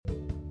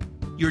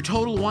Your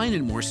Total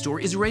Wine & More store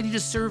is ready to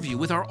serve you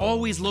with our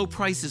always low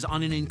prices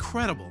on an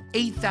incredible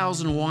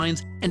 8,000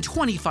 wines and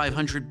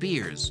 2,500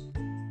 beers.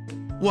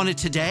 Want it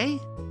today?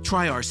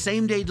 Try our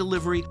same-day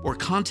delivery or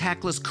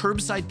contactless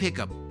curbside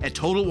pickup at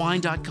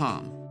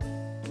TotalWine.com.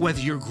 Whether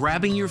you're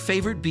grabbing your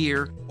favorite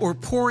beer or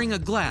pouring a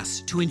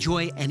glass to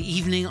enjoy an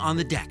evening on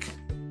the deck,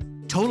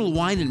 Total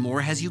Wine &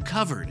 More has you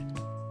covered.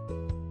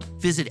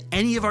 Visit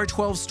any of our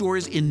 12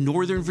 stores in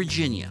Northern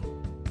Virginia.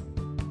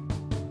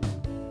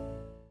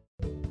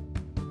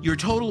 Your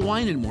Total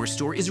Wine & More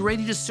store is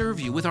ready to serve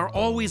you with our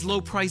always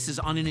low prices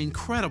on an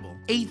incredible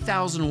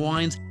 8,000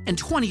 wines and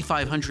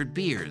 2,500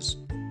 beers.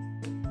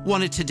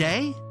 Want it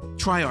today?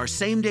 Try our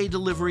same-day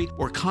delivery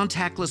or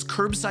contactless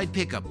curbside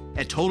pickup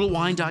at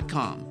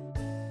TotalWine.com.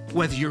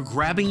 Whether you're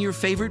grabbing your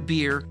favorite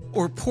beer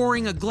or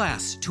pouring a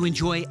glass to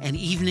enjoy an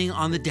evening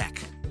on the deck,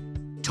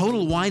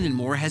 Total Wine &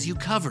 More has you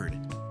covered.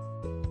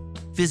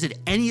 Visit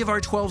any of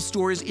our 12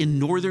 stores in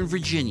Northern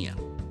Virginia.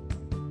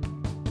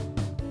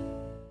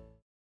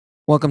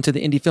 Welcome to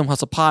the Indie Film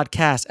Hustle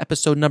Podcast,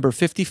 episode number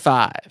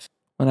 55.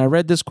 When I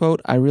read this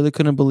quote, I really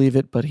couldn't believe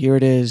it, but here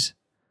it is.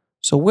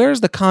 So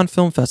where's the Cannes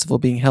Film Festival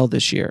being held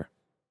this year?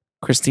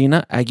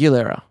 Christina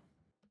Aguilera.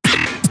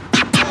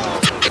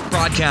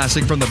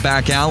 Broadcasting from the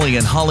back alley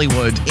in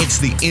Hollywood, it's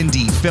the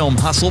Indie Film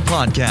Hustle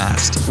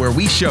Podcast, where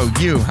we show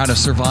you how to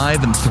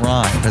survive and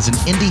thrive as an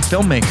indie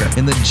filmmaker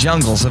in the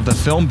jungles of the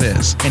film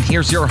biz. And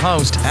here's your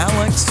host,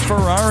 Alex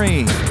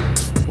Ferrari.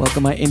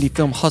 Welcome, my indie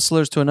film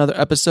hustlers, to another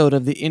episode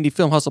of the Indie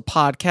Film Hustle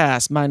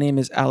Podcast. My name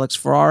is Alex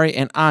Ferrari,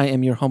 and I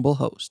am your humble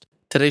host.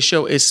 Today's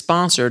show is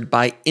sponsored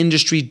by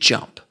Industry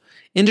Jump.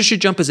 Industry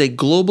Jump is a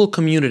global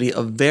community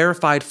of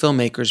verified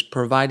filmmakers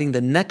providing the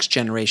next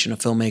generation of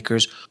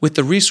filmmakers with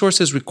the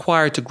resources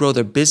required to grow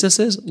their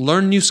businesses,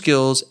 learn new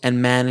skills,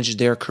 and manage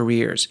their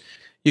careers.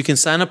 You can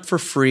sign up for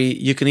free.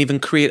 You can even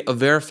create a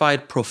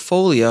verified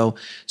portfolio,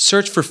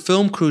 search for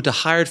film crew to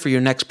hire for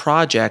your next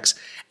projects,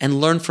 and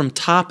learn from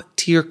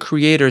top-tier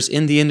creators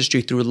in the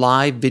industry through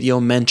live video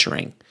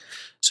mentoring.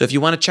 So if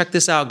you want to check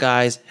this out,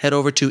 guys, head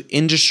over to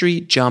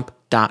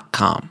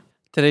industryjump.com.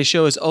 Today's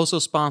show is also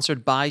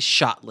sponsored by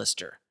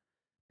ShotLister.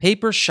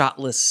 Paper shot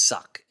lists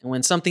suck, and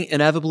when something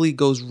inevitably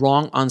goes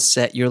wrong on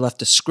set, you're left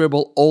to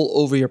scribble all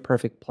over your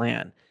perfect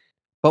plan.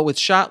 But with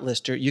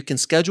ShotLister, you can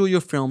schedule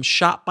your film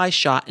shot by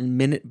shot and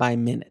minute by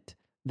minute.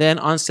 Then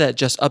on set,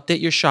 just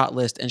update your shot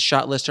list, and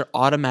ShotLister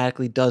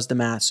automatically does the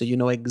math so you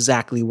know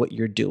exactly what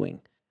you're doing.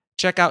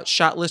 Check out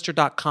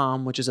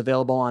shotlister.com, which is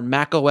available on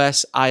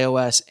macOS,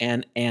 iOS,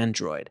 and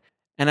Android.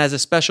 And as a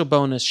special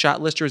bonus,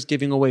 ShotLister is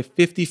giving away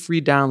 50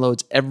 free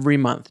downloads every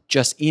month.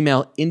 Just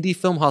email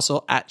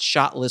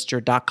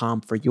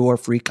indiefilmhustle@shotlister.com for your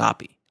free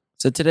copy.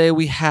 So today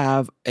we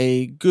have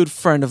a good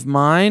friend of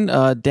mine,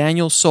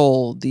 Daniel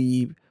Soul,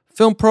 the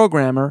film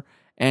programmer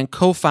and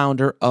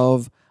co-founder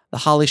of the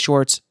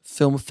HollyShorts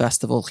Film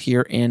Festival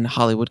here in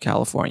Hollywood,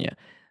 California.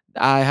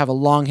 I have a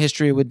long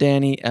history with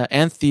Danny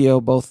and Theo,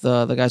 both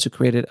the guys who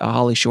created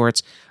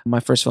HollyShorts.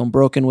 My first film,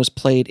 Broken, was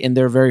played in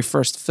their very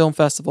first film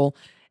festival.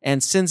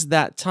 And since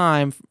that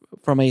time,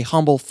 from a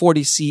humble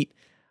 40-seat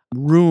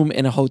room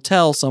in a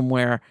hotel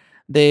somewhere,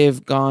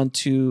 they've gone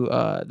to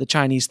the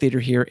Chinese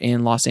Theater here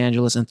in Los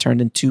Angeles and turned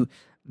into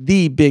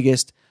the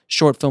biggest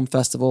short film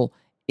festival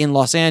in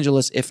Los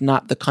Angeles, if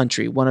not the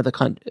country, one of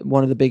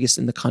the biggest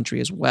in the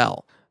country as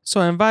well. So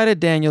I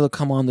invited Daniel to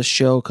come on the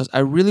show because I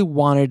really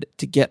wanted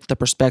to get the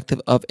perspective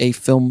of a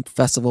film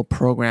festival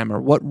programmer,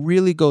 what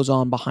really goes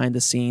on behind the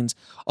scenes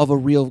of a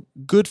real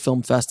good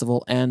film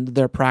festival and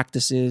their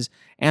practices,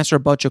 answer a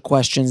bunch of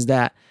questions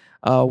that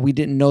we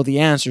didn't know the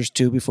answers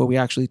to before we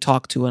actually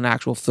talked to an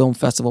actual film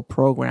festival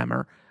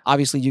programmer.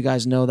 Obviously, you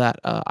guys know that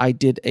I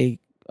did a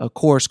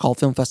course called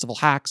Film Festival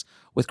Hacks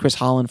with Chris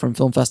Holland from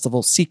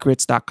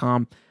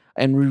filmfestivalsecrets.com,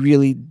 and we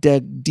really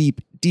dug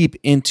deep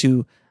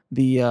into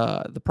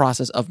the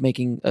process of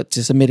making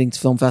to submitting to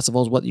film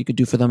festivals, what you could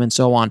do for them, and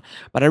so on.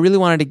 But I really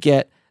wanted to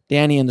get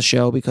Danny in the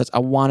show because I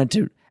wanted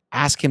to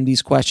ask him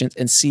these questions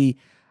and see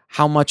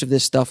how much of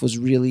this stuff was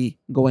really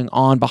going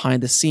on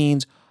behind the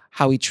scenes,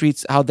 how they treat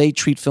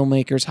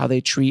filmmakers, how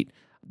they treat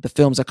the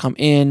films that come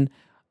in,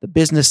 the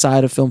business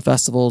side of film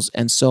festivals,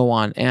 and so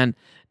on. And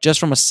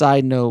just from a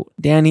side note,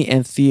 Danny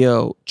and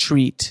Theo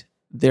treat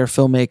their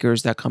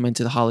filmmakers that come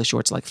into the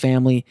HollyShorts like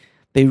family.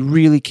 They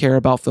really care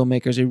about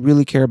filmmakers. They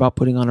really care about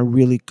putting on a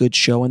really good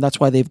show. And that's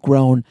why they've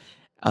grown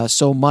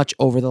so much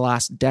over the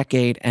last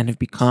decade and have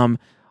become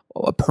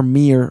a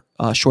premier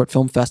short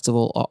film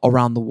festival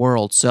around the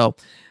world. So,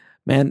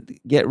 man,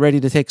 get ready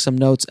to take some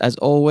notes. As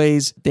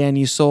always,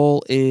 Danny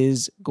Soul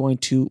is going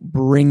to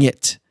bring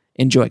it.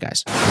 Enjoy,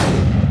 guys.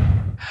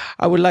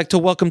 I would like to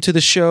welcome to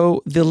the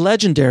show the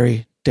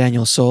legendary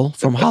Daniel Soul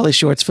from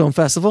HollyShorts Film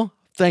Festival.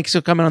 Thanks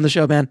for coming on the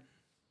show, man.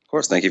 Of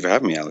course. Thank you for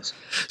having me, Alex.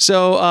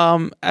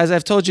 So, as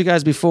I've told you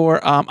guys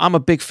before, I'm a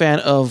big fan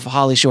of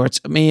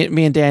HollyShorts.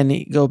 Me and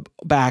Danny go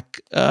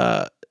back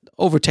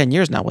over 10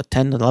 years now. What,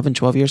 10, 11,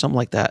 12 years, something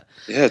like that.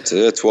 Yeah,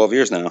 it's 12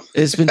 years now.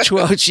 It's been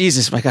 12.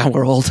 Jesus, my God,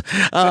 we're old.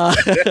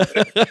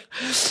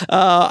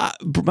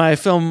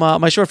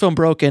 My short film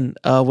Broken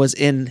was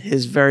in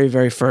his very,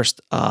 very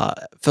first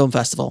film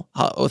festival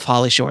with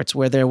HollyShorts,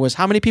 where there was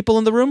how many people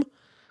in the room?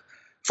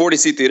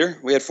 40-seat theater.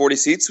 We had 40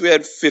 seats. We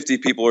had 50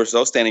 people or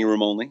so, standing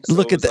room only. So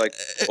Look at that. Like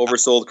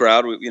oversold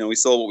crowd. We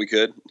sold what we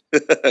could.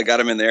 Got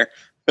them in there.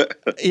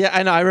 Yeah,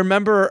 I know. I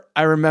remember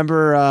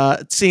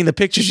seeing the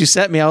pictures you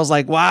sent me. I was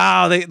like,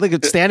 wow, they look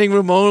at standing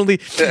room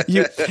only.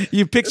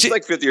 You picture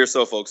like 50 or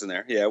so folks in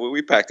there. Yeah,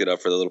 we packed it up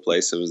for the little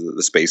place. It was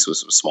the space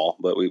was small,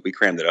 but we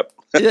crammed it up.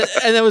 And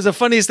that was the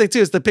funniest thing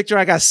too, is the picture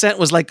I got sent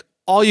was like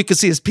all you could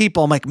see is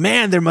people. I'm like,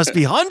 man, there must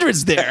be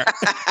hundreds there.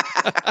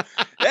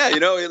 Yeah,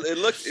 it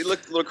looked a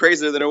little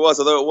crazier than it was,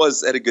 although it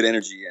had a good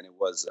energy and it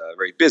was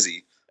very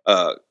busy.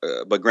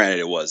 But granted,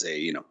 it was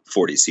a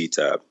 40-seat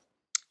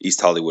East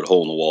Hollywood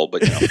hole in the wall.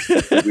 But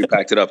we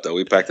packed it up though.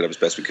 We packed it up as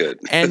best we could.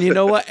 And you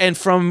know what? And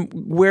from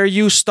where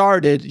you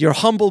started, your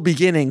humble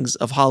beginnings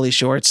of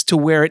HollyShorts to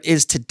where it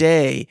is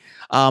today,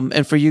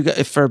 and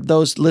for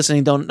those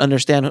listening don't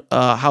understand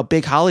how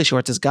big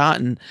HollyShorts has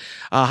gotten,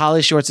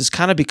 HollyShorts has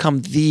kind of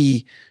become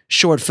the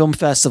short film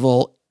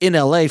festival in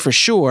LA for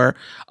sure,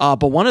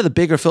 but one of the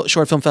bigger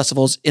short film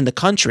festivals in the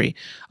country,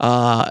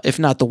 if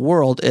not the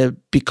world,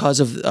 because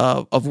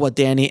of what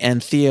Danny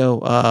and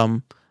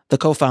Theo, the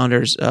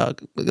co-founders,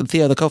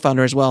 Theo, the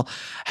co-founder as well,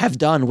 have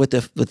done with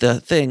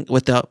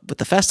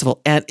the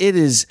festival. And it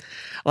is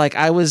like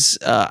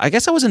I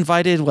guess I was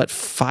invited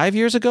 5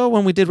 years ago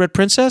when we did Red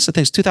Princess. I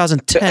think it's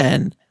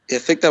 2010. I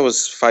think that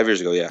was 5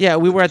 years ago. Yeah. Yeah,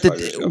 we were at the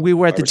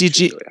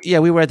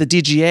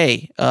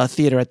DGA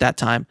theater at that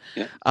time.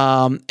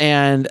 Yeah.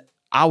 And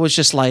I was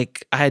just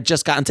like, I had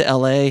just gotten to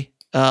LA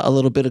a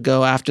little bit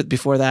ago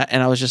before that,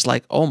 and I was just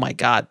like, oh my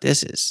God,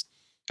 this is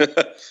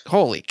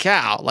holy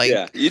cow. Like,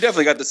 yeah, you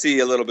definitely got to see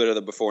a little bit of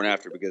the before and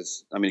after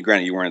because, I mean,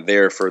 granted, you weren't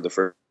there for the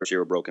first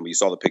year of Broken, but you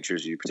saw the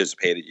pictures, you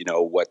participated,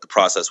 what the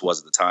process was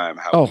at the time,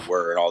 how we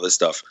were and all this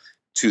stuff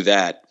to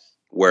that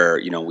where,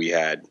 we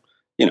had,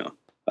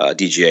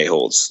 DGA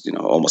holds,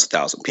 almost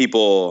 1,000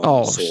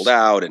 people, sold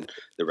out, and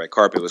the red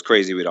carpet was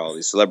crazy. We had all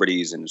these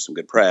celebrities and some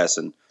good press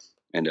and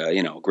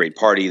great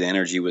party. The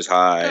energy was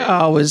high.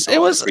 It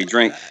was free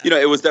drink.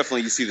 It was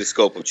definitely, you see the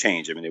scope of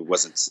change. I mean, it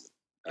wasn't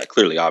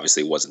clearly,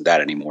 obviously, it wasn't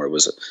that anymore. It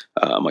was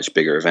a much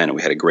bigger event, and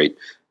we had a great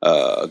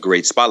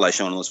spotlight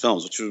shown on those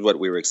films, which was what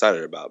we were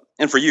excited about.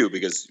 And for you,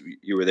 because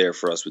you were there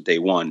for us with day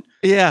one.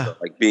 Yeah, so,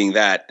 like being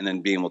that, and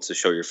then being able to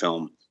show your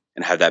film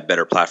and have that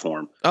better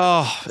platform.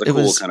 It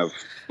was kind of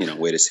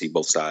way to see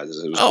both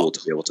sides. It was cool to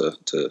be able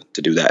to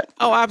do that.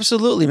 Oh,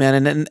 absolutely,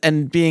 man.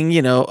 And being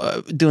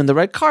doing the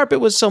red carpet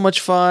was so much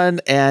fun.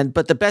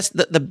 But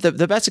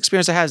the best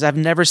experience I had is I've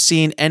never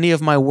seen any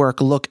of my work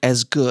look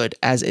as good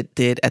as it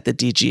did at the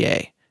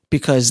DGA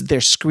because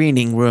their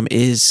screening room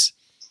is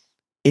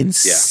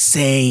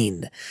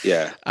insane.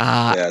 Yeah,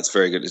 it's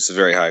very good. It's a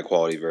very high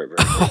quality, very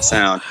very good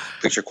sound.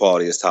 Picture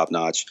quality is top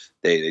notch.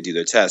 They do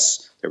their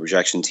tests. Their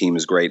projection team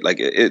is great. Like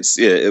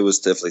it was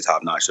definitely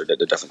top notch. They're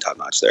definitely top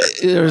notch there.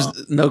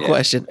 There's no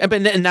question.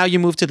 And now you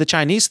move to the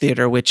Chinese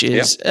theater, which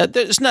is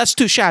it's not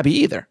too shabby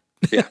either.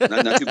 Yeah,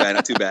 not too bad,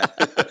 not too bad.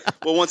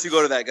 Well, once you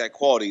go to that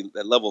quality,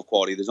 that level of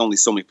quality, there's only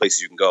so many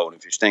places you can go. And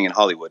if you're staying in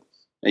Hollywood,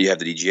 you have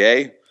the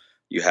DGA,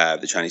 you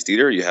have the Chinese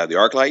theater, you have the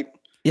ArcLight.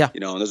 Yeah,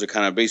 and those are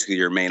kind of basically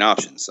your main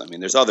options. I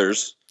mean, there's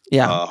others.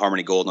 Yeah,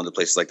 Harmony Gold and other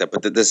places like that,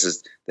 but they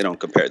don't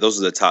compare. Those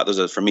are the top. Those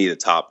are for me the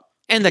top.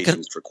 And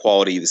for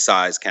quality, the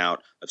size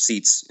count of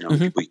seats,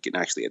 people you can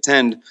actually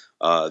attend,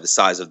 the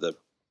size of the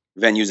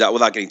venues out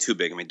without getting too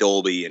big. I mean,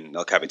 Dolby and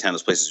El Capitan,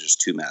 those places are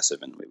just too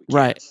massive, and we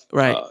right.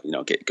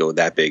 Go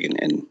that big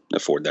and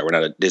afford that. We're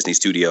not a Disney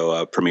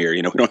studio premiere,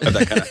 we don't have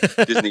that kind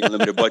of Disney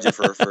unlimited budget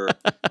for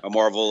a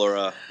Marvel or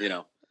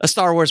a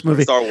Star Wars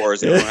movie. Star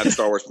Wars. We don't have the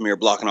Star Wars premiere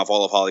blocking off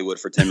all of Hollywood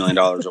for $10 million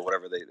or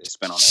whatever they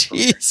spent on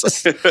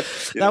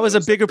that. That was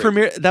a bigger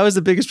premiere. That was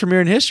the biggest premiere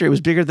in history. It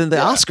was bigger than the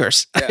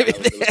Oscars.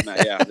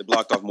 Yeah, they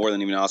blocked off more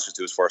than even Oscars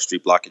do as far as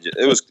street blockage.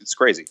 It's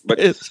crazy.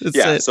 But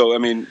so I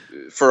mean,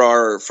 for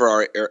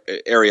our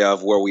area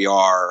of where we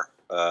are,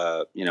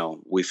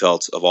 we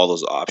felt of all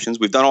those options.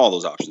 We've done all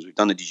those options. We've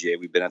done the DGA.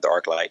 We've been at the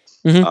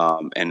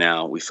ArcLight, and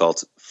now we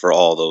felt for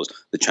all those,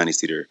 the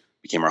Chinese theater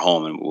became our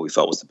home and what we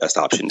felt was the best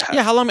option to have.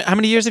 Yeah, how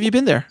many years have you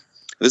been there?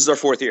 This is our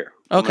fourth year.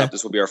 Okay.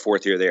 This will be our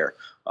fourth year there.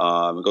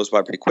 It goes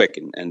by pretty quick.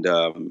 And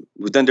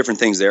we've done different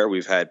things there.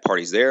 We've had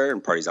parties there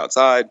and parties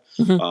outside.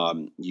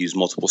 Used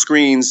multiple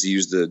screens.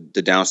 Used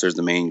the downstairs,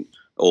 the main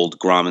old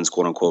Grauman's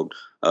quote-unquote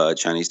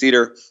Chinese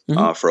theater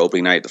for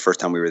opening night the first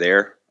time we were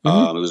there.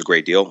 It was a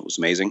great deal. It was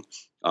amazing.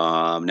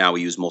 Now we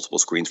use multiple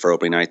screens for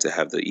opening night to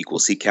have the equal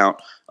seat count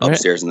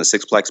upstairs in the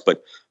sixplex.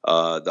 But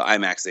the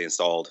IMAX they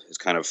installed is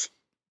kind of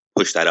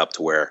pushed that up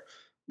to where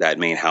that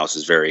main house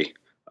is very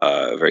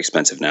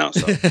expensive now.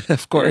 So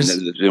of course,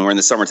 and we're in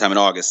the summertime in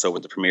August. So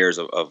with the premieres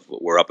of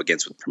what we're up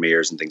against with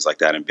premieres and things like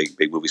that, and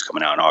big movies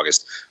coming out in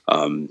August,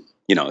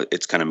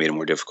 it's kind of made it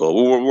more difficult.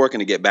 We're working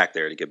to get back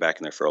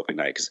in there for opening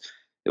night because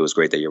it was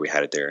great that year we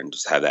had it there and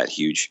just have that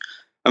huge.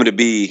 To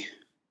be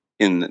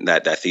in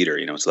that theater,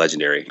 it's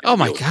legendary. Oh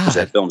my God.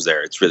 That film's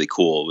there. It's really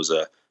cool. It was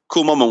a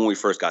cool moment when we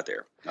first got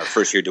there. Our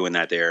first year doing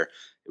that there.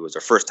 It was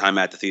our first time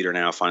at the theater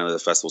now. Finally, the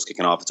festival's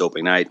kicking off. It's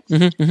opening night.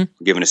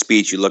 Giving a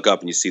speech, you look up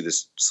and you see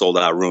this sold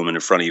out room, and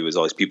in front of you is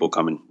all these people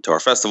coming to our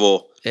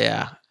festival.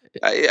 Yeah.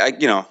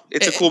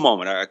 It's a cool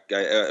moment.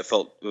 I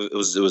felt it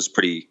was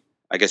pretty,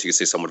 I guess you could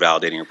say somewhat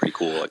validating or pretty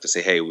cool. Like to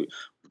say, hey, we've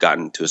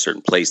gotten to a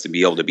certain place to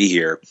be able to be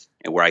here.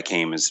 And where I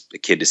came as a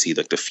kid to see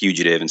like The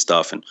Fugitive and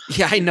stuff. And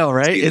yeah, I know,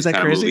 right? Is that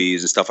crazy?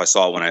 Movies and stuff I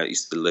saw when I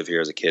used to live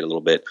here as a kid a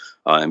little bit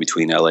in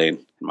between LA and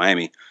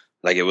Miami.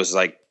 Like it was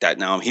like that.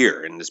 Now I'm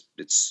here and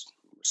it's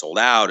sold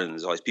out and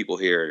there's all these people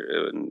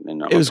here.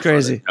 And it was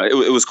crazy.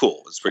 It was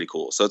cool. It's pretty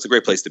cool. So it's a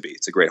great place to be.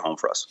 It's a great home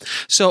for us.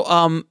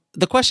 So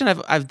the question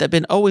I've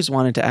been always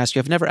wanting to ask you,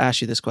 I've never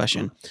asked you this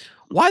question.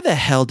 Why the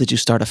hell did you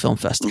start a film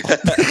festival?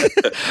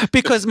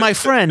 Because my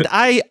friend,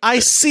 I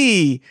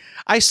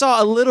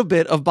saw a little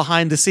bit of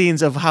behind the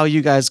scenes of how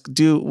you guys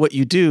do what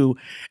you do.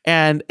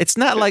 And it's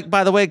not like,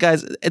 by the way,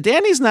 guys,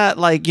 Danny's not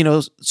like,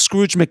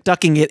 Scrooge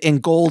McDucking it in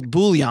gold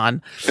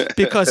bullion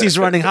because he's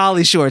running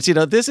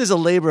HollyShorts. This is a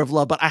labor of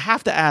love, but I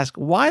have to ask,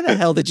 why the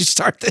hell did you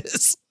start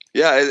this?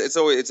 Yeah, it's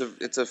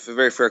a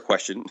very fair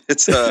question.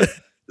 It's a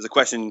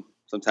question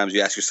sometimes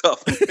you ask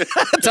yourself.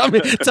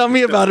 Tell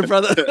me about it,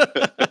 brother.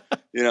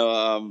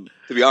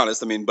 To be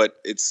honest, but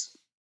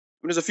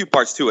there's a few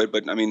parts to it,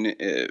 but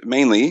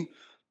mainly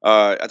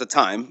at the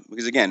time,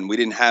 because again, we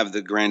didn't have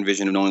the grand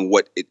vision of knowing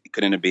what it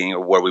could end up being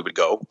or where we would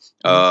go.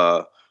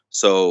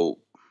 So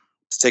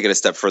to take it a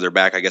step further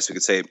back, I guess we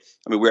could say,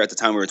 we were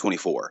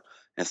 24,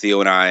 and Theo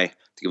and I,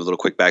 to give a little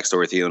quick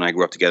backstory, Theo and I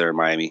grew up together in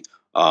Miami,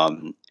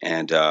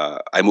 and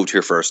I moved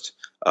here first.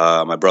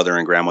 My brother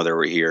and grandmother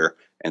were here,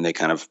 and they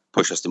kind of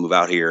pushed us to move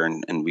out here,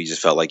 and we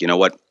just felt like, you know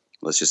what?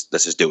 Let's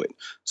just do it.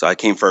 So I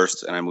came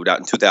first, and I moved out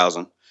in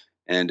 2000,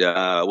 and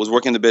was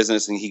working in the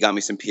business. And he got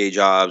me some PA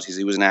jobs.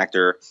 He was an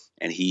actor,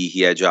 and he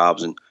had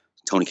jobs in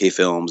Tony K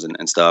Films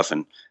and stuff,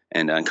 and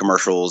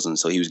commercials. And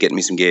so he was getting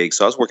me some gigs.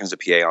 So I was working as a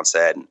PA on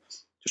set and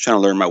just trying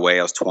to learn my way.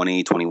 I was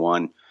 20,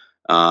 21,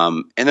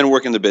 and then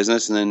working in the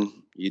business. And then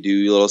you do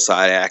your little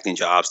side acting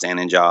jobs,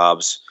 stand-in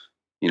jobs.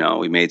 We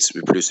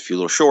produced a few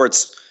little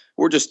shorts.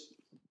 We're just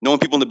knowing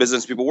people in the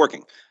business, people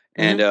working.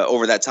 And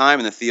over that time,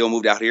 and then Theo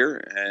moved out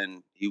here,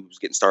 and he was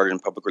getting started in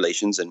public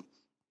relations, and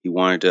he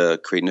wanted to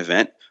create an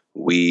event.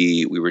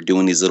 We were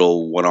doing these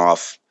little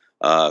one-off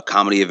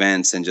comedy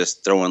events and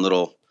just throwing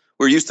little.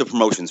 We're used to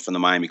promotions from the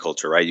Miami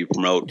culture, right? You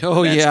promote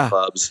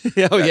clubs.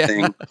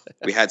 Thing.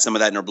 We had some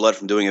of that in our blood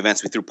from doing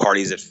events. We threw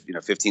parties at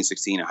 15,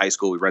 16 in high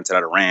school. We rented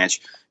out a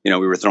ranch. We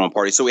were throwing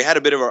parties, so we had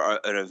a bit of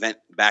an event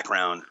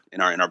background in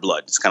our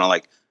blood. It's kind of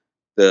like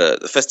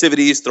the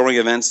festivities, throwing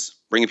events,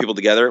 bringing people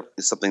together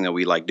is something that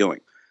we like doing.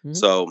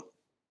 So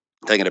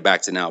taking it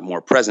back to now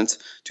more present,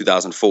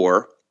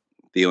 2004,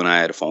 Theo and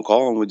I had a phone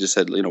call, and we just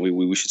said,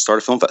 we should start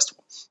a film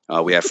festival.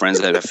 We had friends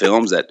that had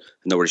films that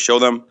had nowhere to show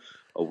them.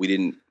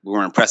 We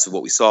weren't impressed with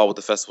what we saw with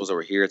the festivals that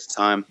were here at the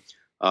time.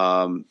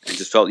 And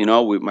just felt,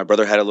 my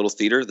brother had a little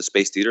theater, the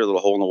Space Theater, a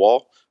little hole in the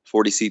wall,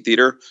 40-seat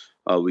theater.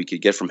 We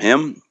could get from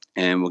him,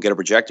 and we'll get a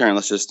projector, and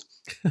let's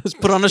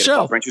put on a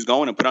show. French was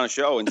going and put on a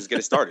show and just get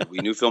it started. We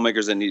knew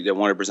filmmakers that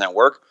wanted to present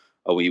work.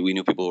 We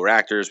knew people who were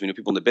actors. We knew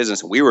people in the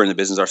business, and we were in the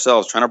business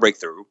ourselves trying to break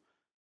through.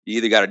 You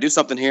either got to do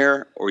something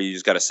here, or you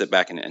just got to sit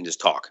back and just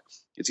talk.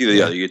 It's either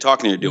the other. You're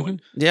talking or you're doing.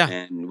 Yeah.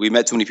 And we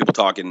met too many people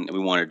talking, and we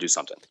wanted to do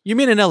something. You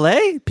mean in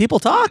LA? People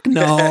talk?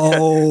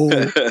 No.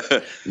 No.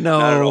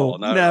 Not at all.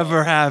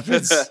 Never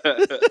happens.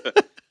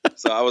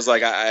 So I was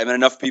like, I met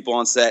enough people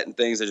on set and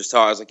things that just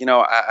talk. I was like,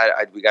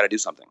 we got to do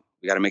something.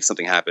 We got to make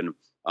something happen.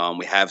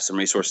 We have some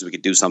resources. We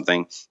could do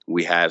something.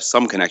 We have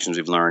some connections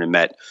we've learned and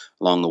met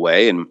along the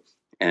way, and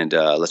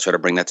let's try to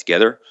bring that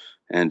together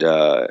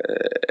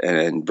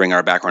and bring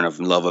our background of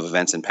love of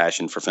events and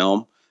passion for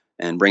film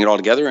and bring it all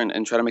together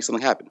and try to make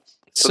something happen.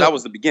 So that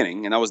was the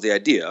beginning, and that was the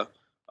idea.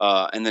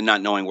 And then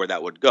not knowing where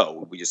that would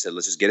go, we just said,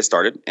 let's just get it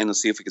started and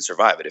let's see if we can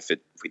survive it. If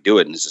we do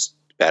it and it's just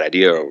a bad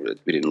idea, or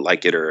we didn't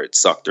like it, or it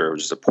sucked, or it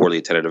was just a poorly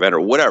attended event,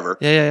 or whatever.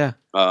 Yeah.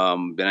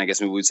 Then I guess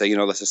maybe we'd say,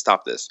 let's just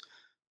stop this.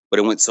 But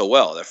it went so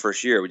well that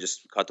first year, we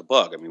just caught the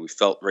bug. We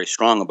felt very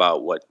strong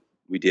about what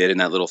we did in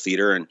that little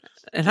theater. And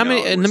how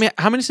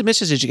many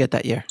submissions did you get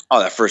that year? Oh,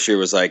 that first year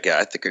was like,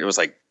 I think it was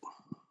like,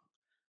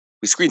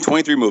 we screened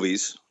 23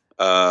 movies,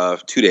 2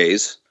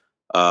 days.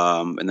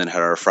 And then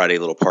had our Friday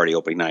little party,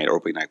 opening night,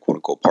 quote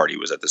unquote party,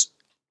 was at this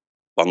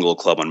bungalow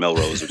club on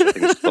Melrose, which I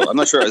think is closed. I'm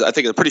not sure.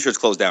 I'm pretty sure it's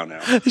closed down now.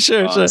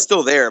 Sure. It's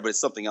still there, but it's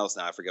something else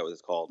now. I forget what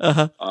it's called.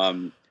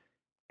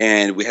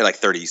 And we had like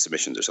 30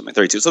 submissions or something,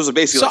 32. So it was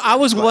basically. So I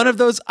was one of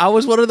those. I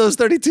was one of those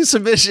 32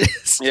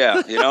 submissions.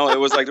 Yeah, it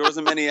was like there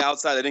wasn't many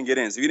outside that didn't get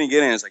in. So if you didn't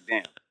get in, it's like,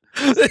 damn.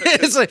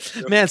 It's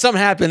like, man,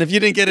 something happened if you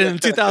didn't get in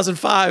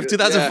 2005,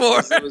 2004.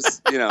 Yeah, it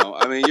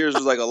was, yours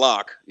was like a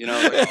lock. Like,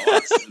 oh,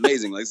 this is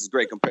amazing. Like, this is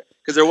great.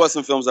 Because there was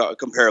some films out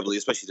comparably,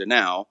 especially to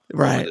now.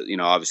 Right.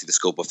 Obviously the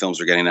scope of films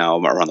we're getting now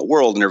around the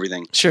world and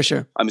everything. Sure.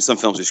 Some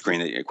films we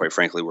screened that, quite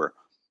frankly, were,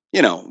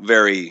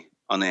 very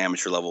on the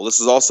amateur level. This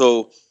is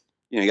also,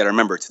 you got to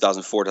remember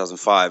 2004,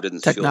 2005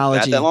 didn't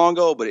Technology. feel that long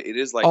ago, but it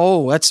is like,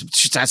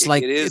 that's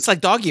like, it's like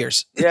dog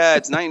years. Yeah,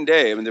 it's night and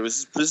day. I mean,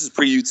 this is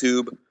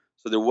pre-YouTube,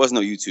 so there was no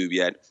YouTube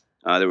yet.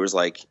 There was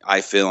like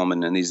iFilm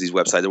and these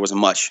websites. There wasn't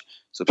much,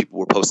 so people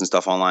were posting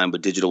stuff online,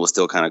 but digital was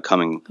still kind of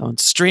coming.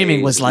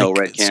 Streaming was like, no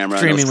red camera,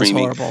 streaming no was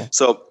horrible.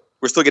 So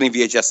we're still getting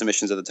VHS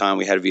submissions at the time.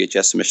 We had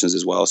VHS submissions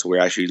as well, so we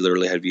actually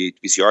literally had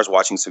VCRs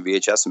watching some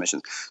VHS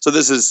submissions. So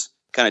this is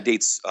kind of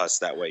dates us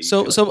that way.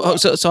 So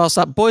I'll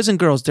stop. Boys and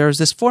girls, there's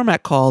this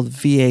format called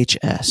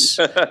VHS.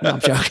 No,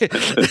 I'm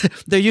joking.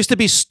 There used to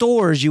be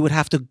stores you would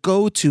have to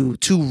go to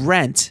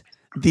rent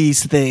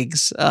these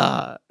things.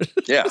 Yeah.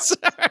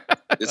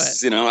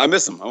 It's, I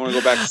miss them. I want to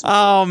go back.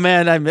 Oh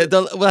man,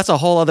 that's a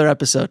whole other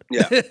episode.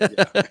 Yeah.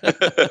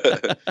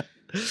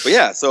 But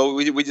yeah, so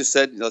we just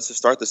said, let's just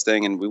start this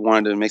thing, and we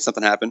wanted to make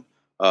something happen.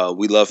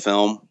 We love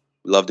film.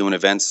 We love doing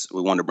events.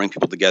 We wanted to bring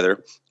people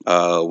together.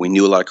 We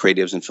knew a lot of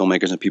creatives and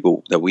filmmakers and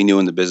people that we knew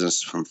in the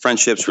business from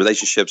friendships,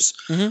 relationships.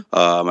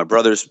 Mm-hmm. My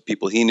brother's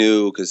people he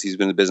knew because he's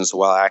been in the business a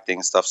while, acting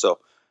and stuff. So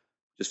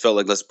just felt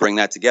like let's bring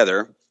that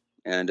together,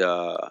 and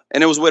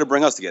it was a way to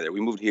bring us together. We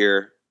moved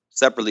here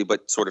separately,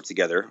 but sort of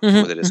together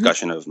with a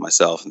discussion of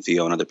myself and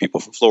Theo and other people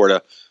from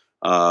Florida.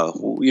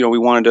 We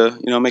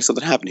wanted to make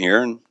something happen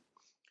here, and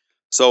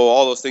so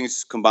all those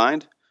things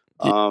combined.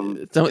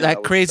 That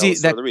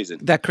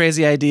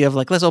crazy idea of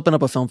like, let's open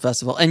up a film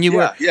festival, and you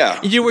were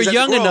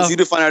young enough. You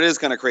do find out it is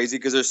kind of crazy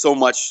because there's so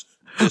much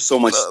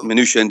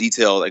minutia and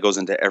detail that goes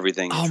into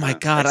everything. Oh my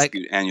God!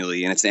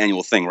 Annually, and it's an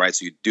annual thing, right?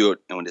 So you do it,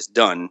 and when it's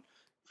done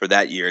for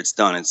that year, it's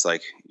done. It's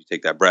like you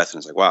take that breath, and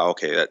it's like, wow,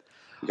 okay, that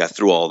you got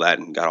through all that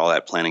and got all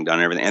that planning done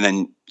and everything, and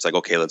then it's like,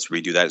 okay, let's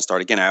redo that and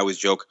start again. I always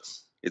joke,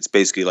 it's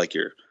basically like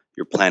you're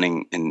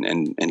planning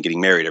and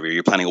getting married every year.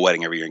 You're planning a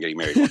wedding every year and getting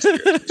married once a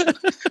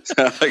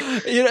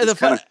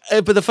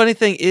year. But the funny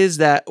thing is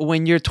that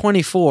when you're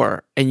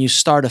 24 and you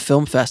start a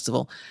film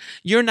festival,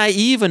 you're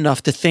naive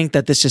enough to think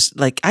that this is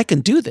like, I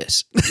can do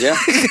this. Yeah.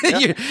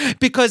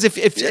 Because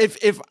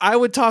if I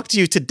would talk to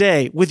you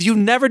today with you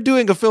never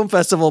doing a film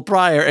festival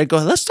prior and go,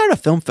 let's start a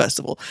film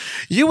festival,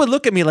 you would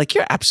look at me like,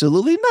 you're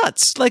absolutely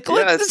nuts. Like,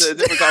 it's a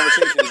different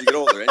conversation as you get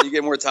older and you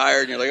get more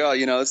tired and you're like,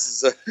 oh,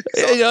 this is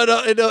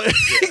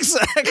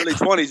exactly. Early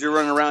 20s, you're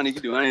running around, you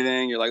can do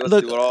anything. You're like,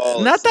 let's do it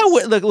all. Not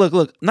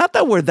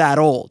that we're that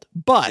old,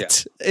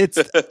 but it's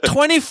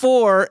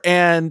 24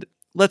 and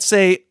let's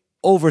say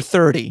over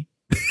 30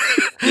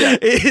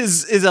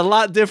 is a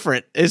lot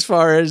different as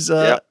far as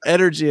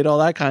energy and all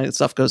that kind of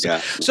stuff goes. Yeah,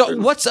 so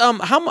what's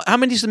how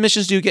many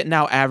submissions do you get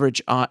now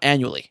average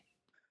annually?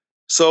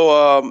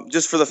 So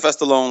just for the fest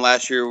alone,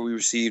 last year we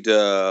received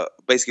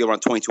basically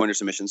around 2,200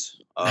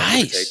 submissions.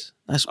 Nice.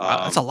 That's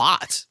a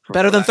lot.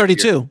 Better than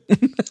 32.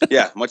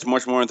 Yeah, much more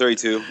than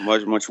 32.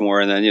 Much more,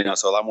 and then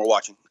so a lot more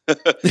watching.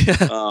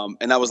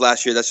 And that was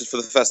last year. That's just for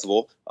the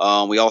festival.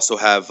 We also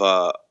have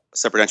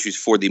separate entries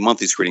for the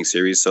monthly screening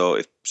series. So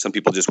if some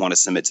people just want to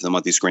submit to the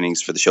monthly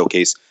screenings for the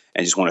showcase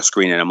and just want to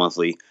screen it a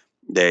monthly,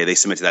 they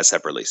submit to that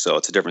separately. So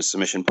it's a different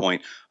submission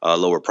point,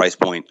 lower price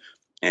point.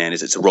 And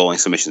it's a rolling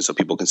submission, so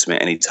people can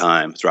submit any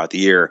time throughout the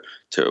year.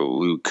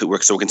 We're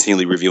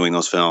continually reviewing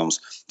those films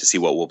to see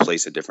what we'll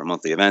place at different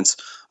monthly events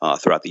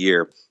throughout the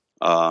year.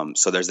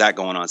 So there's that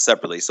going on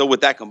separately. So with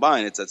that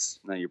combined,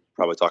 you're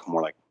probably talking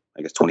more like,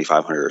 I guess,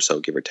 2,500 or so,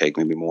 give or take,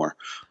 maybe more,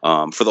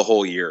 for the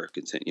whole year.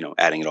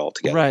 Adding it all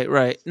together.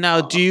 Right. Now,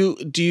 do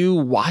you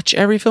watch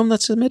every film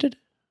that's submitted?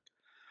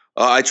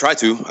 I try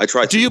to.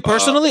 Do you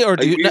personally, or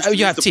do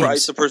you have teams? I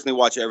used to personally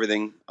watch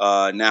everything.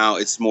 Now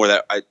it's more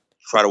that I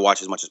try to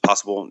watch as much as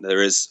possible. We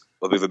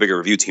have a bigger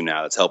review team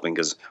now that's helping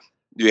because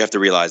you have to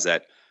realize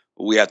that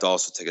we have to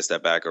also take a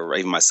step back, or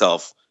even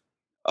myself,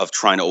 of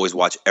trying to always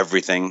watch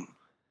everything,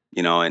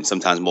 and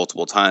sometimes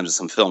multiple times.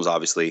 Some films,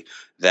 obviously,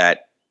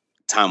 that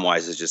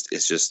time-wise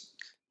it's just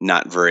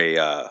not very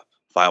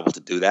viable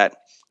to do that.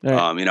 Right.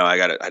 I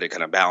had to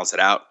kind of balance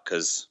it out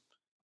because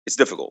it's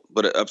difficult.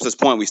 But up to this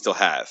point, we still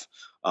have.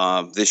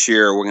 This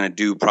year, we're going to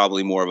do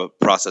probably more of a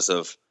process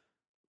of.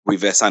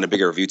 We've assigned a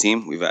bigger review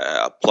team. We've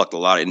plucked a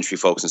lot of industry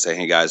folks and say,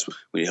 hey, guys,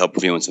 we need help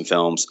reviewing some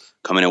films.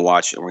 Come in and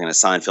watch. And we're going to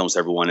assign films to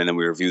everyone. And then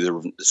we review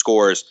the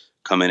scores,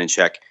 come in and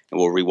check, and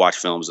we'll rewatch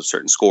films of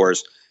certain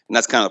scores. And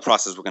that's kind of the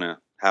process we're going to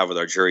have with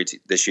our jury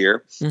this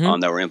year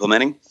that we're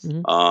implementing.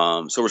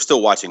 Mm-hmm. So we're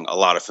still watching a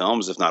lot of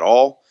films, if not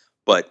all.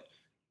 But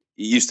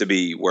it used to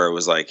be where it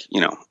was like,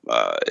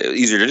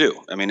 easier to do.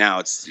 I mean, now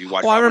it's you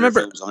watch 500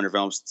 films, 100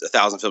 films,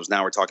 1,000 films.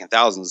 Now we're talking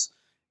thousands.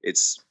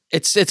 It's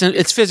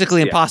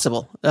physically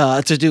impossible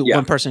to do.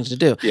 One person to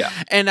do. Yeah.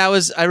 And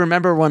I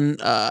remember when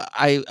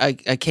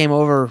I came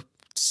over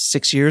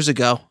 6 years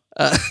ago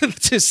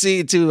to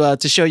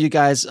show you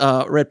guys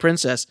Red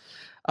Princess.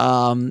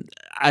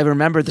 I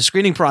remember the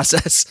screening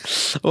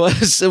process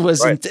was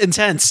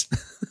intense.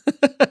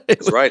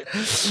 That's right.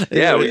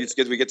 Yeah, we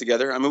get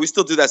together. I mean, we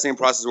still do that same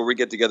process where we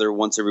get together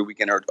once every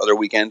weekend or other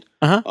weekend.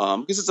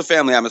 Because it's a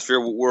family atmosphere.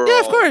 We're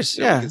all, of course.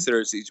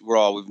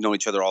 we've known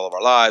each other all of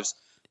our lives.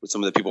 with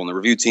some of the people on the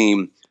review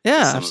team.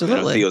 Yeah, some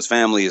absolutely. Of, Theo's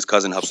family, his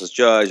cousin helps us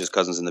judge. His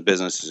cousin's in the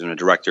business. He's been a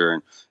director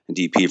and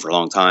DP for a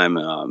long time.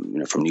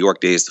 From New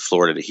York days to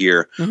Florida to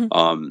here.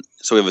 So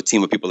we have a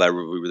team of people that we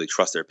really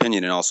trust their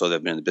opinion, and also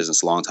they've been in the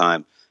business a long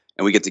time.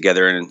 And we get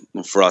together, and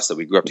for us that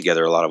we grew up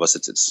together, a lot of us,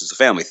 it's a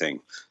family thing.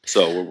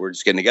 So we're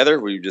just getting together.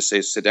 We just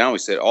sit down. We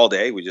sit all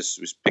day. We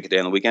just pick a day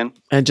on the weekend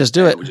and just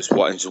do it. We just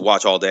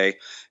watch all day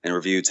and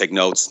review, take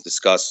notes,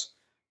 discuss,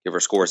 give our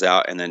scores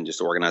out, and then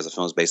just organize the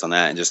films based on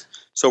that. And just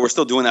so we're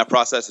still doing that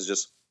process. Is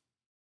just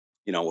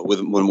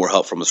with more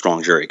help from a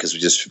strong jury, because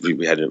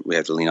we had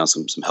to lean on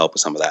some help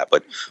with some of that.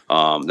 But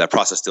that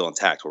process is still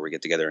intact, where we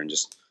get together and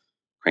just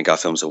crank out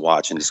films to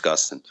watch and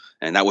discuss,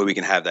 and that way we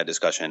can have that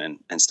discussion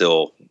and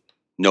still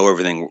know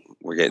everything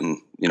we're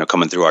getting,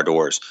 coming through our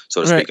doors,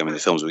 so to speak. Right. I mean, the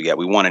films we get,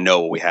 we want to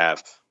know what we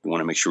have. We want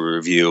to make sure we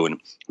review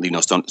and leave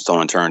no stone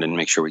unturned, and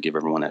make sure we give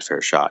everyone that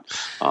fair shot.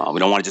 We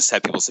don't want to just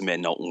have people submit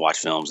and watch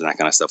films and that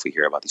kind of stuff we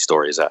hear about these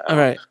stories.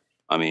 I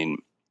mean,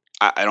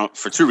 I don't,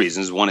 for two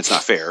reasons. One, it's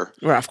not fair.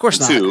 Right, of course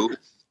not.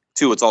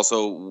 Two, it's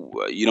also,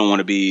 you don't want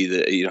to be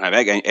you don't have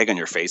egg on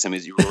your face. I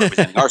mean, we're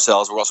representing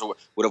ourselves. We're also,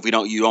 what if you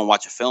don't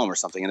watch a film or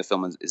something, and the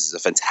film is a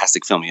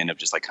fantastic film, you end up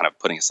just like kind of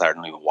putting aside and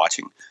not even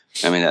watching.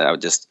 I mean, I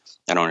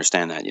don't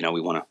understand that.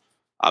 We want to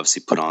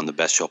obviously put on the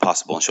best show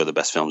possible and show the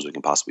best films we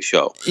can possibly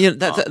show.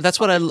 That's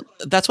what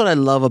I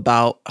love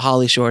about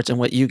HollyShorts and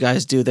what you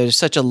guys do. There's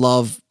such a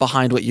love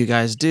behind what you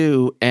guys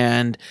do,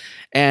 and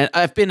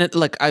I've been as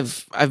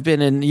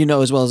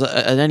well as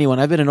anyone.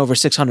 I've been in over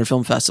 600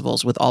 film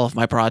festivals with all of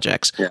my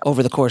projects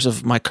over the course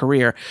of my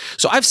career.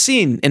 So I've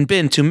seen and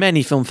been to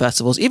many film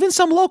festivals, even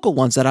some local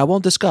ones that I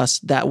won't discuss,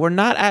 that were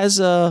not as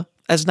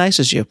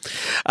nice as you,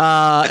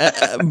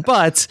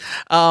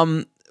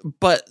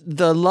 but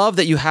the love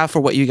that you have for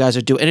what you guys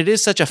are doing, and it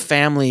is such a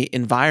family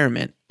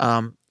environment.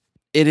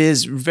 It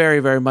is very,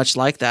 very much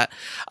like that.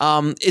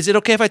 Is it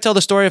okay if I tell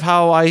the story of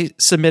how I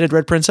submitted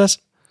Red Princess?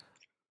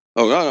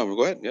 Oh no,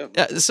 go ahead.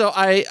 Yeah. So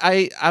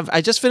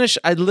I just finished.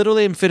 I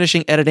literally am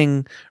finishing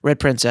editing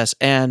Red Princess,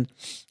 and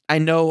I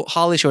know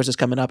HollyShorts is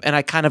coming up, and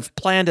I kind of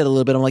planned it a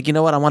little bit. I'm like, you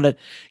know what? I want to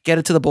get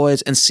it to the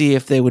boys and see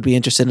if they would be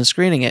interested in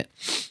screening it.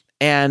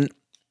 And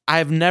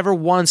I've never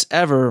once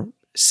ever,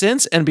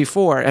 since and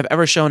before, I've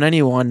ever shown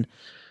anyone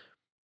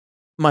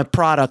my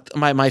product,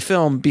 my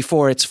film,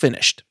 before it's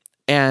finished.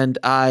 And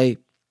I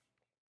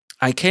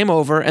came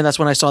over, and that's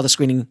when I saw the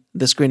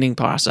screening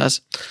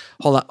process.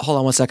 Hold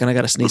on 1 second. I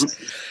got to sneeze.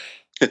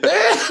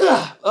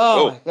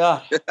 Oh my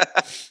God.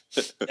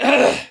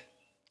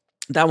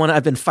 That one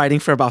I've been fighting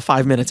for about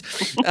 5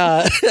 minutes.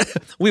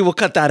 We will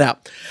cut that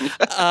out.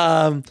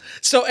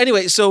 So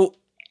anyway,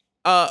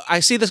 I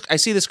see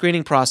the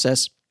screening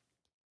process,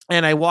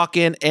 and I walk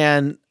in,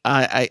 and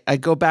I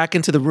go back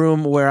into the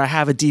room where I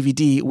have a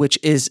DVD, which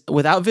is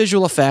without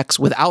visual effects,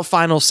 without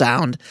final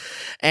sound,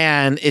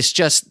 and it's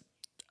just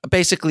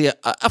basically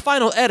a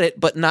final edit,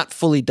 but not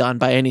fully done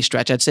by any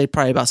stretch. I'd say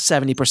probably about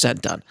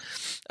 70% done.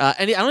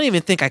 And I don't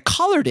even think I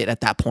colored it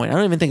at that point. I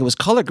don't even think it was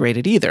color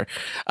graded either.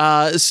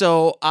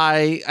 So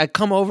I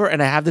come over,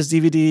 and I have this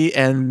DVD,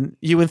 and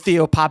you and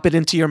Theo pop it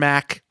into your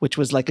Mac, which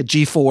was like a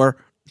G4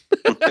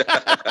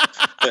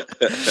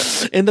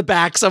 in the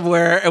back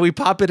somewhere, and we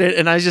pop it in,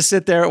 and I just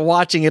sit there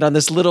watching it on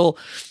this little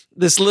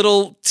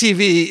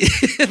TV,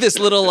 this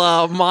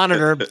little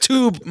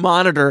tube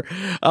monitor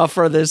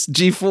for this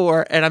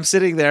G4, and I'm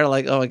sitting there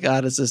like, oh my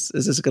God, is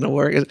this gonna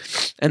work?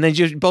 And then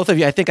both of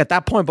you, I think at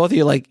that point, both of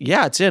you are like,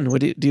 yeah, it's in. What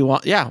do you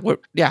want?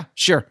 Yeah,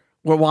 sure,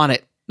 we want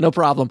it. No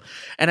problem.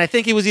 And I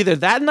think it was either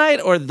that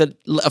night or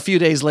a few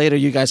days later,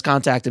 you guys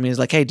contacted me. It's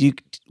like, hey,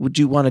 would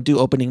you want to do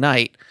opening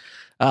night?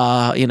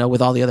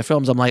 With all the other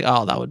films. I'm like,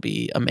 oh, that would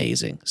be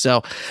amazing.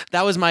 So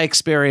that was my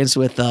experience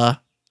with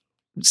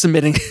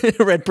submitting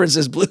Red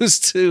Princess Blues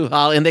to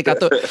Holly, and they got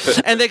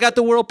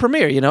the world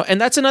premiere.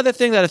 And that's another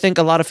thing that I think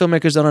a lot of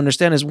filmmakers don't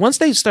understand is once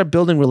they start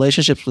building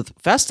relationships with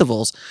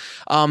festivals,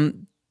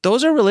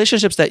 those are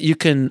relationships that you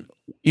can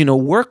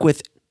work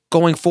with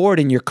going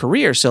forward in your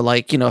career. So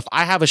like if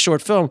I have a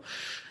short film,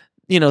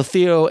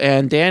 Theo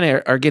and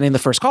Dan are getting the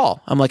first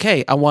call. I'm like,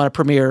 hey, I want to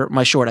premiere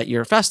my short at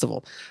your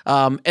festival.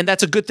 And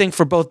that's a good thing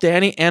for both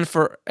Danny and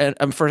for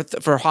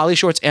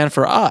HollyShorts and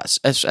for us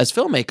as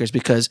filmmakers,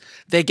 because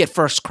they get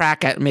first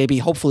crack at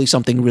hopefully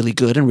something really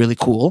good and really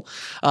cool.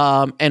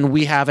 And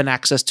we have an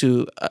access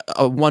to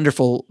a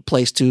wonderful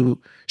place to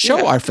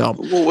show our film.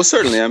 Well,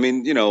 certainly. I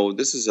mean,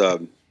 this is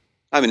in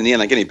the end,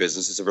 like any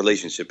business, it's a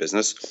relationship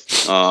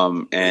business.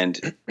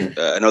 And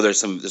I know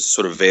there's a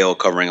sort of veil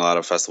covering a lot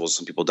of festivals.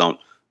 Some people don't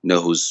know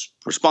who's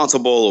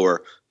responsible,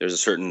 or there's a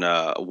certain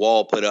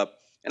wall put up,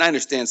 and I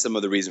understand some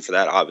of the reason for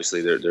that.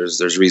 Obviously,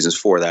 there's reasons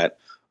for that,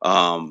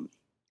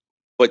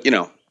 but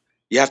you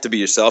have to be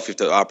yourself. You have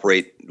to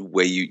operate the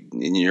way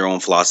in your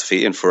own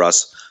philosophy. And for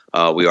us,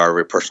 we are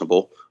very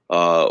personable.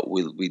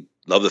 We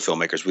love the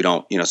filmmakers. We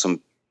don't,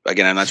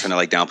 again, I'm not trying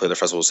to downplay the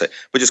festivals,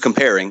 but just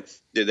comparing,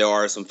 there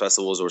are some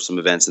festivals or some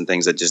events and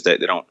things that just they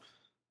don't.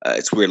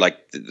 It's weird,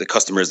 like the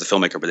customer is the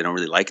filmmaker, but they don't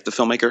really like the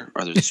filmmaker,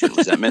 or there's a certain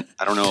resentment.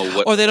 I don't know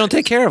what. Or they don't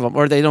take care of them,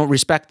 or they don't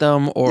respect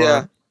them, or.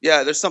 Yeah.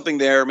 there's something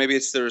there. Maybe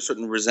there's a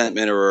certain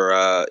resentment,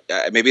 or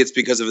maybe it's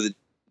because of the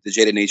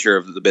jaded nature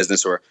of the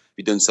business, or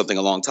you've done something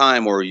a long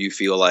time, or you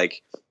feel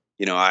like,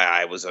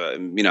 I was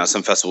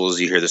some festivals,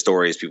 you hear the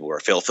stories, people are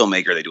a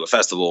filmmaker, they do a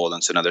festival,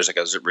 and so now there's like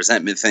a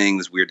resentment thing,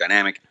 this weird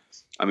dynamic.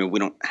 I mean, we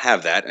don't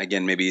have that. And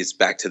again, maybe it's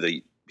back to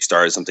we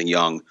started something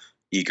young,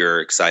 eager,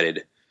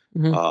 excited,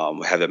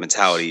 have that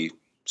mentality.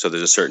 So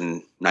there's a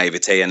certain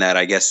naivete in that,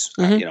 I guess,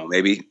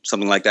 maybe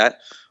something like that.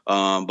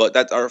 But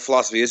that our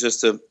philosophy is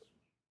just to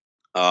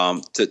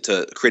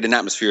create an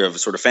atmosphere of a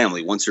sort of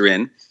family. Once you're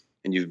in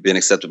and you've been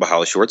accepted by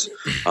HollyShorts,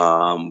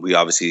 we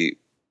obviously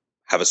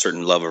have a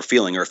certain love or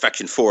feeling or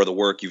affection for the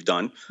work you've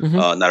done.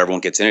 Not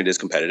everyone gets in. It is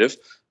competitive.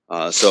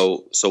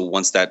 So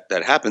once that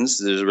happens,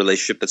 there's a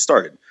relationship that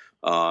started.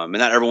 And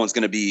not everyone's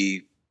going to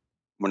be,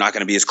 we're not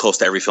going to be as close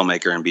to every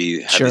filmmaker and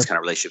have these kind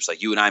of relationships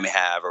like you and I may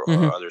have or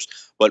others.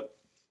 But,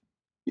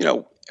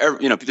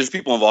 there's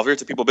people involved here.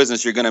 It's a people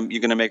business. You're going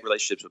to make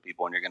relationships with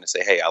people, and you're going to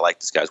say, hey, I like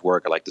this guy's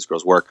work. I like this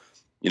girl's work.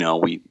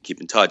 We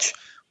keep in touch.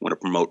 We want to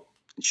promote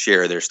and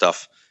share their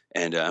stuff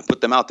and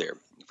put them out there.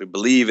 If we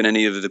believe in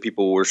any of the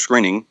people we're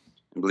screening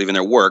and believe in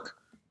their work,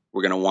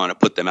 we're going to want to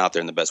put them out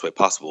there in the best way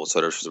possible.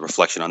 So there's a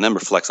reflection on them,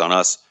 reflects on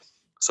us.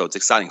 So it's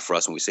exciting for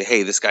us when we say,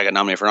 hey, this guy got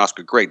nominated for an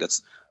Oscar. Great.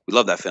 We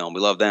love that film. We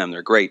love them.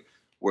 They're great.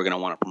 We're going to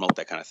want to promote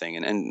that kind of thing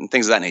and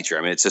things of that nature.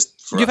 I mean, it's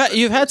just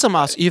you've had some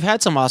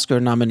Oscar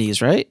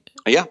nominees, right?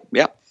 Yeah.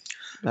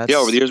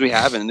 Over the years we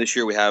have, and this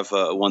year we have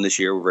one. This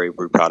year we're very,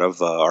 very proud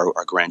of our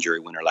grand jury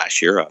winner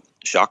last year,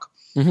 Shock,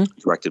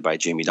 directed by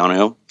Jamie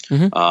Donahoe.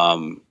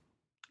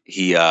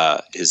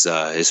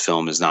 His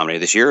film is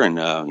nominated this year, and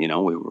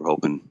we were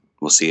hoping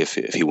we'll see if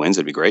he wins.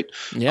 It'd be great.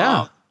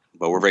 Yeah,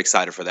 but we're very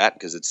excited for that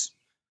because it's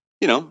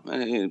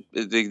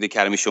the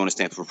Academy's showing a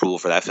stamp of approval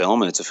for that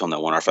film, and it's a film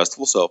that won our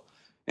festival. So.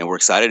 And we're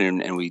excited,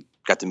 and we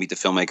got to meet the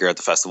filmmaker at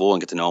the festival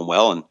and get to know him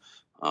well. And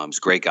he's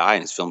a great guy,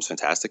 and his film's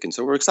fantastic. And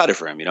so we're excited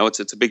for him.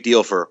 It's a big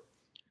deal for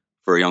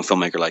a young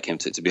filmmaker like him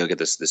to be able to get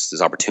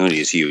this opportunity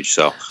is huge.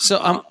 So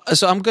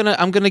I'm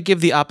gonna give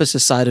the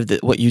opposite side of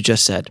what you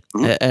just said,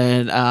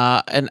 and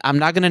I'm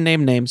not gonna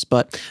name names,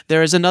 but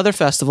there is another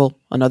festival,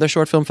 another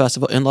short film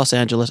festival in Los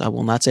Angeles. I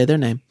will not say their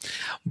name,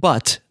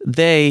 but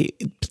they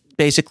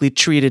basically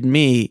treated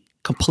me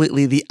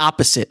completely the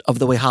opposite of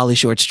the way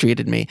HollyShorts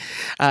treated me.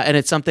 And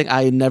it's something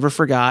I never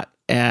forgot.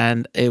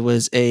 And it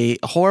was a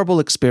horrible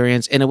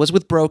experience. And it was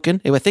with Broken.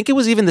 I think it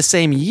was even the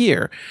same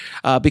year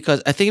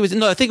because I think it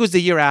was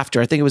the year after.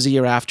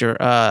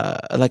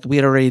 Like we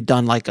had already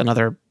done like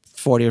another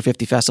 40 or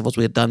 50 festivals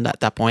we had done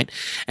at that point.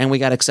 And we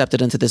got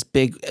accepted into this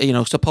big,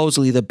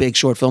 supposedly the big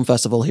short film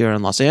festival here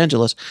in Los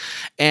Angeles.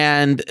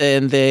 And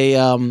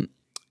they,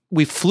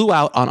 we flew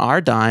out on our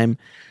dime,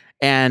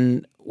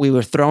 and we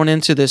were thrown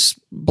into this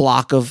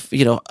block of,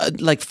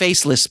 like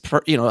faceless,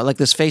 like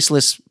this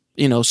faceless,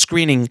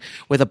 screening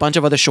with a bunch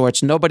of other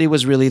shorts. Nobody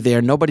was really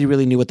there. Nobody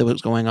really knew what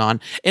was going on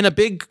in a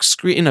big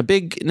screen, not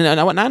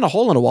in a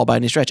hole in a wall by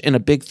any stretch, in a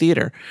big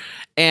theater.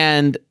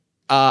 And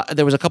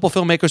there was a couple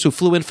filmmakers who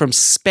flew in from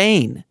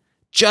Spain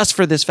just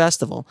for this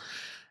festival.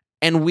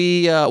 And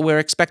we were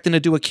expecting to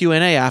do a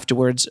Q&A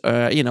afterwards,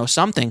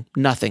 something,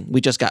 nothing.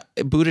 We just got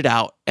booted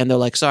out, and they're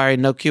like, sorry,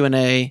 no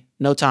Q&A,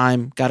 no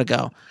time, gotta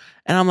go.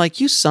 And I'm like,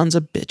 you sons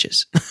of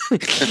bitches.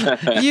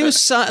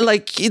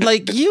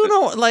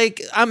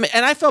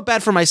 And I felt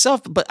bad for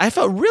myself, but I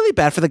felt really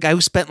bad for the guy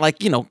who spent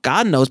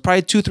God knows,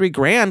 probably $2-3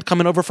 grand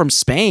coming over from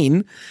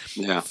Spain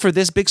for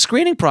this big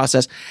screening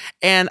process.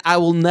 And I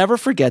will never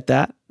forget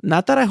that.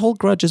 Not that I hold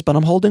grudges, but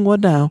I'm holding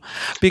one now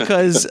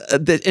because,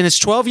 and it's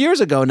 12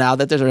 years ago now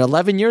that there's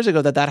 11 years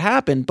ago that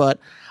happened. But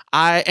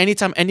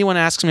anytime anyone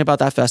asks me about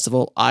that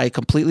festival, I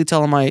completely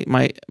tell them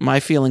my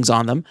feelings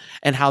on them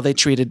and how they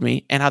treated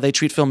me and how they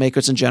treat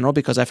filmmakers in general,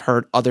 because I've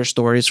heard other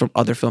stories from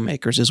other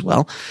filmmakers as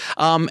well.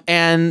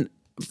 And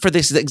for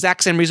this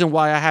exact same reason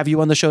why I have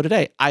you on the show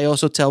today, I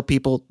also tell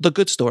people the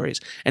good stories.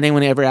 And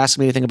anyone ever asks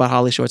me anything about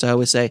HollyShorts, I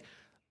always say,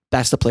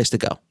 that's the place to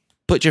go.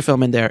 Put your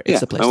film in there. It's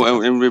the place to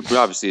go. And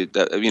obviously,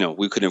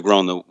 we couldn't have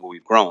grown the way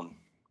we've grown.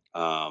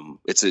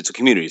 It's a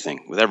community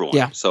thing with everyone.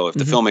 Yeah. So if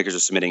the filmmakers are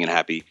submitting and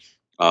happy,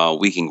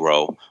 we can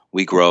grow.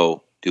 We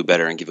grow, do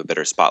better, and give a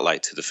better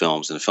spotlight to the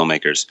films and the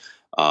filmmakers.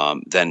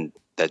 Then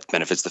that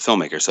benefits the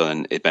filmmaker. So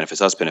then it benefits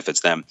us,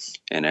 benefits them,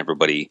 and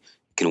everybody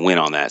can win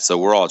on that. So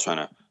we're all trying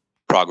to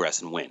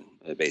progress and win.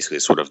 Basically,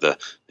 is sort of the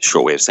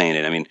short way of saying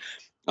it. I mean,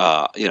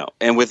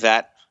 and with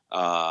that.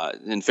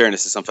 In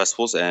fairness to some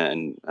festivals,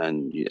 and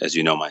as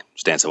you know, my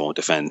stance, I won't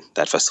defend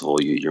that festival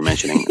you're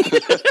mentioning.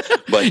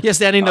 But yes,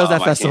 Danny knows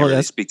that festival. I can't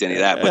really speak to any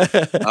of that,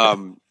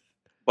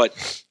 but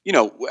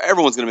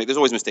everyone's going to make. There's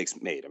always mistakes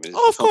made. I mean,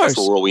 of course,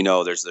 festival world, we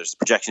know there's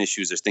projection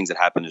issues, there's things that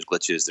happen, there's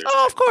glitches, there's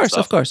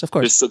of course.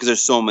 Because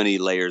there's so many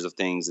layers of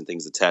things and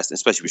things to test, and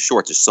especially with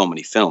shorts. There's so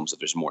many films. If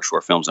there's more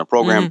short films in a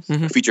program,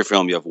 a feature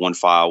film, you have one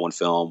file, one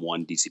film,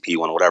 one DCP,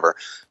 one whatever.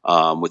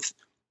 With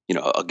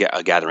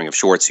a gathering of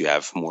shorts, you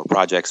have more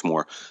projects,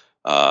 more,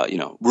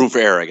 room for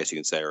error, I guess you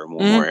can say, or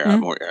more area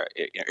more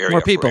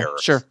people. for error.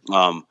 Sure.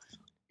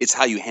 It's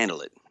how you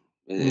handle it.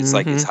 It's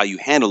like it's how you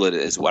handle it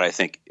is what I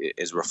think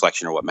is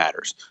reflection or what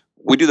matters.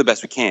 We do the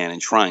best we can in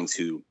trying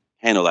to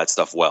handle that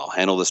stuff well,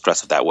 handle the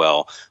stress of that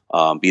well,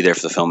 be there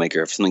for the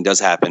filmmaker. If something does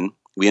happen,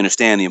 we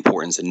understand the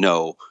importance and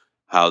know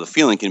how the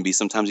feeling can be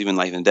sometimes even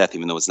life and death,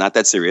 even though it's not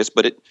that serious,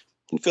 but it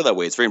can feel that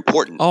way. It's very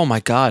important. Oh my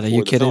God, are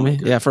you kidding me?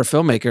 filmmaker. Yeah, for a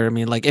filmmaker. I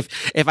mean, like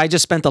if I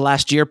just spent the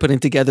last year putting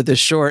together this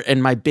short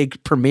and my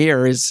big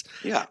premiere is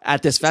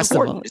at this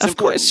festival, it's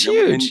important. It's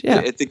huge. And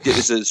I think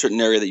it's a certain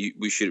area that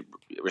we should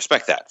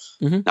respect that.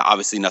 Now,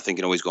 obviously, nothing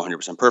can always go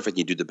 100% perfect.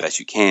 You do the best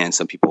you can.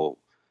 Some people,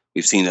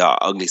 we've seen the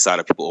ugly side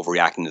of people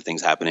overreacting to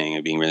things happening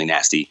and being really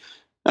nasty.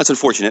 That's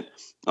unfortunate.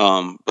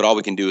 But all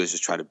we can do is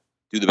just try to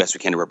do the best we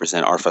can to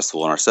represent our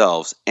festival and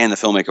ourselves and the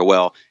filmmaker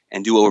well,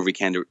 and do whatever we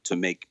can to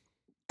make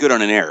good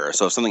on an error.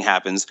 So if something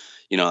happens,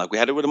 like we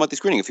had it with a monthly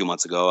screening a few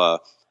months ago,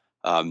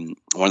 one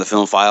of the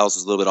film files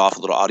was a little bit off, a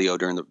little audio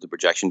during the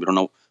projection. We don't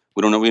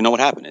know what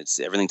happened. It's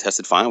everything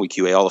tested fine. We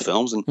QA all the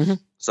films, and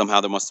somehow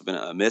there must have been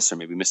a miss, or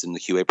maybe missed in the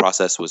QA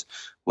process was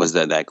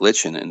that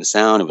glitch in the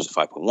sound. It was a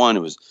 5.1. It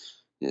was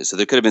so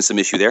there could have been some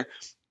issue there.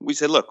 We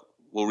said, look,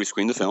 we'll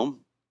rescreen the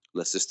film.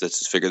 Let's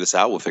just figure this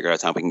out. We'll figure out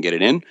time we can get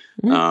it in,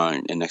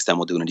 and next time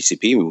we'll do an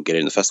DCP. We'll get it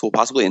in the festival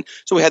possibly. And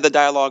so we had the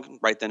dialogue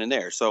right then and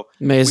there. So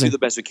amazing. We do the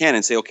best we can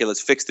and say, okay,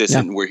 let's fix this,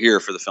 and we're here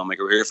for the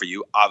filmmaker. We're here for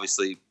you.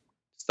 Obviously,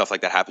 stuff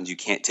like that happens. You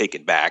can't take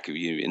it back.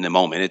 In the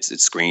moment,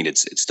 it's screened.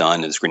 It's done.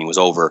 And the screening was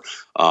over.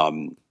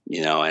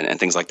 And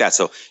things like that.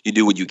 So you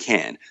do what you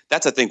can.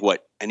 That's, I think,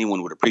 what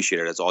anyone would appreciate.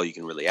 It. That's all you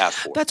can really ask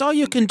for. That's all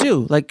you can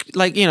do. Like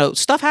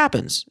stuff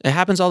happens. It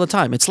happens all the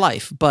time. It's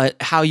life. But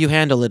how you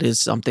handle it is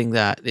something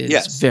that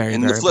is very,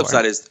 and very the flip important.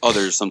 side is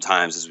others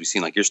sometimes, as we've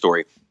seen, like your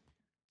story,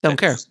 don't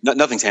care.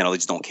 Nothing's handled. They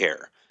just don't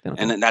care.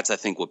 And then that's, I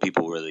think, what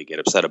people really get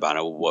upset about.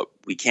 And what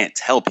we can't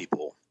tell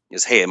people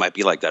is, hey, it might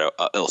be like that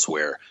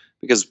elsewhere,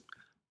 because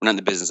we're not in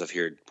the business of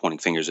here pointing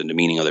fingers and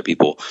demeaning other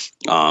people.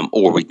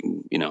 Or we,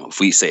 if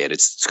we say it,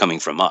 it's coming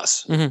from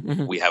us.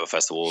 We have a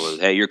festival.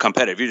 Hey, you're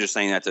competitive. You're just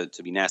saying that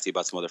to be nasty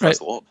about some other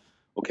festival.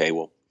 Okay,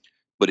 well,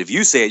 but if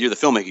you say it, you're the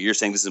filmmaker. You're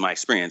saying this is my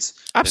experience.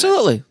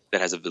 Absolutely.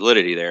 That has a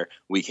validity there.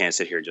 We can't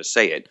sit here and just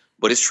say it.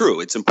 But it's true.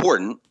 It's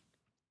important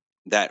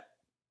that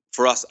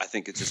for us, I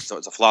think it's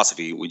a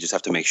philosophy. We just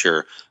have to make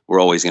sure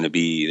we're always going to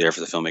be there for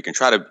the filmmaker and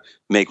try to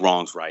make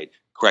wrongs right.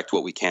 Correct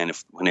what we can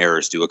when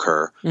errors do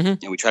occur, and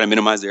we try to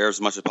minimize the errors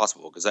as much as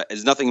possible, because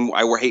there's nothing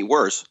I hate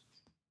worse.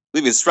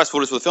 Leaving as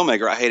stressful as for the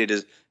filmmaker, I hate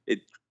it.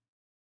 It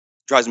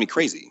drives me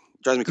crazy.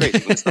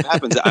 When stuff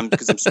happens,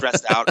 because I'm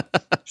stressed out,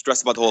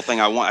 stressed about the whole thing.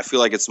 I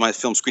feel like it's my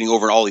film screening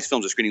over, and all these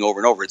films are screening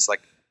over and over. It's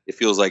like it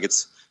feels like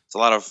it's a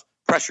lot of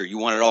pressure. You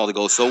want it all to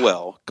go so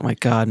well. Oh my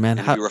God, man!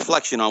 And your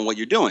reflection on what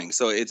you're doing.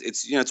 So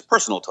it's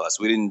personal to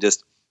us. We're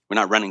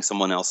not running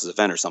someone else's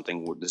event or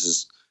something.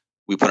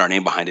 We put our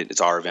name behind it. It's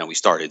our event. We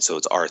started, so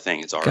it's our thing.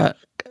 It's our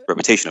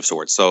reputation of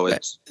sorts. So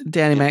it's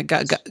Danny, man.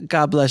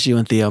 God bless you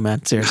and Theo,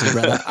 man. Seriously,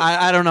 brother.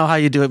 I don't know how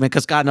you do it, man,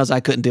 because God knows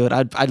I couldn't do it.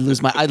 I'd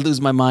lose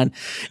my mind.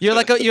 You're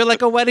like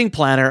a wedding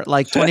planner,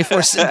 like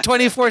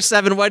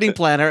 24/7 wedding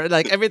planner.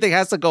 Like everything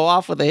has to go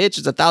off with a hitch.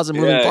 It's 1,000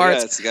 moving parts.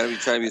 Yeah, it's got to be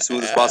trying to be as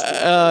smooth as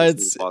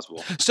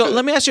possible. So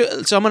let me ask you.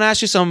 So I'm going to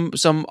ask you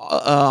some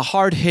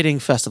hard hitting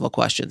festival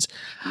questions.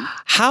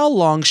 How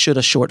long should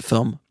a short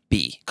film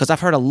be? Because I've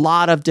heard a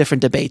lot of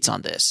different debates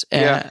on this,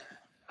 and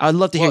I'd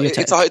love to hear your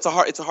take.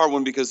 It's a hard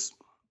one, because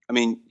all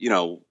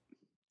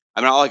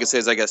I can say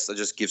is, I guess I'll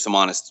just give some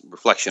honest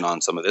reflection on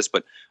some of this,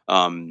 but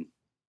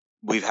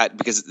we've had,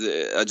 because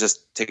I'll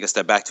just take a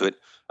step back to it.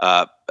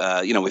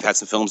 We've had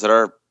some films that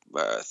are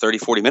 30,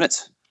 40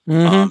 minutes.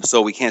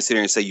 So we can't sit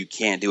here and say you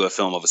can't do a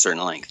film of a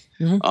certain length.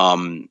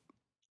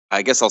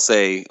 I guess I'll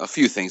say a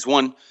few things.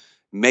 One,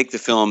 make the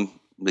film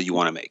that you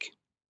want to make.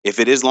 If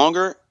it is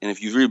longer, and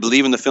if you really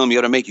believe in the film you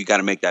got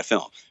to make that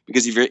film.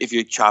 Because if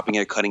you're chopping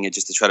it, cutting it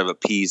just to try to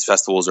appease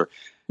festivals, or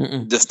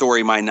the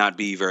story might not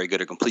be very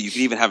good or complete. You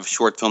could even have a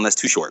short film that's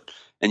too short,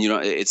 and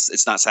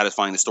it's not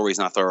satisfying. The story is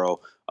not thorough,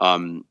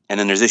 and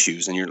then there's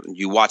issues. And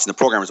you watching the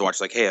programmers watch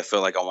like, hey, I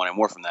feel like I wanted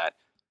more from that.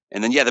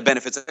 And then the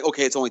benefits, like,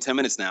 okay, it's only 10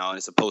 minutes now, and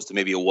as opposed to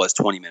maybe it was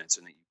 20 minutes,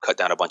 and then you cut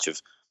down a bunch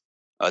of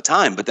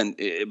time. But then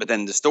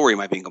the story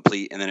might be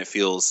incomplete, and then it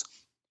feels.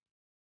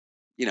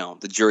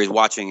 The jury's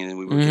watching, and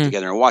we would get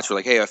together and watch. We're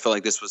like, hey, I feel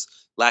like this was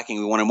lacking.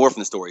 We wanted more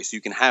from the story, so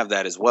you can have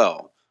that as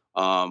well.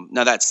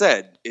 Now that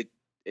said,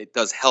 it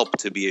does help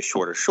to be a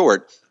short.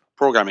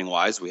 Programming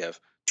wise, we have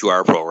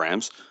 2-hour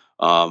programs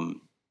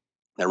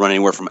that run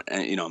anywhere from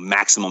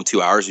maximum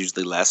 2 hours,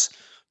 usually less,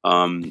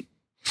 and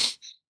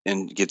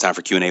give time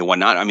for Q&A and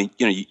whatnot. I mean,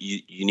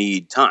 you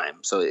need time,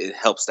 so it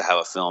helps to have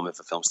a film. If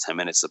a film's 10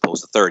 minutes as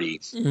opposed to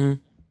 30,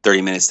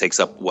 30 minutes takes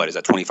up what is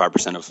that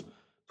 25% of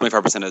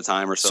the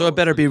time or so. So it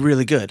better be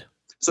really good.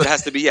 So it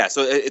has to be,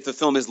 So if the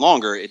film is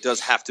longer, it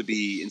does have to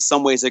be, in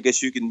some ways, I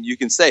guess you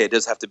can say it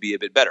does have to be a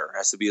bit better. It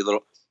has to be a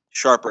little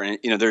sharper, and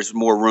there's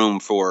more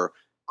room for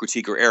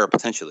critique or error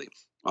potentially.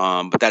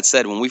 But that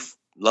said, when we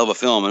love a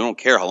film, I don't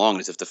care how long it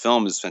is. If the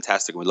film is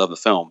fantastic and we love the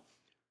film,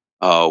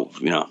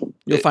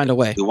 you'll find a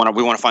way. We want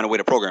to find a way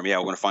to program. Yeah,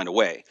 we're going to find a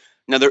way.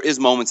 Now there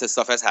is moments that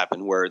stuff has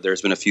happened where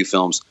there's been a few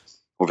films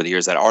over the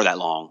years that are that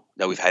long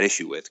that we've had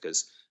issue with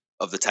because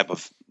of the type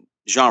of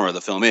genre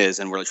the film is,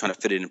 and we're trying to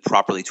fit it in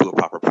properly to a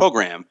proper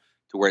program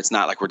to where it's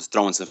not like we're just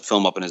throwing some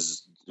film up and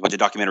there's a bunch of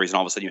documentaries and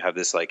all of a sudden you have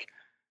this like,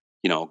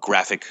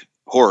 graphic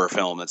horror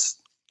film that's,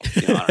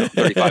 I don't know,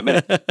 35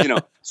 minutes,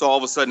 so all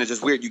of a sudden it's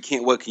just weird.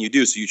 What can you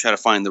do? So you try to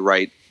find the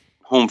right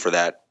home for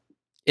that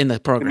in the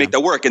program, and make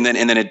that work. And then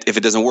if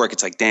it doesn't work,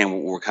 it's like,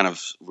 damn, we're kind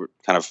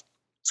of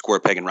square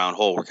peg and round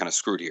hole. We're kind of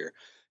screwed here,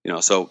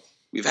 so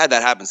we've had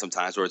that happen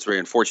sometimes where it's very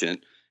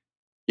unfortunate.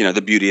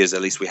 The beauty is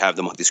at least we have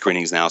the monthly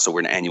screenings now. So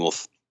we're an annual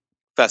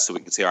fest, so we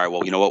can say, all right,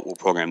 well, you know what, we'll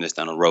program this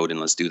down the road and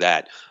let's do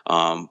that.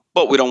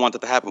 But we don't want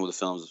that to happen with the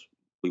films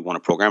we want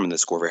to program and that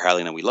score very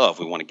highly and that we love.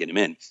 We want to get them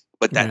in.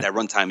 But that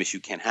runtime issue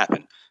can't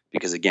happen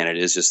because, again, it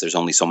is just there's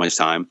only so much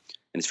time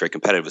and it's very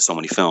competitive with so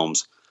many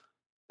films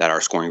that are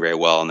scoring very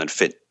well and then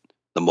fit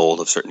the mold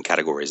of certain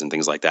categories and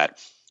things like that,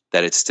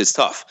 that it's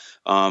tough.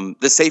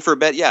 The safer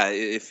bet,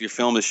 if your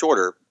film is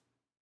shorter,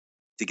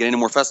 to get into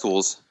more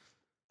festivals,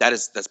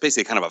 that's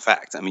basically kind of a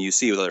fact. I mean, you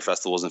see with other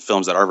festivals and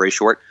films that are very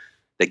short,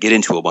 they get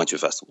into a bunch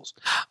of festivals.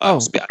 I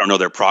don't know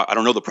I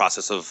don't know the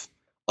process of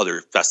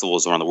other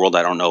festivals around the world.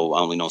 I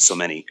only know so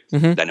many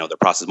that I know their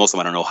process. Most of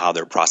them I don't know how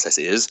their process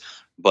is,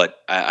 but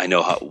I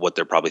know what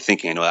they're probably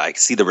thinking. I know I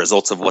see the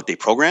results of what they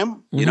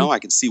program. I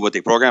can see what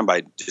they program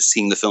by just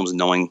seeing the films and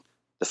knowing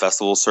the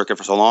festival circuit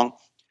for so long.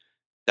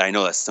 That I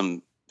know that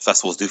some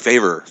festivals do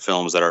favor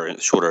films that are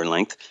shorter in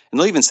length, and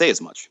they'll even say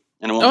as much.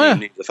 And I won't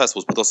name the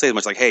festivals, but they'll say as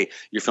much like, hey,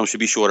 your film should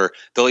be shorter.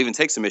 They'll even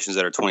take submissions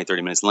that are 20,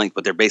 30 minutes in length,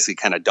 but they're basically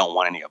kind of don't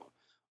want any of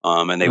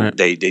them. And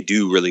they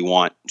do really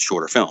want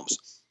shorter films.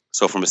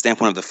 So from a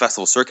standpoint of the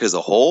festival circuit as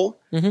a whole,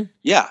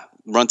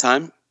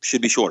 runtime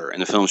should be shorter.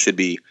 And the film should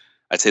be,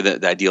 I'd say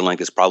that the ideal length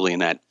is probably in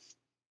that,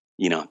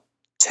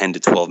 10 to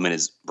 12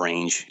 minutes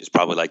range is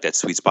probably like that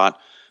sweet spot.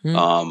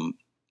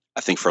 I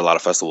think for a lot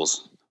of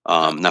festivals.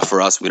 Now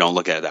for us, we don't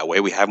look at it that way.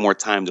 We have more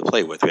time to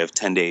play with. We have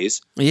 10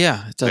 days.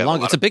 Yeah,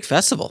 it's a big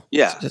festival.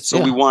 Yeah.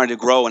 We wanted to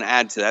grow and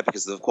add to that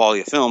because of the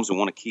quality of films. We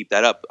want to keep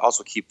that up,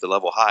 also keep the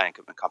level high and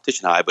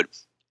competition high. But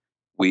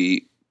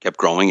we kept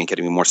growing and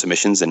getting more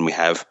submissions, and we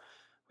had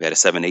a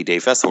 7-8 day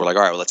festival. We're like,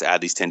 all right, well, let's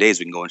add these 10 days.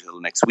 We can go into the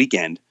next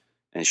weekend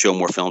and show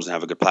more films and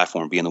have a good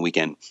platform, be in the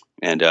weekend.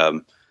 And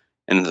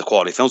the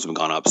quality of films have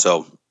gone up.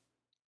 So,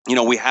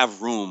 we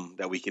have room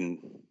that we can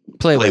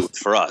play with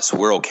for us.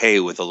 We're okay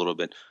with a little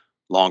bit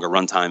longer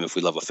runtime if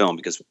we love a film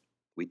because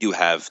we do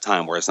have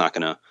time where it's not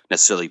going to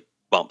necessarily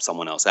bump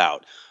someone else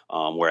out.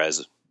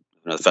 Whereas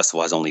the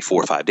festival has only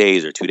 4 or 5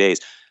 days or 2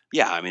 days.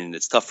 Yeah, I mean,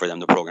 it's tough for them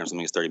to program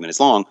something that's 30 minutes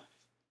long.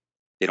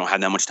 They don't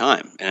have that much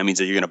time. And that means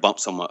that you're going to bump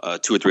some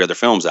 2 or 3 other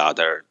films out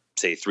that are,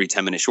 say, 3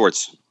 10-minute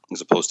shorts as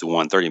opposed to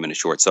 1 30-minute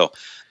short. So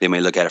they may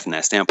look at it from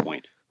that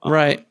standpoint.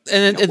 Right.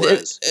 And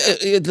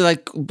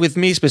like with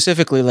me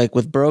specifically, like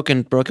with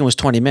Broken was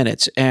 20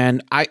 minutes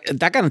and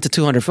that got into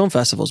 200 film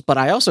festivals, but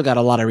I also got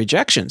a lot of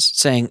rejections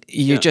saying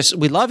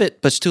we love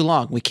it, but it's too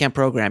long. We can't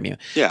program you.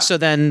 Yeah. So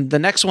then the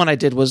next one I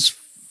did was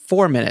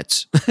 4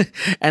 minutes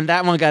and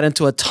that one got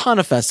into a ton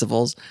of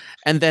festivals.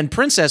 And then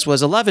Princess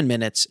was 11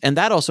 minutes and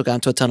that also got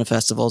into a ton of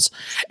festivals.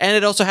 And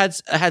it also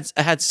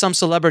had some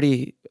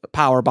celebrity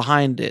power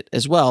behind it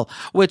as well,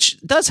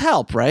 which does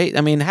help, right?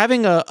 I mean,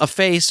 having a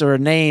face or a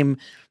name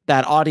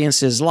that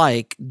audiences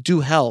do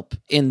help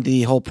in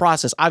the whole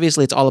process.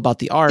 Obviously, it's all about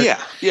the art. Yeah.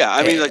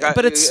 I mean,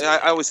 I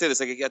always say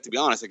this. Like, you have to be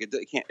honest. Like,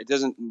 it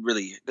doesn't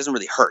really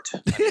hurt.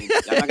 I mean,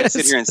 I'm not going to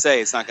sit here and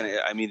say it's not going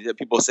to. I mean,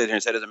 people sit here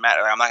and say it doesn't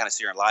matter. I'm not going to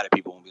sit here and lie to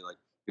people and be like,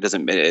 it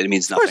doesn't. It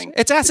means nothing.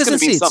 It's assets and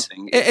seats.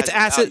 It's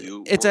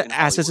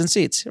assets and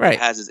seats. Right. It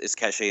has its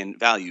cachet and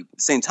value. At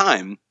the same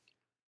time,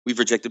 we've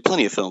rejected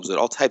plenty of films with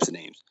all types of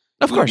names.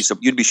 Of course,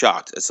 you'd be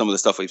shocked at some of the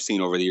stuff we've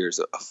seen over the years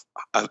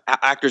of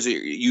actors.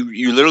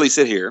 You literally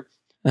sit here,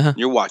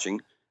 you're watching,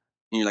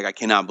 and you're like, I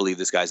cannot believe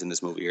this guy's in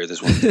this movie or this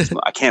one.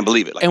 I can't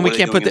believe it. Like, and we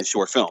can't put this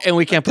short film. And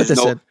we can't put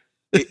this in.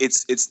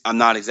 It's. I'm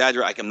not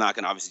exaggerating. Like, I'm not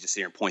going to obviously just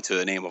sit here and point to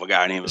the name of a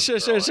guy, Sure.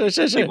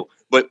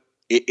 But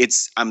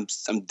I'm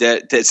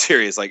dead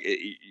serious. Like,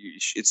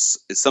 it's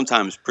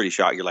sometimes pretty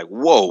shocking. You're like,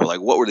 whoa,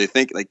 like what were they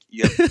thinking? Like,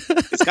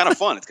 it's kind of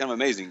fun. It's kind of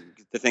amazing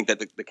to think that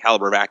the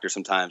caliber of actors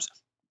sometimes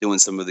doing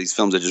some of these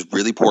films are just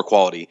really poor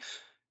quality,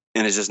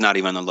 and it's just not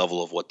even on the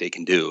level of what they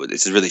can do.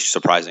 It's really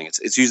surprising.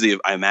 It's usually,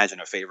 I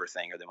imagine, a favor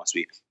thing, or they must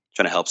be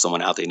trying to help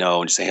someone out they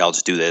know and just say, hey, I'll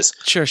just do this.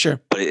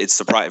 Sure. But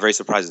it's very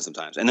surprising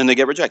sometimes. And then they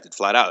get rejected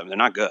flat out. I mean, they're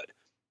not good.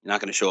 You're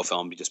not going to show a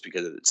film just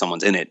because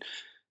someone's in it.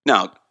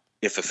 Now,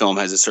 if a film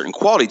has a certain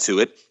quality to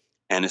it,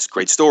 and it's a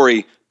great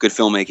story, good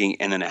filmmaking,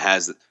 and then it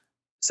has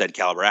said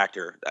caliber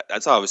actor,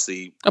 that's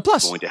obviously a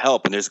plus, going to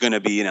help. And there's going to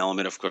be an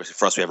element, of course,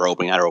 for us, we have our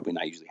opening night. Our opening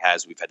night usually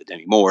we've had the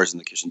Demi Moores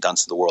and the Kirsten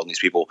Dunst of the world, and these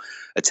people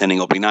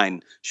attending opening night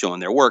and showing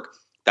their work.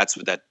 That's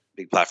what that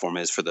big platform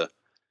is for the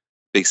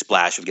big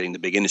splash of getting the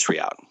big industry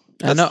out.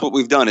 That's what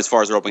we've done as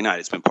far as our opening night.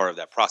 It's been part of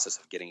that process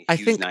of getting a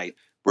huge night,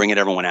 bringing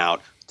everyone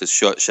out to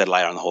shed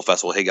light on the whole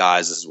festival. Hey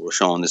guys, this is what we're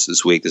showing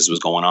this week. This is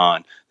what's going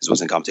on. This is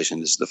what's in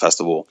competition. This is the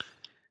festival.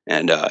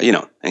 and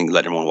and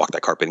let everyone walk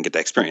that carpet and get that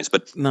experience.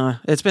 But no,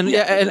 it's been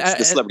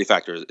the celebrity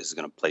factor is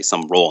going to play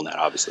some role in that,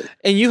 obviously.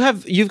 And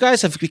you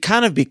guys have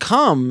kind of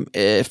become,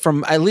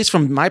 from at least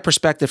from my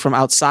perspective, from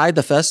outside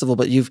the festival,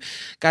 but you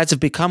guys have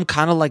become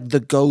kind of like the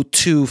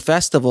go-to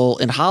festival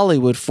in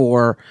Hollywood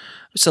for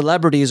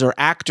celebrities or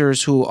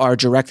actors who are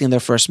directing their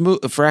first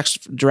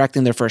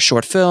directing their first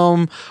short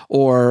film,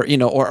 or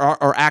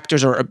or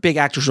actors or big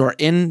actors who are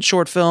in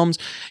short films.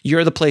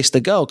 You're the place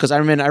to go, because I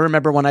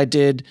remember when I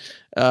did,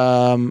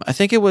 I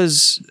think it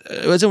was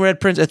in Red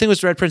Prince. I think it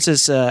was Red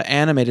Princess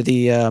animated,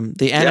 the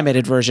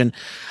animated version.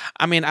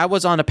 I mean, I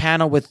was on a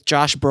panel with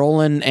Josh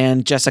Brolin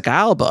and Jessica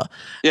Alba.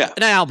 Yeah,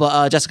 not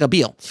Alba, Jessica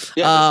Biel.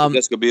 Yeah,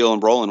 Jessica Biel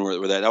and Brolin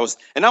were there. That was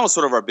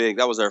sort of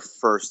that was our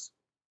first.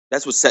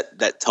 That's what set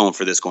that tone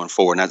for this going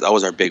forward. And that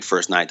was our big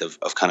first night of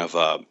kind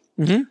of,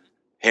 hey,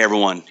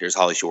 everyone, here's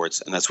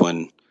HollyShorts. And that's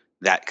when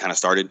that kind of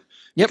started.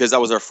 Yep. Because that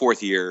was our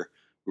fourth year.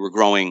 We were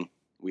growing.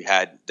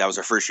 That was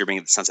our first year being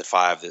at the Sunset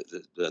 5,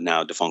 the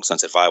now defunct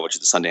Sunset 5, which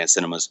is the Sundance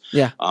Cinemas.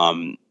 Yeah.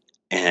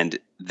 And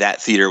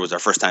that theater was our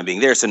first time being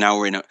there. So now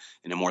we're in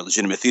a more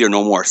legitimate theater.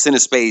 No more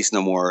CineSpace,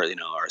 no more,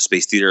 our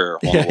Space Theater,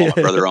 my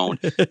brother owned.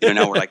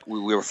 Now we're like,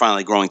 we were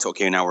finally growing to,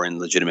 okay, now we're in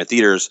legitimate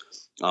theaters.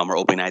 Our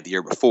opening night the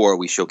year before,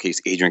 we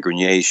showcased Adrian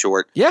Grenier's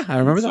short. Yeah, I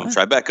remember that.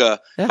 THROWBACK,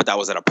 but that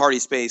was at a party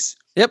space.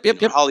 Yep.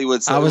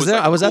 Hollywood. So I was there.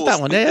 I was at that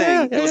one.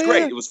 Yeah, it was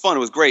great. It was fun. It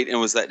was great. And it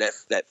was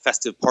that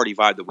festive party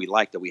vibe that we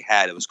liked, that we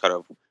had. It was kind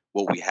of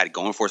what we had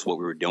going for us, what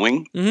we were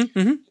doing.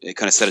 It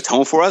kind of set a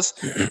tone for us.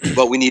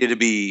 But we needed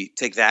to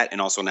take that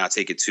and also now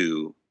take it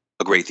to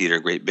a great theater,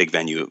 a great big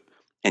venue,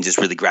 and just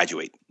really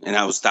graduate. And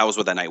that was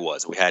what that night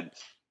was. We had,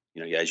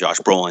 Josh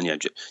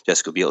Brolin,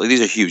 Jessica Biel. These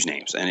are huge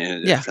names,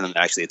 and for them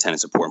to actually attend and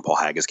support. And Paul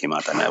Haggis came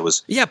out that night.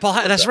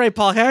 That's right.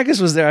 Paul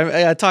Haggis was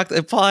there. I talked.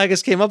 Paul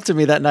Haggis came up to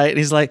me that night, and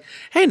he's like,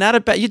 "Hey, not a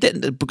bad. You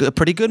did a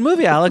pretty good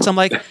movie, Alex." I'm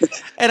like,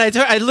 and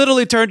I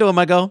literally turned to him.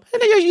 I go,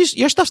 hey,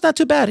 "Your stuff's not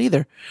too bad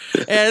either,"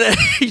 and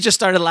he just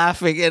started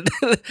laughing. And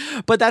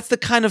but that's the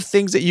kind of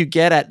things that you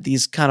get at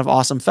these kind of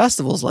awesome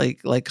festivals,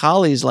 like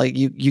Holly's. Like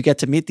you get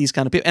to meet these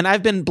kind of people, and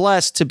I've been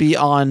blessed to be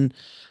on,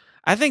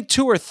 I think,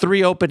 2 or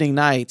 3 opening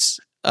nights.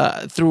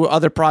 Through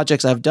other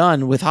projects I've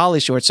done with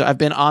HollyShorts. So I've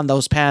been on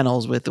those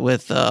panels with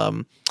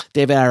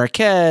David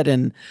Arquette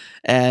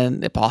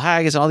and Paul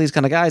Haggis and all these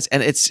kind of guys,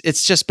 and it's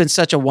just been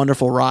such a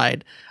wonderful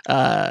ride. We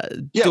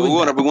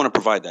want to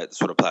provide that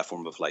sort of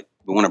platform of, like,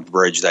 we want to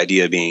bridge the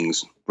idea of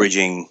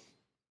bridging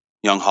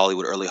young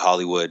Hollywood, early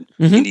Hollywood,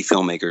 indie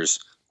filmmakers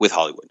with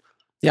Hollywood.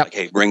 Yeah, like,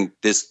 hey, bring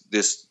this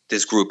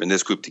group and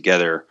this group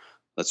together.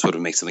 Let's sort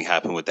of make something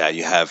happen with that.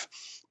 You have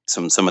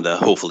some of the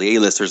hopefully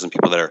A-listers and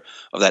people that are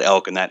of that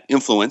ilk and that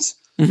influence,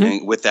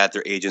 and with that,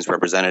 their agents,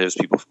 representatives,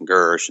 people from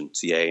Gersh and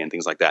CA and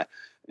things like that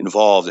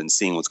involved in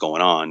seeing what's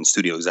going on.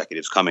 Studio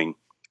executives coming,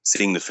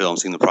 seeing the film,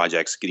 seeing the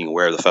projects, getting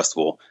aware of the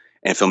festival,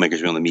 and filmmakers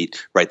being able to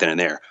meet right then and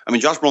there. I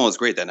mean, Josh Brolin was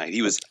great that night.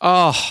 He was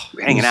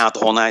hanging out the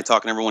whole night,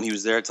 talking to everyone. He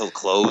was there till the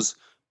close.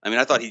 I mean,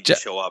 I thought he'd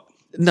just show up.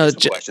 No,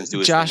 Josh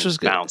was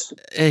good.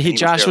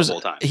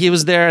 He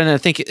was there, and I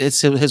think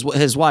it's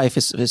his wife,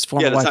 his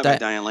former wife,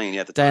 Diane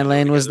Lane. Diane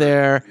Lane was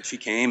there. She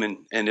came,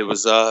 and it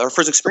was our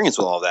first experience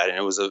with all that, and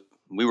it was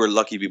we were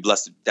lucky to be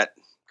blessed that.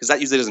 Because that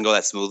usually doesn't go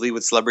that smoothly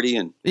with celebrity.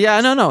 And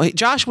no.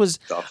 Josh was.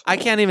 I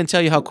can't even tell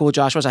you how cool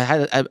Josh was. I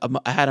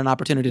had an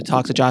opportunity to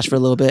talk to Josh for a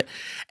little bit,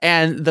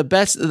 and the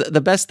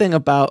best thing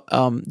about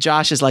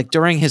Josh is, like,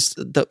 during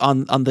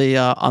on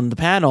the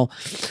panel,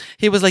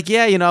 he was like,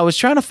 I was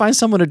trying to find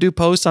someone to do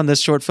posts on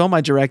this short film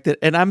I directed,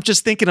 and I'm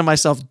just thinking to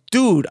myself,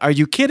 dude, are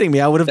you kidding me?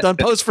 I would have done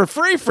posts for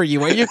free for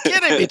you. Are you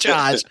kidding me,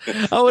 Josh?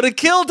 I would have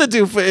killed to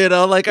do for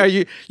like, are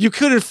you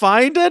couldn't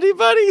find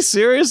anybody?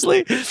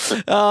 Seriously?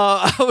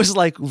 I was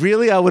like,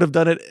 really? I would have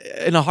done it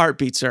in a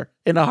heartbeat, sir.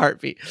 In a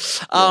heartbeat.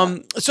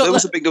 So it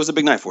was a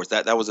big night for us.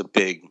 That was a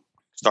big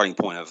starting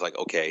point of, like,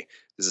 okay,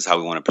 this is how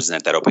we want to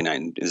present that opening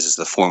night. And this is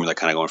the formula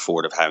kind of going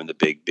forward of having the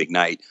big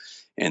night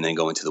and then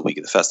going to the week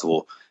of the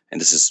festival. And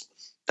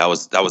that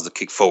was the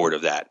kick forward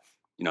of that,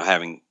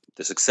 having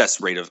the success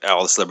rate of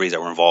all the celebrities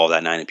that were involved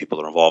that night and people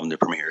that were involved in the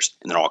premieres,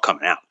 and they're all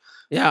coming out.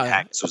 Yeah.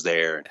 Haggis was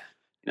there.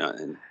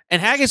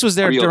 And Haggis was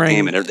there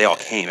during. They all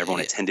came.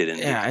 Everyone attended and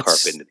the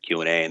carpet and the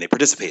Q&A, and they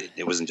participated.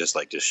 It wasn't just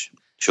like just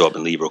show up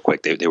and leave real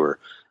quick. They were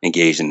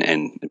engaged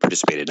and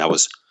participated. And that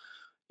was,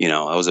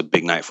 that was a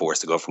big night for us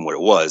to go from what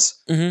it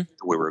was to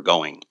where we were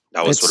going.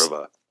 That was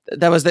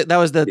that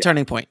was the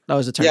turning point. That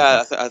was the turning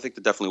point. I think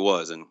that definitely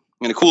was. And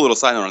a cool little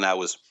side note on that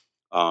was,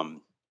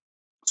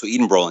 so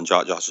Eden Brolin,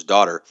 Josh's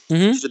daughter,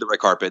 she did the red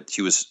carpet.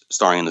 She was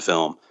starring in the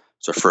film.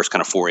 It's her first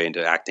kind of foray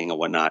into acting and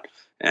whatnot.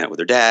 And with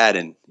her dad,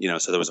 and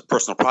so there was a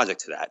personal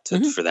project to that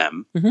for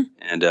them.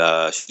 And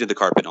she did the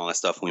carpet and all that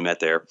stuff when we met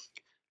there.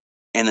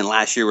 And then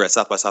last year we were at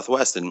South by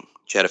Southwest, and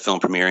she had a film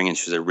premiering, and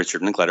she was at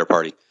Richard Linklater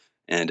party,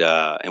 and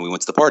we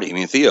went to the party,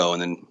 me and Theo,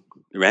 and then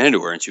we ran into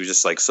her, and she was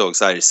just like so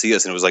excited to see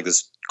us, and it was like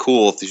this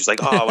cool. She was like,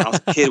 "Oh, when I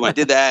was a kid, when I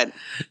did that," and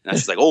now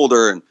she's like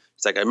older, and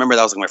it's like I remember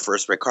that was like my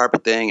first red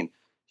carpet thing, and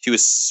she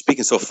was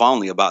speaking so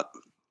fondly about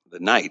the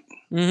night.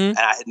 Mm-hmm.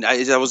 And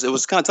I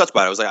was kind of touched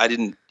by it. I was like, I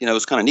didn't, it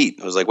was kind of neat.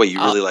 I was like, wait, you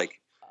really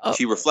if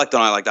you reflect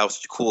on it, like that was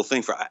such a cool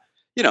thing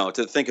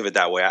to think of it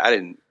that way. I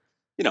didn't,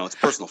 it's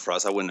personal for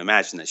us. I wouldn't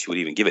imagine that she would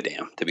even give a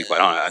damn, to be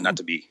quite honest, not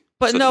to be.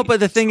 But but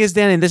the thing is,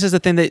 Danny, this is the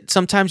thing that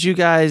sometimes you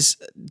guys,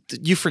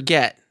 you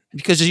forget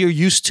because you're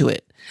used to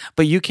it.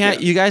 But you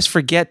can't. You guys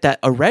forget that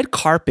a red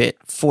carpet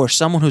for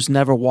someone who's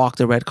never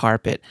walked a red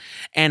carpet,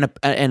 and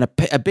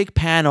a big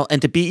panel,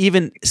 and to be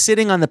even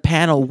sitting on the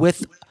panel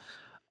with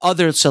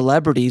other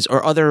celebrities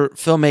or other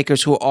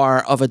filmmakers who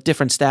are of a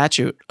different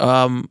statute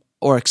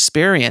or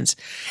experience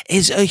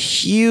is a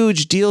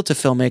huge deal to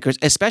filmmakers,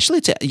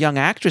 especially to young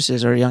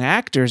actresses or young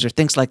actors or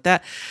things like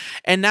that.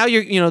 And now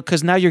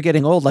because now you're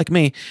getting old like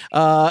me.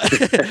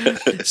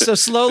 So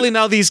slowly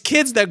now these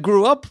kids that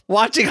grew up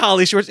watching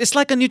HollyShorts, it's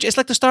like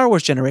the Star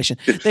Wars generation.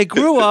 They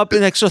grew up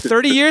and so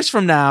 30 years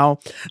from now,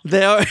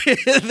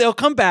 they'll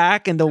come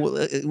back and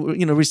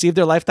they'll receive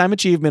their Lifetime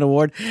Achievement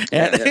Award.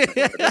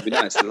 That'd be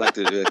nice. We'd like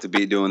to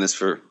be doing this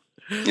for,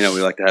 we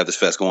like to have this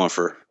fest go on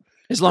for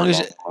as long as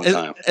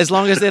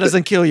it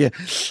doesn't kill you.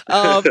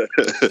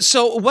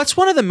 So what's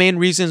one of the main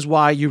reasons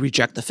why you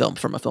reject the film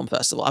from a film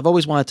festival? I've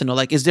always wanted to know,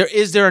 like, is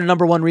there a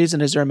number one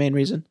reason? Is there a main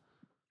reason?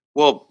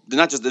 Well, there's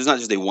not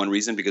just a one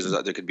reason, because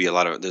there could be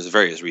there's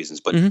various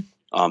reasons, but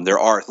there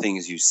are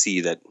things you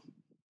see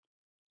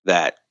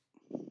that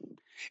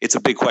it's a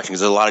big question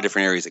because there's a lot of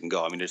different areas it can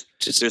go. I mean,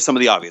 there's some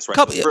of the obvious, right?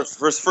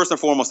 First and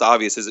foremost, the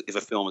obvious is if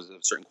a film is of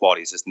a certain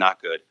quality, it's just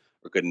not good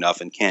or good enough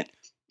and can't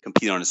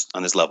compete on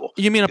this level.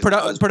 You mean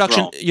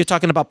production? You're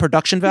talking about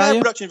production value? Yeah,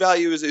 production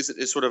value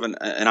is sort of an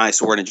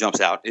eyesore and it jumps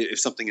out.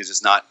 If something is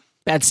just not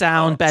bad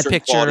sound, bad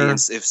picture,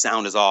 if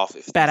sound is off,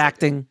 if bad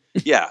acting.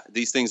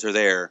 These things are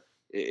there.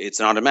 It's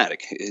an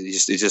automatic.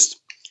 It's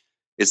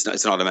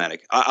an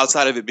automatic.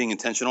 Outside of it being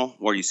intentional,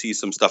 where you see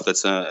some stuff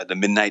that's at the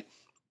midnight,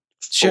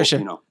 sure,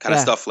 kind of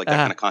stuff like that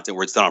kind of content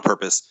where it's done on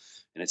purpose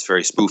and it's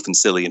very spoofed and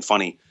silly and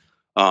funny,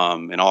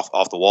 and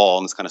off the wall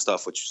and this kind of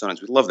stuff. Which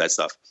sometimes we love that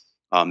stuff.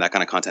 That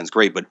kind of content is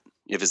great, but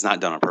if it's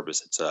not done on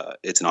purpose,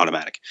 it's an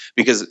automatic.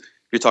 Because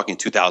you're talking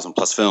 2,000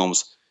 plus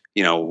films.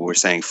 We're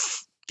saying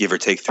give or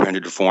take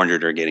 300 to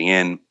 400 are getting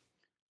in.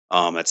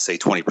 Let's say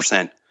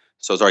 20%.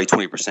 So it's already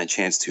 20%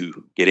 chance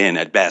to get in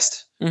at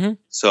best. Mm-hmm.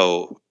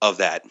 So of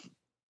that,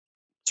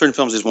 certain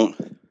films just won't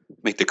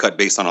make the cut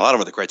based on a lot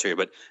of other criteria.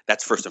 But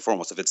that's first and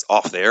foremost. If it's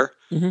off there,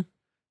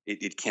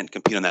 it can't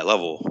compete on that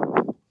level.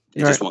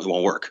 It just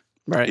won't work.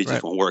 Right. It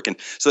just won't work. And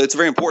so it's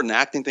very important. The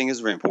acting thing is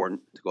very important.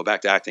 To go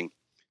back to acting,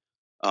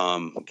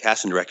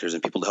 casting directors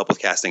and people to help with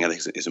casting, I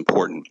think is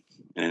important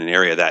in an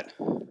area that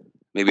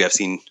maybe I've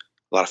seen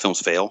a lot of films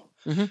fail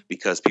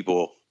because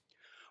people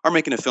are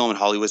making a film in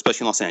Hollywood,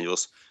 especially in Los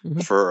Angeles,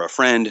 for a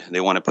friend.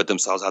 They want to put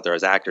themselves out there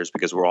as actors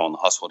because we're all in the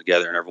hustle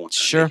together and everyone's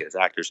trying to make it as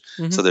actors.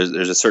 So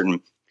there's a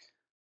certain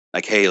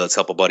like, hey, let's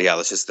help a buddy out.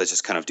 Let's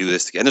just kind of do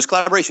this together. And there's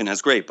collaboration.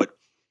 That's great. But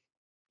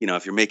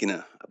if you're making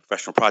a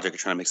professional project, you're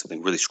trying to make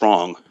something really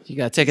strong. You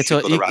got to take it to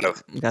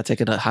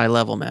a high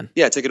level, man.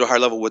 Yeah, take it to a high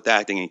level with the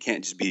acting, and it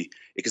can't just be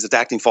because if the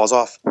acting falls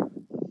off,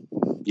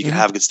 you can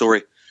have a good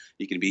story.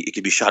 It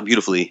could be shot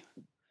beautifully,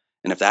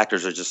 and if the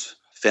actors are just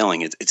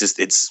failing,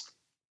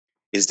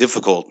 it's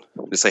difficult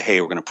to say, hey,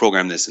 we're going to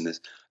program this, and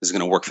this is going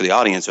to work for the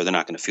audience, or they're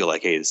not going to feel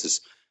like, hey, this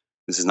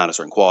is not a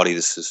certain quality.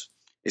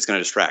 It's going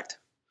to distract.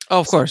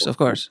 Oh, of course.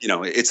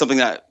 It's something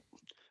that.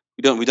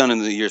 We've done in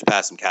the years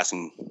past some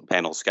casting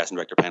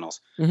director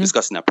panels,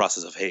 discussing that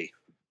process of, hey,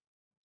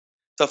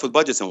 stuff with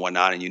budgets and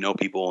whatnot, and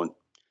people and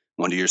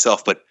wonder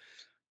yourself, but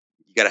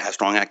you got to have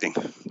strong acting.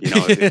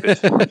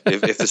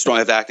 If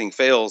the acting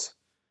fails,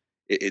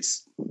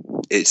 it's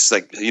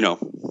like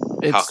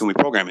how can we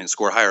program it and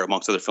score higher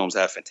amongst other films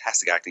that have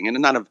fantastic acting and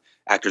not of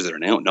actors that are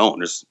known.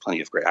 There's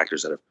plenty of great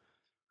actors that are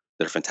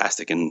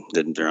fantastic and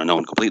they're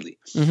unknown completely.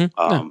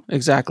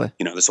 Exactly.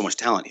 There's so much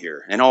talent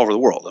here and all over the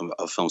world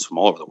of films from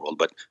all over the world.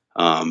 But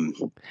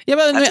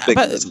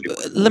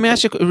let me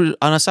ask you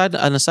on a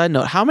side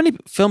note, how many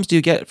films do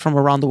you get from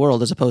around the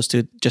world as opposed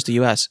to just the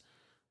U.S.?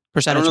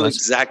 I don't know the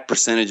exact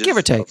percentages, give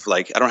or take.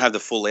 I don't have the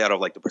full layout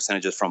of the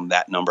percentages from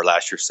that number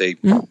last year, say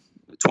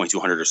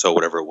 2,200 or so,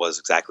 whatever it was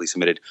exactly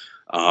submitted.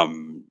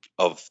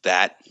 Of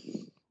that,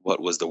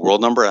 what was the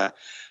world number? I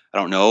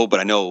don't know,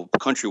 but I know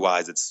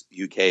country-wise, it's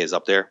UK is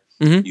up there.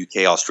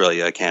 UK,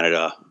 Australia,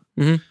 Canada,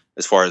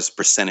 as far as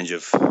percentage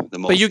of the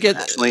most. But you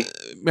get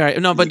right?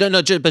 No, but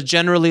but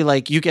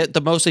generally, you get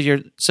the most of your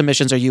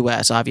submissions are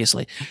US,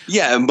 obviously.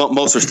 Yeah,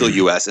 most are still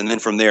US, and then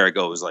from there it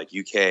goes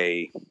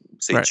UK,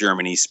 say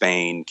Germany,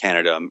 Spain,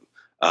 Canada,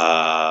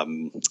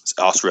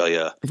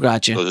 Australia.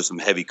 Gotcha. Those are some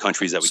heavy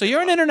countries that we. So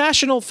you're an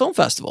international film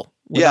festival.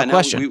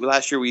 Question.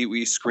 Last year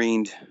we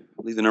screened.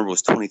 I believe the number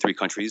was 23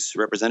 countries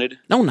represented.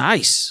 Oh,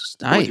 nice.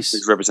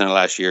 Represented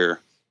last year,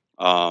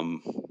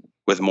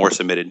 with more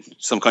submitted.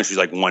 Some countries,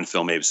 like one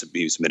film maybe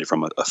be submitted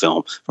from a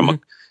film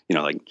from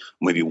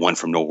maybe one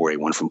from Norway,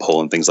 one from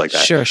Poland, things like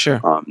that.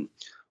 Sure.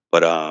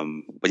 But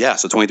yeah,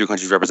 so 23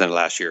 countries represented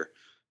last year.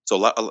 So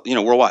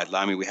worldwide.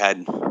 I mean, we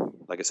had,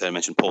 like I said, I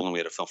mentioned Poland. We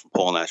had a film from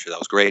Poland last year that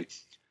was great.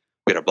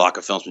 We had a block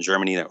of films from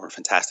Germany that were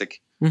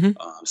fantastic.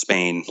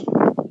 Spain,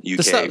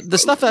 UK. The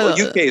stuff that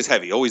UK is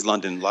heavy. Always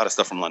London. A lot of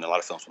stuff from London. A lot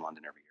of films from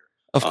London every year.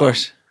 Of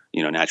course.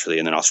 Naturally,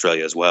 and then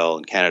Australia as well,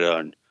 and Canada,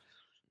 and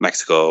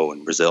Mexico,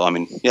 and Brazil. I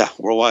mean,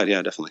 worldwide.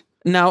 Yeah, definitely.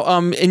 Now,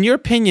 in your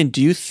opinion,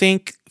 do you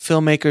think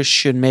filmmakers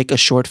should make a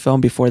short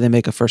film before they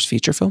make a first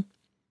feature film?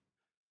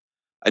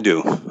 I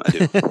do.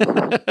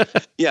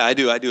 Yeah, I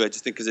do. I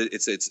just think because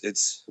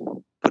it's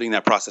putting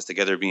that process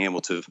together, being able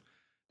to.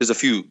 There's a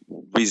few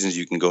reasons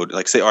you can go to,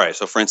 like say, all right.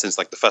 So for instance,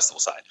 like the festival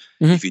side,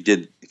 if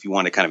you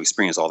want to kind of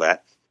experience all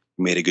that,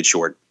 you made a good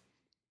short,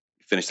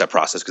 you finish that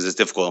process because it's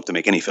difficult to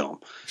make any film.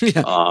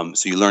 Yeah.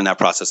 So you learn that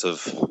process of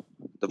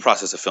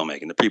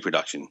filmmaking, the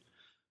pre-production,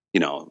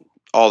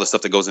 all the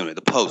stuff that goes into it,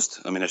 the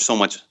post. I mean, there's so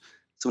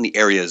many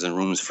areas and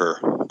rooms for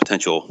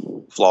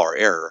potential flaw or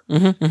error.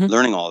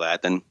 Learning all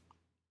that, then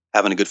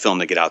having a good film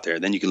to get out there,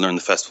 then you can learn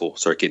the festival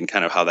circuit and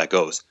kind of how that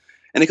goes,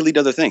 and it can lead to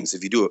other things.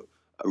 If you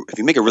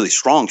make a really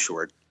strong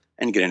short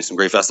and you get into some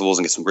great festivals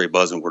and get some great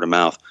buzz and word of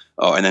mouth,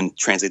 and then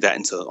translate that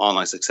into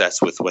online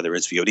success with whether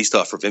it's VOD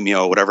stuff or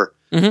Vimeo or whatever,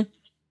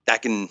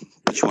 that can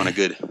put you on a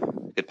good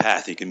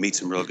path. You can meet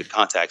some real good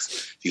contacts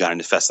if you got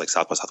into fests like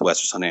South by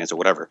Southwest or Sundance or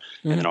whatever,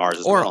 and then ours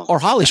as well. Or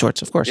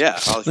HollyShorts, of course. Yeah,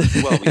 HollyShorts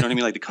as well. You know what I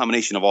mean? Like the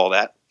combination of all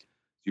that.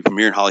 You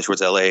premiere in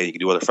HollyShorts LA, you can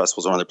do other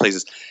festivals or other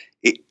places.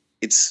 It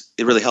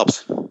really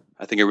helps.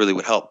 I think it really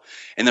would help.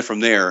 And then from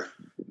there,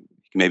 you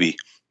can maybe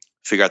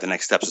figure out the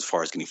next steps as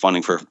far as getting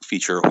funding for a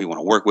feature who you want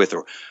to work with,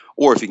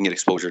 or if you can get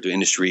exposure to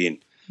industry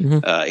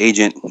and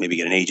agent, maybe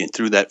get an agent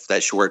through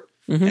that short.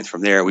 And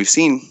from there, we've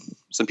seen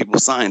some people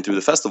sign through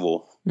the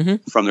festival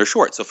from their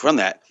short. So from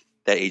that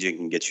agent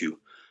can get you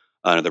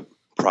another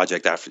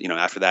project after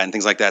that and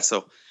things like that.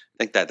 So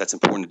I think that's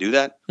important to do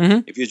that.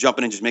 If you're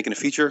jumping in just making a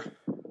feature,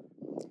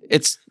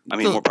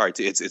 more power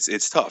to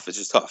it's tough. It's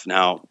just tough.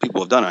 Now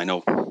people have done it. I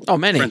know. Oh,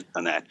 many friends have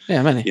done that.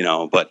 Yeah, many.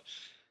 But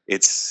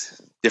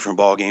it's different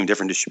ball game,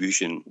 different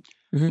distribution.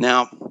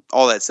 Now,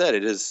 all that said,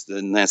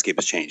 the landscape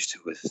has changed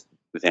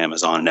with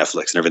Amazon and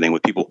Netflix and everything,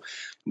 with people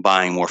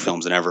buying more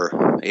films than ever,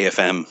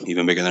 AFM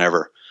even bigger than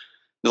ever.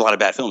 There's a lot of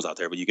bad films out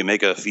there, but you can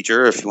make a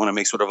feature if you want to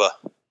make sort of a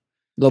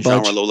low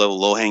level,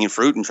 low hanging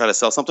fruit and try to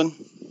sell something.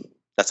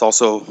 That's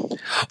also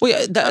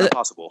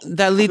possible.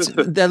 That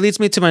leads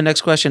me to my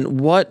next question.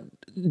 What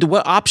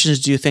options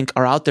do you think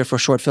are out there for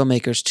short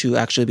filmmakers to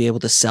actually be able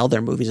to sell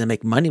their movies and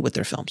make money with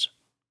their films?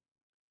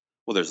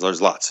 Well,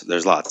 there's lots.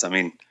 There's lots. I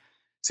mean,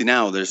 see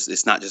now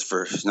it's not just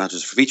for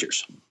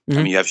features. I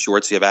mean, you have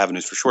shorts, you have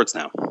avenues for shorts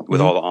now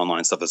with all the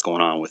online stuff that's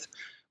going on with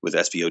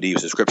SVOD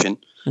subscription,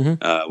 with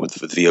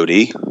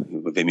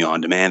VOD, with Vimeo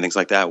on demand, things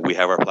like that. We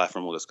have our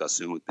platform we'll discuss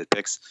soon with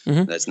BitPix.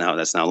 That's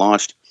now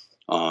launched.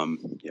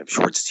 You have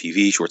Shorts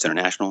TV, Shorts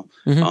International.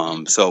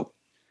 So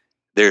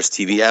there's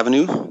TV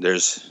avenue,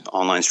 there's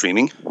online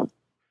streaming.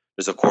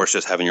 There's of course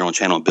just having your own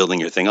channel and building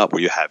your thing up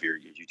where you have your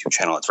YouTube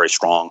channel that's very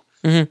strong.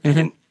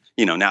 And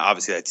now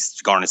obviously that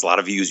garners a lot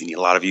of views. You need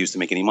a lot of views to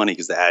make any money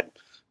because the ad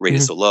rate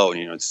is so low, and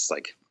it's just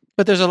like.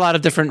 But there's a lot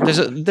of different.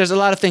 There's a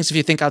lot of things if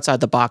you think outside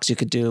the box you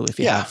could do if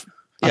you have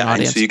an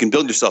audience. And so you can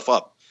build yourself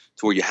up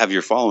to where you have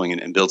your following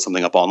and build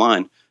something up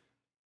online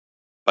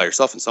by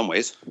yourself in some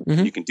ways.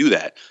 You can do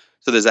that.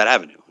 So there's that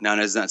avenue. Now,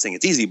 it's not saying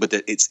it's easy, but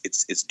it's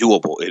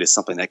doable. It is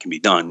something that can be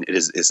done. It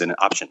is an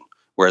option,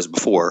 whereas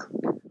before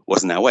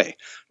wasn't that way.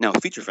 Now,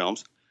 feature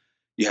films,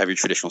 you have your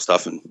traditional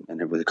stuff, and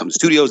when it comes to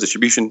studios,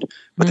 distribution,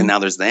 but then now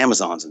there's the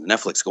Amazons and the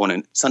Netflix going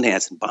in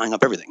Sundance and buying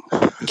up everything.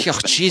 Oh,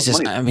 Jesus.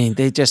 I mean,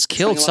 they just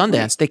killed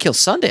Sundance. They killed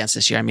Sundance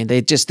this year. I mean,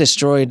 they just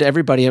destroyed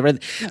everybody.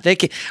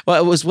 It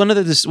was one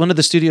of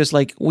the studios,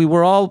 like, we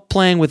were all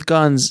playing with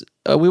guns.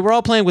 We were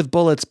all playing with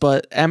bullets,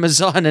 but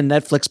Amazon and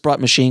Netflix brought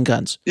machine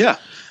guns. Yeah.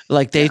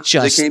 Like they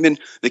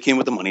came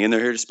with the money and they're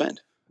here to spend.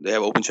 They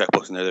have open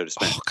checkbooks and they're there to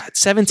spend. Oh God,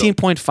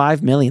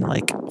 17.5 million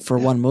for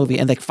one movie,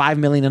 and like 5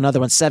 million another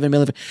one, 7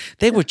 million.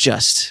 They were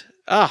just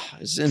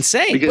it's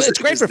insane. But it's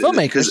great for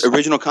filmmakers. Because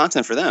original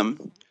content for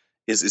them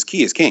is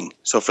key, is king.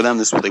 So for them,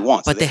 this is what they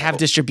want. But they have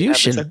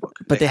distribution.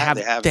 But they have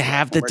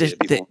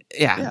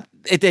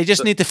they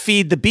just need to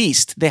feed the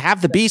beast. They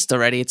have the beast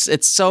already.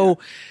 It's so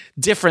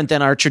different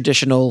than our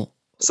traditional.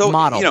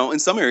 Model. In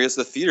some areas,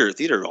 the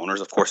theater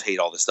owners, of course, hate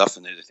all this stuff,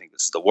 and they think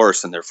this is the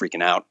worst, and they're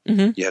freaking out.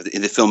 You have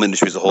the film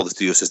industry as a whole, the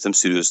studio system.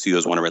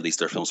 Studios want to release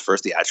their films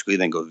first theatrically,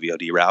 then go the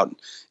VOD route,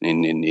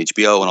 and in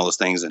HBO and all those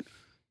things, and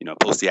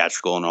post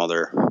theatrical and all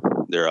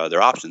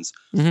their options.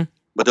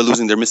 But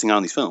they're missing out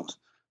on these films.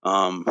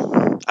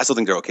 I still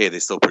think they're okay. They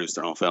still produce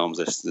their own films.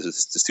 The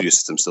studio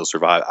system still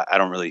survive. I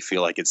don't really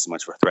feel like it's as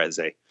much of a threat as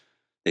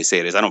they say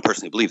it is. I don't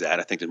personally believe that.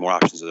 I think there's more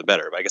options, the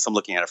better. But I guess I'm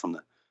looking at it from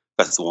the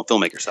festival and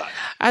filmmaker side.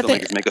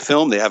 Filmmakers make a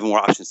film, they have more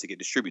options to get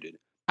distributed.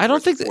 I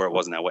don't think before it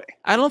wasn't that way.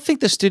 I don't think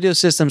the studio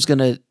system's going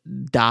to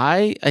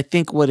die. I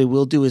think what it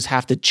will do is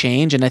have to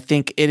change, and I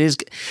think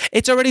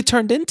it's already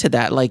turned into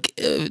that. Like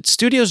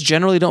studios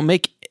generally don't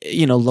make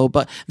low,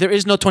 but there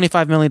is no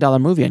 $25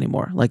 million movie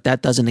anymore. Like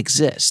that doesn't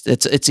exist.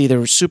 It's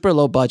either super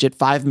low budget,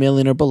 5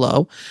 million or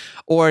below,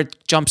 or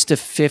jumps to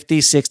 50,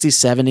 60,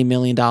 70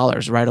 million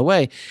dollars right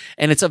away.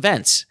 And it's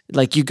events.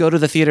 Like you go to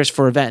the theaters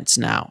for events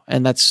now.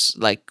 And that's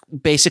like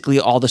basically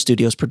all the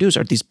studios produce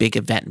are these big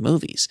event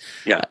movies.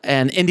 Yeah.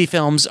 And indie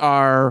films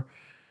are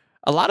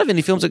a lot of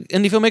indie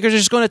filmmakers are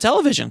just going to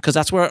television because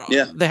that's where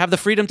they have the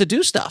freedom to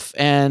do stuff.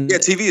 And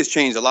TV has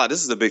changed a lot.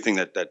 This is the big thing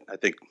that I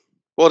think,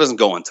 well, it doesn't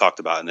go untalked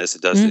about in this.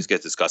 It does it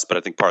gets discussed, but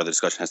I think part of the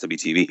discussion has to be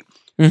TV.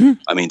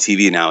 I mean,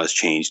 TV now has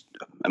changed.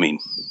 I mean,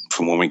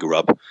 from when we grew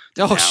up.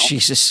 Oh, now,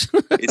 Jesus.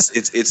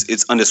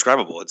 it's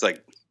undescribable. It's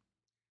like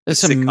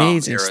it's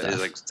amazing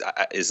stuff.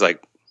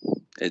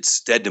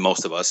 It's dead to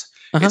most of us.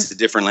 It's a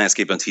different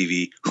landscape on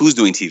TV. Who's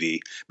doing TV?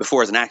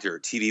 Before, as an actor,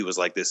 TV was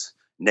like this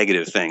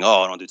negative thing.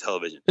 Oh, I don't do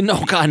television.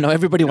 No, God, no.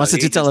 Everybody wants to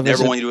do television.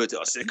 Never want you to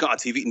do it. Sitcom,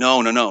 TV. No.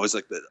 It was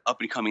like the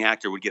up and coming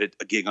actor would get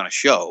a gig on a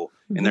show,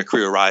 and their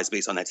career rise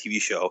based on that TV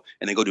show,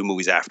 and they go do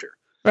movies after.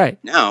 Right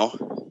now,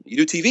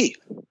 you do TV.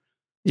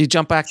 You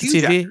jump back to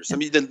TV. Actors. I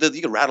mean,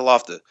 you can rattle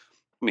off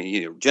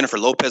Jennifer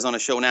Lopez on a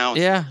show now.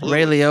 Yeah,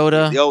 Ray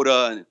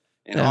Liotta,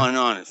 and on and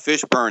on, and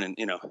Fishburne, and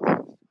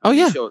Oh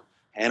yeah.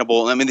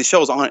 Hannibal. I mean, the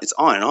show's on. It's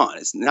on and on.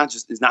 It's not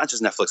just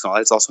Netflix and all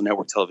that. It's also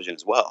network television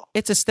as well.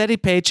 It's a steady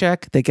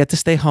paycheck. They get to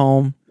stay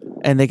home,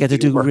 and they get to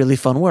do really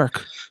fun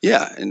work.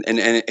 Yeah, and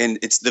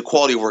it's the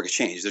quality of work has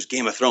changed. There's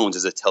Game of Thrones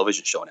as a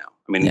television show now.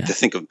 I mean, to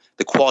think of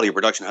the quality of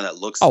production, how that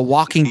looks. Oh,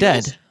 Walking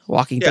Dead.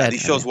 Yeah,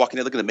 these shows, Walking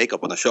Dead. Look at the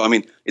makeup on the show. I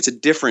mean, it's a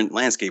different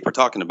landscape we're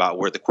talking about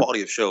where the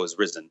quality of show has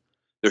risen.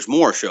 There's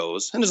more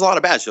shows, and there's a lot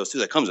of bad shows too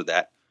that comes with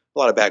that. A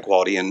lot of bad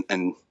quality and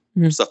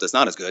stuff that's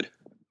not as good.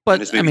 But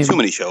there's maybe too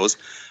many shows.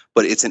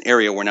 But it's an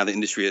area where now the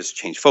industry has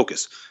changed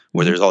focus,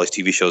 where there's all these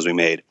TV shows we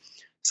made.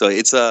 So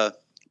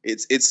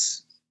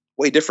it's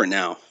way different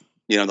now,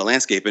 the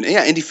landscape. And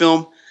indie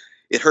film,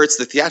 it hurts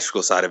the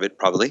theatrical side of it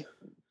probably.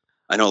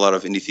 I know a lot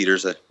of indie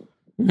theaters that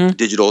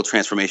digital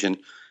transformation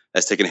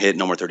has taken a hit.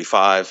 No More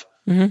 35.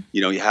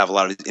 You have a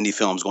lot of indie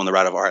films going the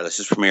route of, all right, let's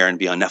just premiere and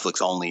be on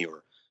Netflix only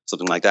or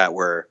something like that,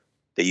 where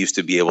they used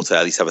to be able to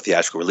at least have a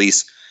theatrical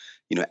release,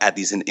 at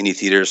these indie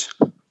theaters.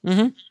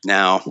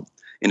 Now,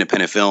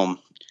 independent film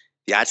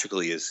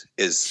theatrically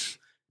is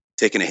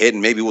taking a hit,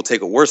 and maybe we'll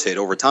take a worse hit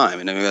over time.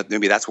 And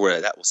maybe that's where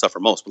that will suffer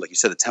most. But like you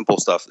said, the tempo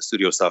stuff, the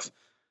studio stuff,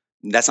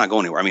 that's not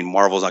going anywhere. I mean,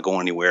 Marvel's not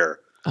going anywhere.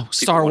 Oh,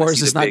 Star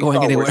Wars is not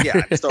going anywhere.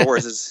 Star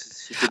Wars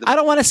is. I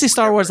don't want to see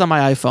Star Wars on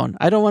my iPhone.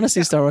 I don't want to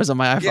see Star Wars on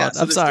my iPhone. Yeah,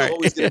 so I'm sorry. There's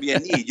always going to be a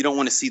need. You don't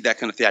want to see that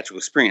kind of theatrical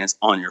experience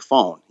on your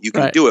phone. You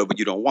can do it, but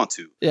you don't want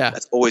to. Yeah,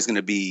 that's always going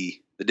to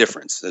be the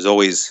difference. There's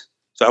always.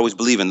 So I always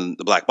believe in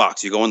the black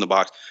box. You go in the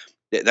box.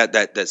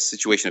 That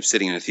situation of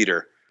sitting in a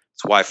theater.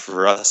 That's why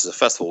for us as a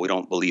festival, we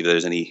don't believe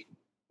there's any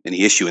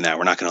issue in that.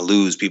 We're not going to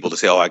lose people to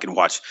say, oh, I can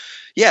watch.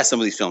 Yeah, some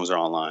of these films are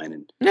online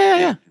and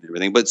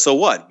everything. But so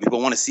what?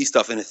 People want to see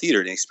stuff in a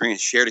theater and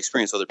shared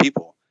experience with other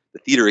people. The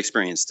theater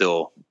experience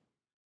still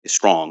is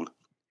strong,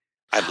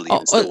 I believe,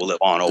 and still will live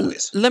on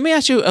always. Let me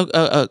ask you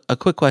a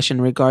quick question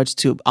in regards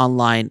to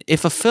online.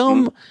 If a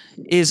film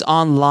is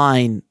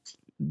online,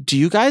 do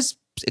you guys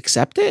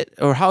accept it,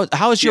 or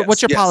what's your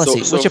policy?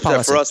 What's your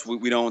policy? For us,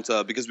 we don't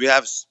because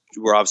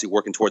we're obviously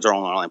working towards our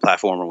own online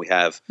platform, and we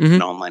have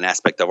an online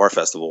aspect of our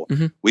festival.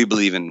 We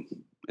believe in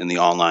the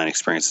online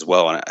experience as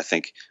well, and I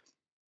think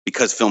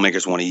because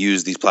filmmakers want to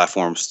use these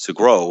platforms to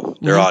grow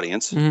their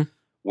audience,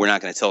 we're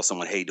not going to tell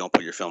someone, "Hey, don't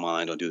put your film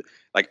online. Don't do it."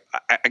 Like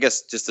I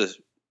guess just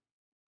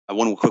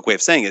one quick way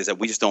of saying it is that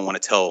we just don't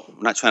want to tell.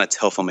 I'm not trying to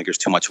tell filmmakers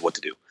too much of what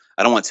to do.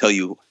 I don't want to tell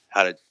you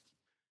how to.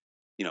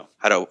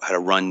 How to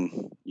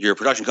run your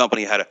production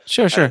company, how to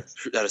sell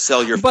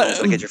your films,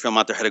 how to get your film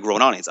out there, how to grow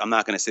an audience. I'm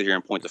not going to sit here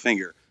and point the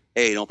finger.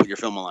 Hey, don't put your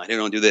film online. Hey,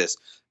 don't do this.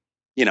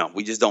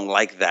 We just don't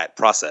like that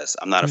process.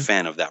 I'm not a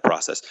fan of that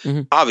process.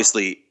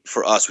 Obviously,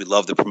 for us, we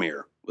love the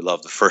premiere. We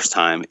love the first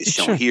time it's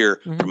shown here.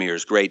 Premiere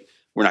is great.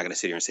 We're not going to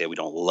sit here and say we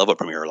don't love a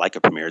premiere or like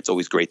a premiere. It's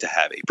always great to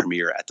have a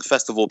premiere at the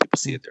festival. People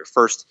see it there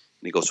first,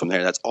 and it goes from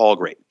there. That's all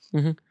great.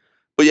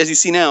 But as you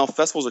see now,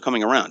 festivals are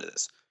coming around to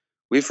this.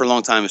 We for a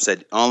long time have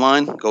said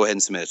online, go ahead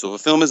and submit it. So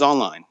if a film is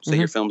online, say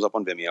your film's up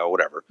on Vimeo or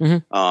whatever,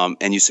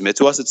 and you submit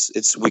to us,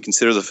 it's we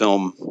consider the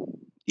film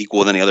equal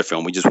with any other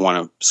film. We just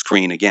want to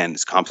screen again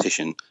this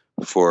competition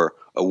for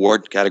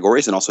award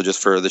categories and also just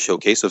for the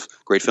showcase of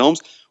great films.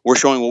 We're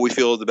showing what we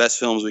feel are the best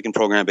films we can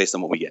program based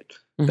on what we get.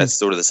 That's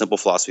sort of the simple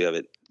philosophy of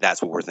it.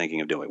 That's what we're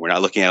thinking of doing. We're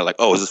not looking at it like,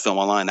 oh, is this film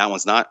online? That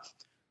one's not.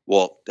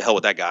 Well, the hell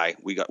with that guy.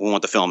 We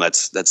want the film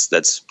that's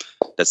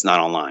not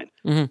online.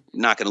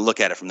 Not going to look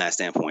at it from that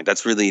standpoint.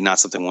 That's really not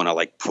something we want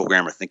to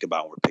program or think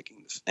about when we're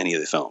picking any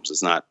of the films.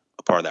 It's not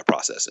a part of that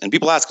process. And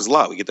people ask us a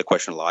lot. We get the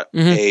question a lot.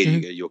 Hey, are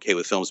you okay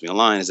with films being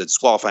online? Does it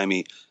disqualify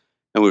me?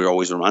 And we're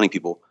always reminding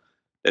people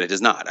that it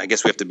does not. I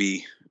guess we have to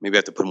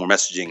put more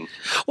messaging.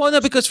 Well, no,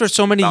 because for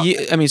so many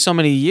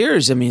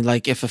years,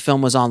 if a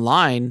film was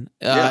online,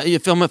 your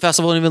film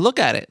festival wouldn't even look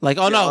at it.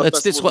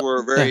 It's this.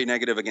 We're very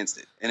negative against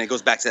it, and it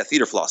goes back to that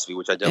theater philosophy,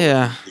 which I dealt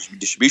with in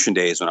distribution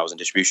days. When I was in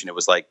distribution, it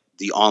was like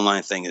the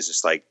online thing is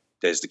just like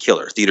is the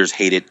killer. Theaters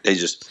hate it. They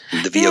just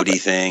the VOD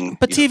thing.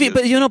 But TV,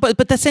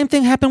 but the same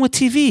thing happened with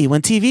TV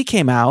when TV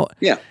came out.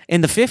 Yeah.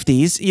 In the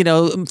 50s,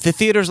 the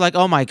theater's like,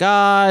 oh my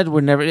God,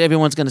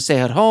 everyone's going to stay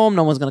at home.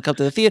 No one's going to come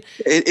to the theater.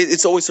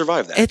 It's always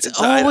survived that. It's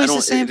always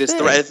the same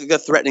thing. I think the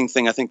threatening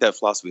thing. I think that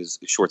philosophy is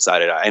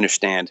short-sighted. I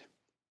understand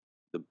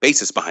the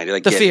basis behind it. I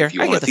get fear. If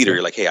you own a theater,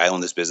 you're like, hey, I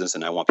own this business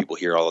and I want people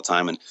here all the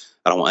time, and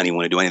I don't want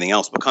anyone to do anything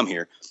else but come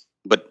here.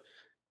 But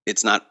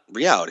it's not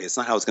reality. It's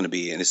not how it's going to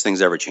be, and this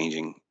thing's ever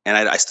changing. And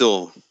I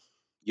still,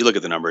 you look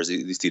at the numbers;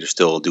 these theaters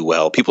still do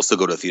well. People still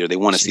go to the theater; they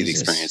want to see the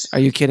experience. Are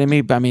you kidding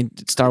me? I mean,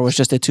 Star Wars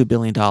just did $2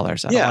 billion.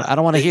 I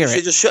don't want to hear it.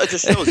 It just shows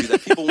you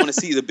that people want to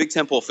see the big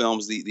tentpole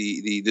films,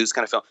 this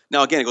kind of film.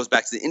 Now, again, it goes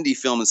back to the indie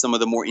film and some of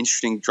the more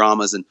interesting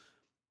dramas and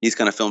these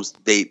kind of films.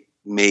 They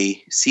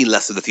may see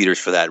less of the theaters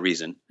for that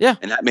reason. Yeah,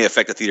 and that may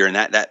affect the theater and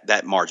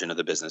that margin of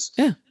the business.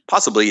 Yeah,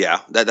 possibly.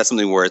 Yeah, that's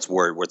something where it's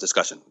worth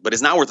discussion. But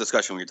it's not worth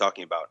discussion when you're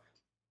talking about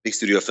big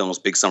studio films,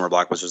 big summer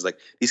blockbusters, like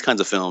these kinds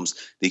of films.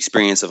 The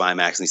experience of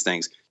IMAX and these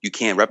things, you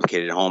can't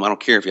replicate it at home. I don't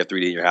care if you have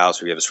 3D in your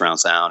house or you have a surround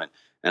sound.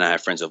 And I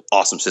have friends with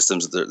awesome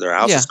systems. Their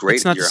house is great.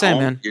 It's not the same,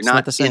 man. You're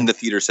not in the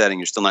theater setting.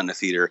 You're still not in the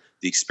theater.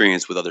 The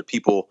experience with other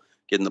people,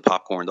 getting the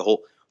popcorn, the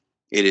whole.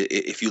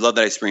 If you love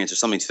that experience or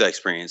something to that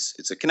experience,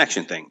 it's a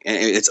connection thing, and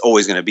it's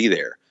always going to be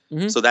there.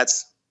 Mm-hmm. So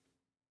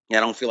I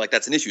don't feel like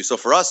that's an issue. So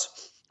for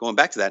us, going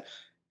back to that,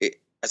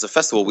 as a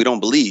festival, we don't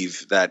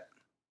believe that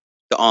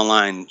the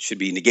online should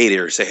be negated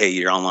or say, hey,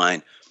 you're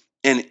online.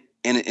 And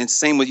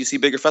same with, you see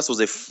bigger festivals,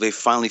 they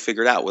finally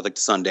figured out with like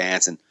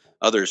Sundance and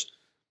others,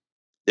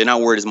 they're not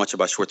worried as much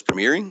about shorts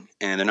premiering,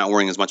 and they're not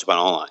worrying as much about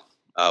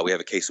online. We have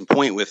a case in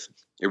point with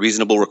A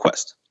Reasonable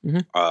Request,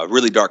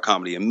 really dark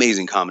comedy,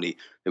 amazing comedy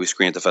that we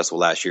screened at the festival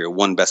last year,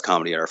 won best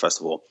comedy at our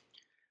festival.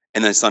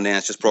 And then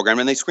Sundance just programmed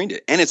it and they screened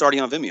it, and it's already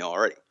on Vimeo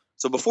already.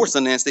 So before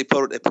Sundance, they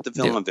put the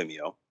film on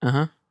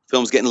Vimeo.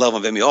 Film's getting love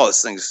on Vimeo. Oh,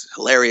 this thing's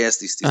hilarious.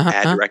 These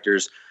ad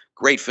directors,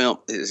 great film.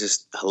 It's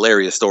just a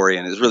hilarious story,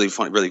 and it's really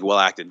funny, really well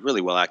acted,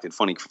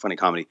 funny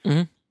comedy.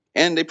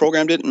 And they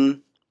programmed it, and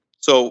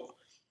so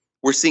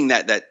we're seeing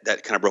that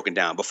kind of broken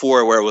down.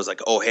 Before, where it was like,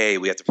 oh, hey,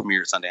 we have to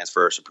premiere at Sundance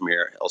first or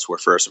premiere elsewhere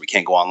first, so we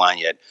can't go online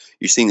yet.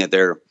 You're seeing that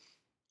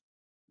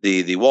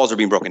the walls are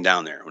being broken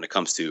down there when it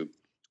comes to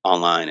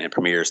online and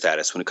premiere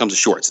status. When it comes to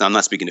shorts, now I'm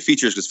not speaking to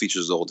features, because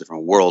features is a whole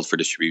different world for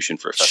distribution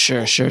for a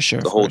festival. Sure. It's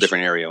a whole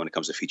different area when it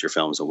comes to feature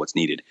films and what's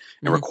needed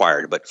and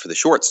required. But for the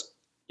shorts,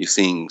 you're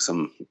seeing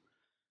some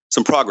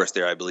progress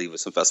there, I believe,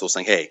 with some festivals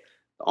saying, hey,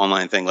 the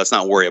online thing, let's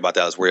not worry about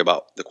that. Let's worry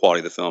about the quality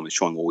of the film and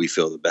showing what we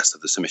feel the best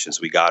of the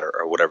submissions we got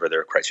or whatever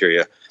their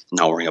criteria,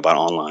 not worrying about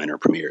online or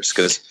premieres,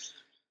 because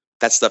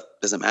that stuff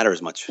doesn't matter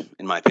as much,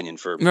 in my opinion,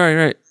 for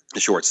right. The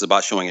shorts. It's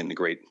about showing it in a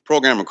great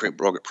program,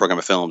 program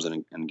of films,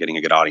 and getting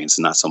a good audience,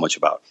 and not so much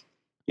about,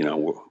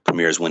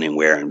 premieres winning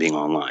where and being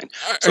online.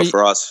 So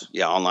for us,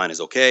 online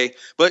is okay.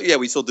 But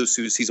we still do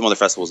see some other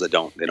festivals that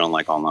don't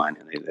like online,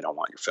 and they don't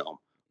want your film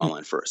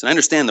online first. And I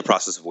understand the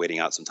process of waiting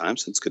out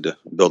sometimes. It's good to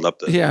build up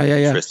the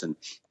interest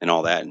and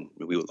all that. And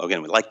we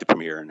like the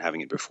premiere and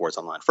having it before it's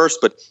online first.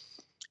 But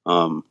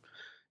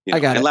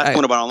last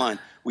point about online,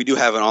 we do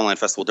have an online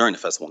festival during the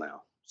festival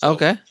now. So,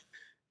 okay.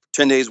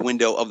 10 days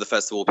window of the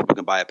festival, people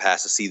can buy a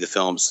pass to see the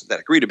films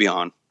that agree to be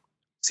on.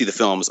 See the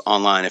films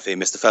online if they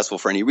missed the festival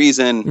for any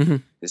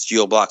reason. It's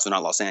geo-blocked, so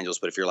not Los Angeles,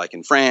 but if you're like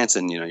in France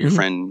and your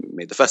friend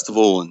made the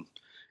festival and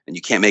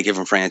you can't make it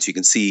from France, you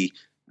can see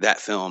that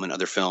film and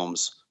other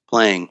films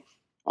playing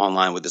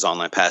online with this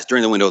online pass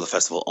during the window of the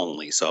festival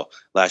only. So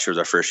last year was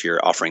our first year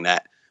offering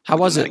that. How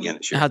was it? Again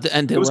this year.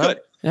 It was well?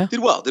 good. Yeah.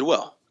 Did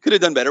well. Could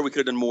have done better. We could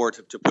have done more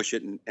to push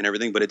it and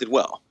everything, but it did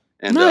well.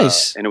 And,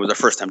 nice. And it was our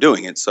first time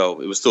doing it,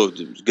 so it was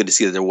good to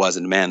see that there was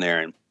a demand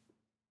there, and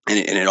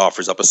it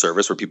offers up a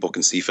service where people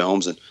can see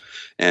films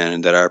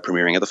and that are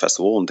premiering at the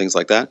festival and things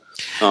like that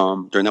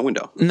during that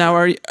window. Now,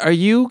 are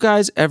you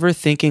guys ever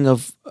thinking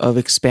of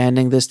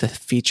expanding this to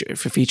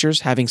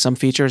features, having some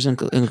features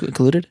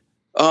included?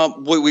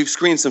 We've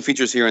screened some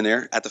features here and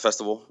there at the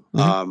festival,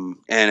 and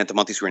at the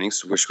monthly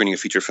screenings. We're screening a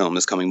feature film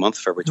this coming month,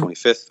 February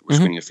 25th. We're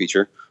screening a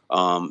feature,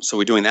 so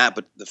we're doing that.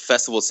 But the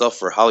festival itself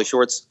for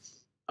HollyShorts,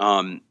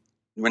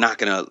 we're not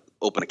going to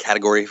open a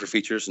category for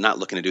features. Not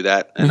looking to do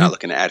that, and not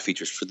looking to add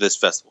features for this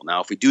festival. Now,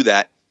 if we do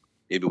that,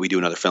 maybe we do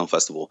another film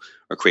festival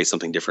or create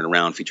something different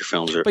around feature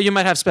films. But you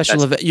might have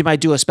special event. You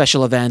might do a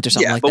special event or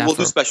something like that. Yeah, but we'll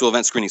do special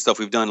event screening stuff.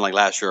 We've done like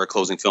last year. Our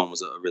closing film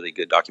was a really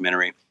good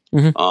documentary.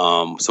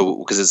 So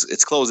because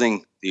it's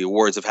closing, the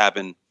awards have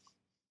happened.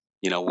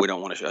 We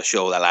don't want to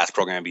show that last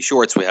program be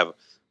shorts. We have a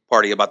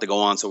party about to go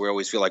on, so we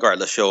always feel like, all right,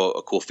 let's show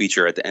a cool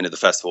feature at the end of the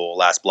festival,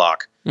 last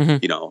block.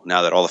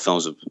 Now that all the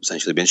films have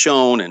essentially been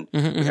shown, and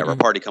we have our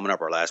party coming up,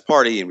 our last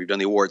party, and we've done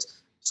the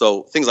awards.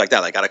 So things like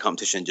that, like at a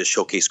competition, just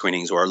showcase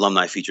screenings or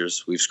alumni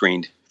features. We've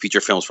screened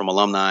feature films from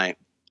alumni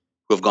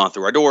who have gone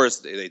through our doors.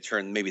 They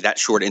turn maybe that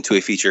short into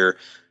a feature,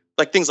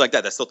 like things like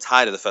that. That's still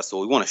tied to the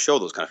festival. We want to show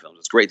those kind of films.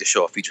 It's great to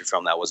show a feature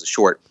film that was a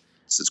short.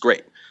 It's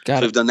great.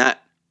 We've done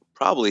that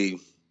probably,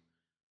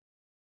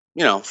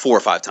 4 or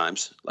 5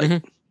 times.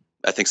 Like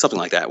I think something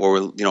like that, where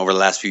we're, over the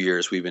last few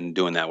years, we've been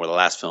doing that, where the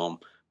last film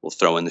we'll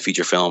throw in the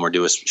feature film or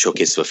do a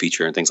showcase of a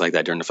feature and things like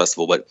that during the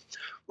festival. But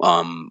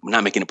we're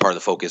not making it part of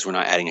the focus. We're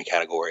not adding a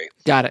category.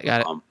 Got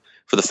it.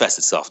 For the fest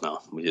itself, no.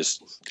 We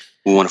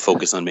want to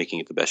focus on making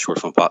it the best short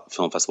film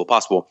festival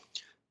possible.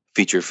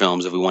 Feature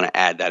films, if we want to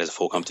add that as a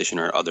full competition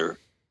or other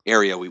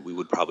area, we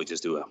would probably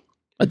just do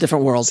a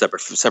different world,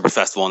 separate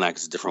festival on that,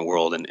 because it's a different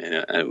world, and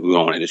we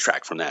don't want to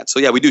detract from that. So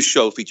yeah, we do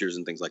show features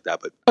and things like that,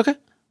 but okay.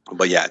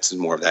 But yeah, it's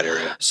more of that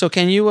area. So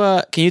can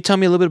you tell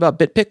me a little bit about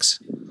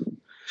BitPix?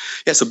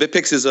 Yeah, so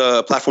BitPix is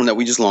a platform that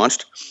we just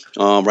launched.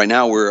 Right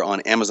now, we're on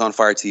Amazon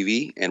Fire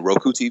TV and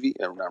Roku TV,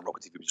 not Roku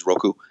TV, just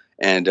Roku,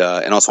 and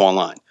also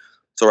online.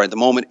 So right at the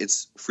moment,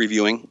 it's free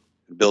viewing,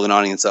 build an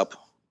audience up.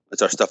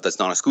 It's our stuff that's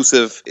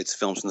non-exclusive. It's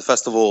films from the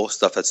festival,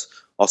 stuff that's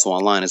also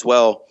online as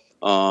well.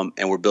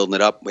 And we're building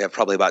it up. We have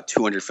probably about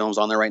 200 films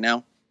on there right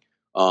now.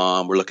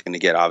 We're looking to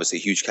get, obviously,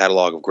 a huge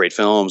catalog of great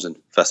films and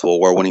festival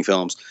award-winning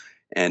films.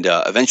 And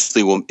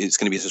eventually, it's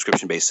going to be a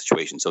subscription-based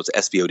situation. So it's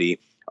SVOD.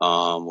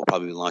 We'll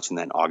probably be launching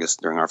that in August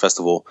during our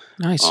festival.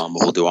 Nice.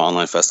 We'll do an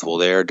online festival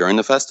there during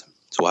the fest.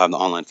 So we'll have the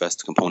online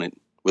fest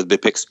component with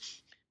BitPix,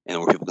 and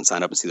where people can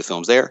sign up and see the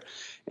films there.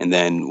 And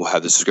then we'll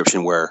have the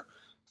subscription where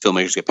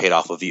filmmakers get paid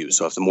off of views.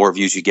 So if the more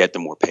views you get, the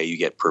more pay you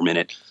get per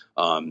minute.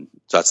 So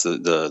that's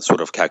the sort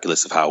of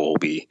calculus of how we'll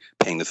be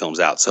paying the films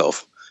out. So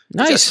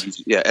nice.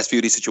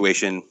 SVOD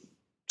situation,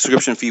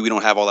 subscription fee. We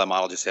don't have all that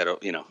model just yet.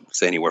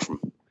 Say anywhere from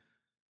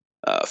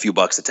a few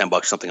bucks to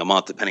 $10, something a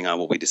month, depending on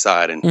what we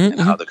decide and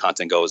how the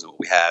content goes and what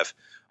we have.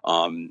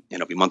 And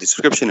it'll be monthly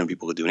subscription, and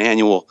people will do an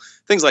annual,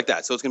 things like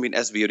that. So it's going to be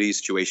an SVOD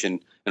situation,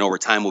 and over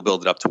time we'll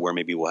build it up to where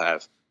maybe we'll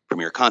have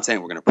premiere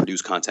content. We're going to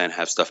produce content,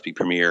 have stuff be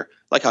premiere,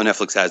 like how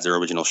Netflix has their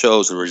original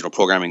shows, original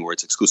programming, where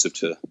it's exclusive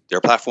to their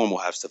platform. We'll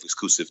have stuff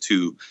exclusive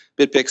to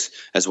BitPix,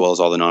 as well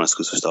as all the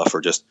non-exclusive stuff,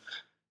 or just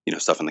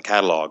stuff in the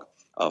catalog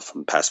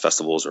from past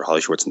festivals or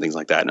HollyShorts and things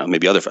like that, and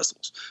maybe other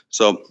festivals.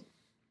 So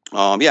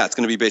it's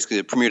going to be basically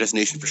a premiere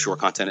destination for short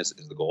content is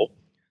the goal.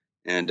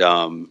 And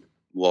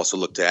we'll also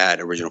look to add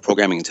original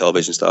programming and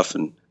television stuff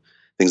and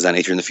things of that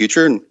nature in the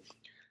future. And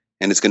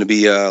it's going to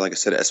be, like I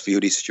said, an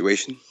SVOD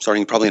situation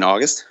starting probably in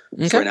August.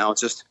 Okay. So right now,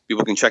 it's just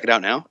people can check it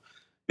out now,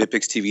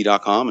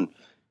 bitpixtv.com, and you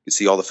can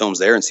see all the films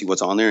there and see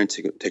what's on there and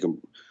take a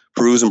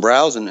peruse and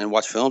browse and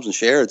watch films and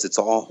share. It's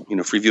all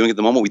free viewing at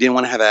the moment. We didn't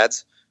want to have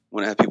ads. We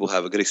want to have people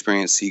have a good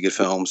experience, see good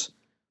films,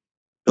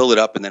 build it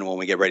up, and then when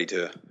we get ready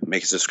to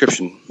make a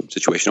subscription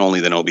situation only,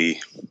 then it'll be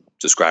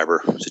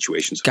subscriber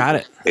situations. Got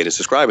it. Pay to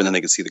subscribe, and then they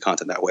can see the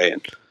content that way.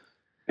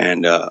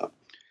 And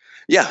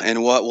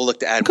we'll look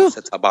to add more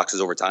set-top boxes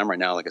over time. Right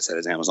now, like I said,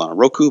 it's Amazon and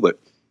Roku, but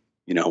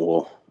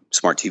we'll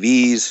smart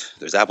TVs.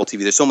 There's Apple TV.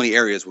 There's so many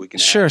areas we can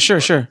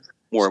add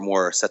more and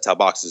more set-top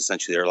boxes.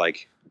 Essentially, they're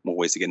like more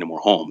ways to get into more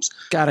homes.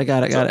 Got it.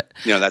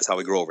 That's how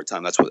we grow over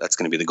time. That's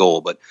going to be the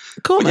goal. But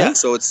man. Yeah,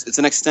 so it's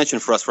an extension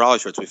for us for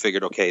HollyShorts. We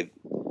figured, okay,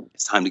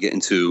 it's time to get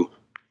into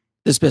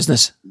this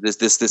business, this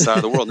side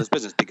of the world, this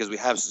business, because we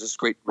have just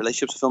great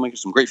relationships with filmmakers,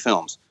 some great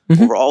films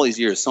over all these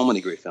years. So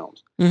many great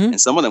films, and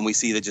some of them we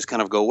see that just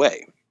kind of go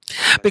away.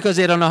 Because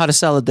they don't know how to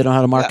sell it, they don't know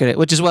how to market it,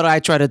 which is what I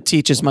try to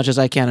teach as much as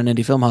I can in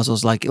indie film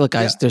hustles. Like, look,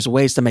 guys, there's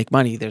ways to make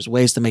money. There's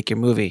ways to make your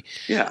movie.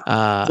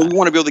 Yeah. So we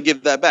want to be able to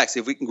give that back. See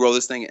if we can grow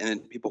this thing and then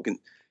people can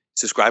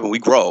subscribe and we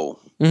grow,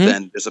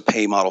 then there's a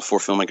pay model for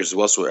filmmakers as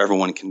well, so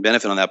everyone can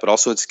benefit on that. But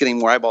also it's getting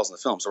more eyeballs in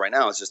the film. So right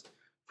now it's just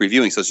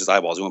reviewing, so it's just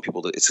eyeballs. We want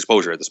people to, it's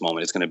exposure at this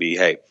moment. It's going to be,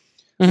 hey,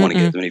 we want to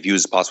get as many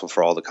views as possible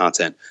for all the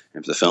content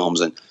and for the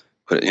films and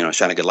put it,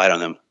 shine a good light on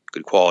them,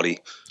 good quality.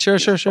 Sure.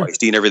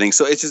 HD and everything.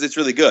 So it's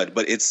really good,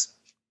 but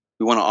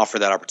we want to offer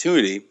that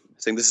opportunity,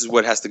 saying this is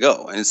what has to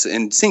go. And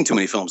seeing too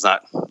many films,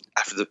 not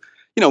after the,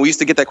 we used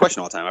to get that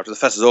question all the time after the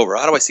fest is over.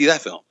 How do I see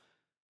that film?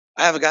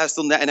 I have a guy who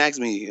still nags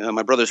me,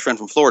 my brother's friend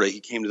from Florida. He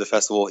came to the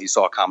festival. He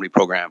saw a comedy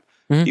program.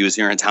 He was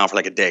here in town for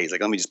like a day. He's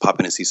like, let me just pop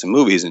in and see some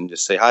movies and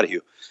just say hi to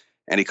you.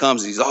 And he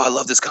comes, he's, I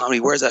love this comedy.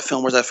 Where's that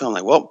film? I'm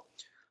like, well,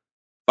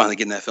 finally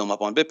getting that film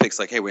up on BitPix.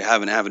 Like, hey, we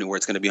have an avenue where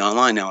it's going to be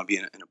online now and be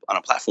on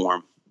a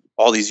platform.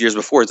 All these years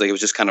before, it's like, it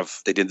was just kind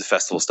of, they did the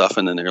festival stuff.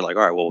 And then they're like,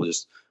 all right, well,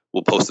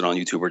 we'll post it on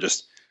YouTube or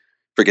just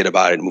forget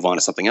about it and move on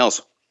to something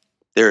else.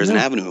 There is an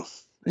avenue.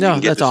 No,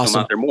 that's awesome.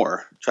 Film out there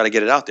more. Try to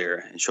get it out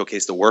there and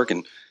showcase the work.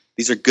 And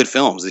these are good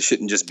films. They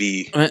shouldn't just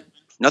be.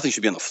 Nothing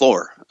should be on the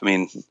floor. I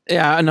mean.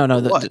 Yeah. No.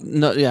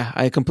 Yeah,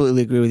 I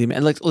completely agree with you,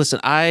 man. Like, listen,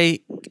 I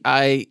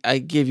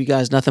give you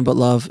guys nothing but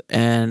love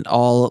and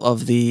all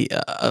of the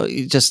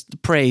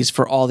just praise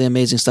for all the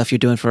amazing stuff you're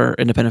doing for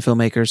independent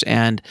filmmakers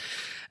and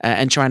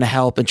trying to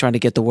help and trying to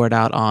get the word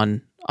out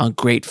on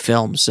great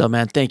films. So,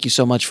 man, thank you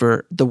so much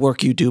for the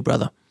work you do,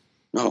 brother.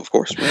 No, of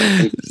course,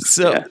 man.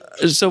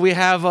 So we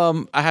have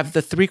I have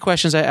the 3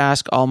 questions I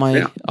ask all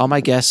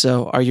my guests.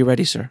 So, are you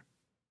ready, sir?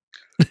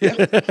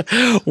 Yeah.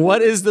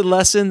 What is the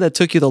lesson that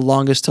took you the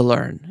longest to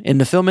learn in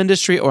the film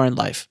industry or in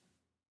life?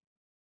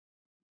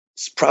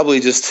 It's probably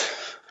just,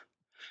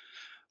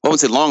 I wouldn't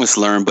say longest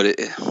to learn, but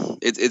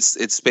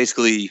it's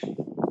basically,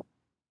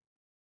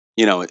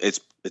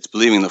 it's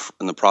believing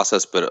in the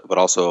process, but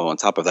also on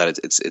top of that,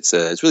 it's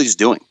really just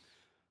doing.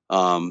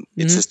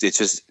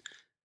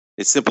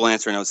 It's simple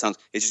answer. I know it sounds.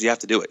 It's just you have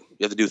to do it.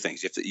 You have to do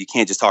things. You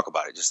can't just talk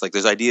about it. Just like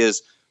there's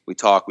ideas, we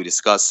talk, we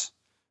discuss.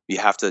 You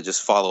have to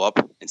just follow up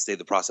and stay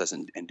the process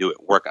and do it.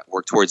 Work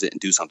towards it and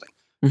do something.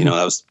 Mm-hmm.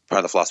 That was part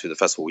of the philosophy of the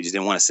festival. We just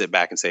didn't want to sit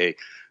back and say,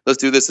 let's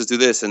do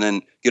this, and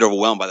then get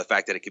overwhelmed by the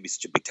fact that it could be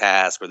such a big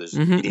task or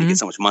you need to get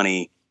so much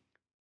money.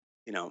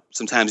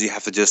 Sometimes you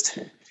have to just,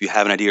 if you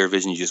have an idea or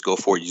vision, you just go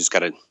for it. You just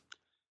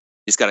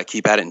gotta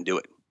keep at it and do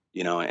it.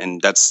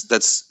 And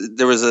that's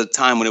there was a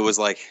time when it was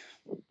like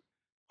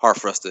hard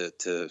for us to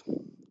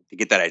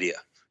get that idea.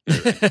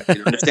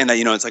 You understand that,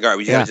 it's like, all right,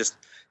 we gotta just,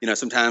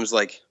 sometimes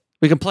like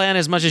we can plan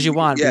as much as you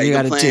want, but you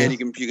gotta plan,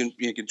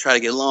 you can try to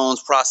get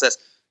loans, process,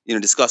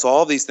 discuss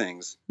all these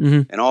things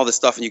and all this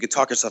stuff, and you can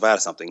talk yourself out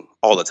of something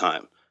all the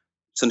time.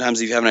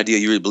 Sometimes if you have an idea,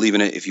 you really believe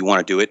in it, if you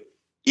want to do it,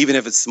 even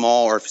if it's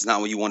small or if it's not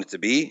what you want it to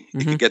be,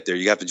 it can get there.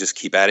 You have to just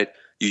keep at it.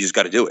 You just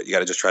got to do it. You got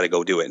to just try to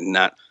go do it and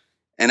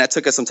that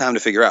took us some time to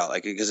figure out,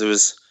 because it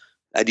was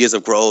ideas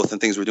of growth and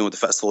things we're doing with the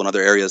festival and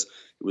other areas.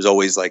 It was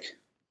always like,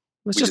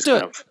 let's just do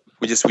it.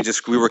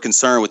 We were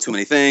concerned with too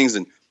many things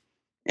and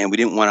we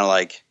didn't want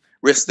to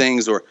risk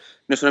things or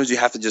sometimes you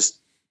have to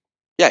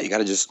you got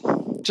to just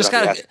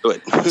gotta do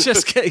it.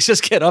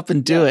 just get up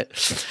and do it.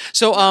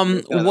 So,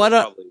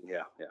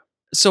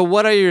 So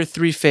what are your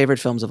 3 favorite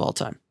films of all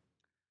time?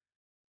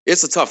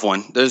 It's a tough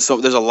one. There's a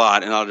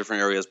lot in a lot of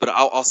different areas, but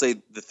I'll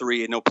say the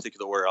 3 in no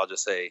particular order. I'll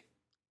just say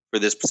for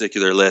this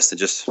particular list and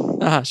just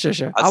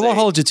sure. I won't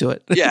hold you to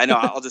it. Yeah, no,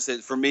 I'll just say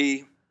for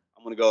me,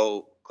 I'm gonna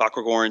go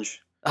Clockwork Orange.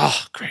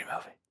 Oh, great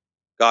movie.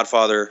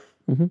 Godfather,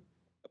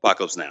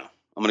 Apocalypse Now.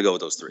 I'm gonna go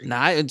with those 3.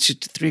 It's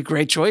 3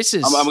 great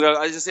choices.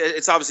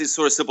 It's obviously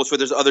sort of simple choice.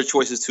 There's other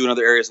choices too in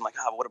other areas. I'm like,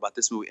 what about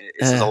this movie?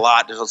 It's a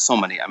lot. There's so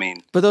many. I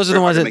mean, but those are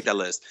the ones that make that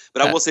list.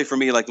 But I will say for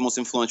me, the most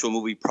influential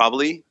movie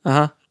probably.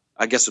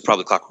 I guess it's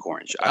probably Clockwork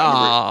Orange.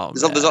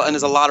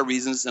 There's a lot of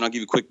reasons, and I'll give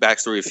you a quick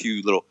backstory.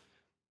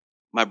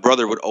 My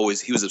brother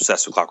he was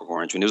obsessed with Clockwork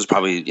Orange, and it was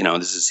probably, he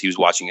was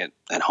watching it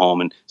at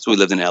home, and so we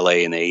lived in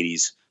LA in the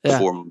 80s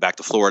before we moved back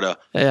to Florida.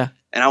 Yeah.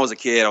 And I was a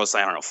kid. I was,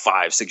 I don't know,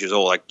 5, 6 years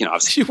old. You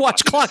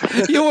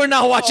were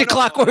not watching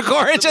Clockwork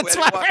Orange. I didn't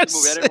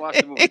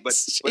watch the movie, but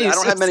I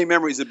don't have many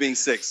memories of being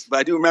 6. But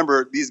I do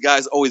remember these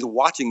guys always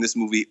watching this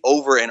movie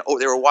over and over.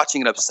 They were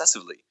watching it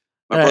obsessively.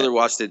 My brother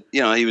watched it.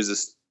 He was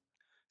this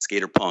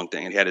skater punk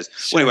thing, and he had his.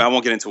 Well, anyway, I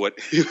won't get into what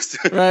he was.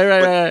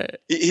 Right.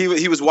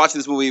 He was watching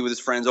this movie with his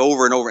friends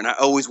over and over, and I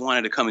always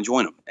wanted to come and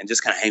join him and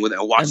just kind of hang with him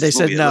and watch this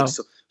movie. Said no. It looked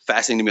so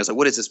fascinating to me. I was like,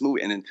 "What is this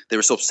movie?" And then they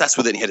were so obsessed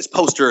with it. And he had his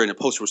poster, and the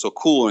poster was so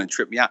cool, and it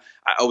tripped me out.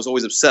 I was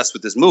always obsessed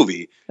with this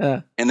movie.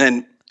 Yeah. And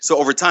then, so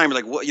over time,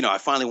 you're like, "What?" I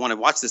finally wanted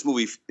to watch this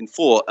movie in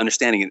full,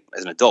 understanding it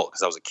as an adult,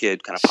 because I was a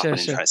kid, kind of popping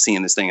in, trying to see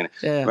this thing.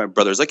 And my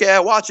brother's like, "Yeah,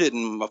 watch it."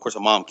 And of course,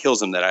 my mom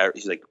kills him.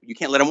 He's like, "You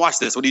can't let him watch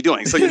this. What are you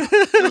doing?" So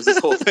there was this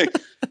whole thing,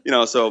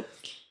 So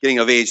getting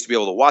of age to be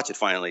able to watch it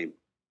finally,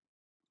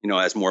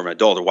 as more of an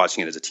adult or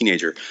watching it as a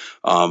teenager,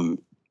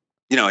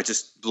 it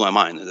just blew my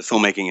mind. The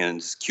filmmaking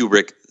and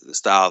Kubrick, the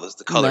style,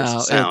 the colors, the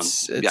sound.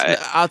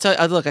 I'll tell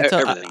you. Look,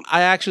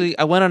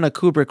 I went on a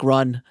Kubrick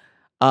run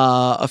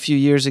a few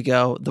years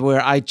ago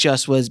where I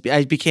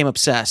became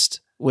obsessed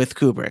with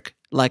Kubrick.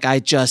 I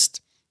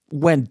just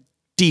went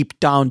deep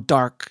down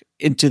dark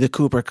into the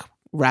Kubrick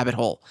rabbit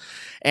hole.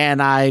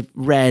 And I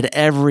read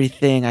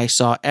everything. I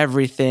saw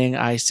everything.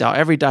 I saw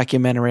every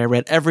documentary. I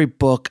read every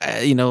book,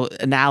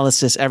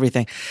 analysis,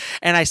 everything.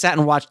 And I sat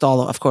and watched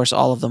all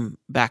of them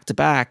back to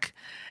back.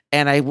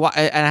 And I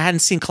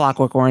hadn't seen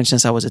Clockwork Orange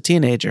since I was a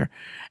teenager.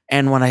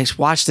 And when I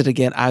watched it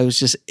again, I was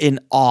just in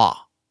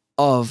awe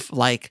of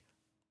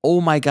oh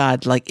my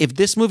God, if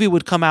this movie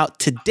would come out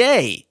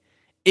today,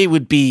 it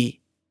would be,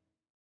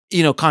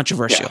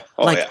 controversial.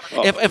 Yeah.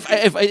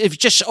 If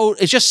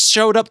it just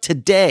showed up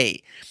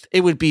today,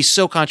 it would be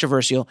so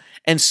controversial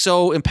and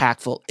so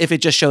impactful if it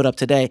just showed up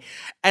today.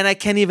 And I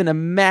can't even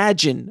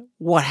imagine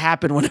what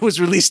happened when it was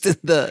released in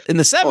the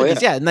 70s.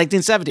 In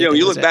 1970.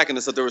 You look back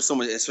and stuff, there was so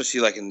much,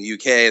 especially in the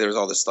UK, there was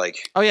all this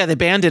they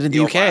banned it in the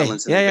UK. And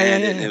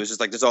it was just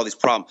there's all these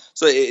problems.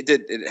 So it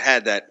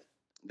had that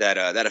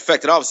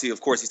effect. And obviously,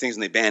 of course, these things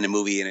when they ban a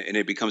movie and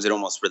it becomes, it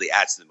almost really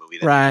adds to the movie.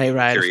 Right,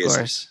 of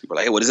course. People are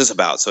like, hey, what is this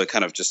about? So it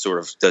kind of just sort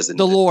of does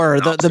the lore,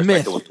 the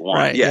myth.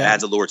 Right, it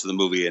adds a lore to the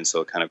movie, and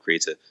so it kind of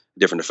creates a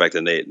different effect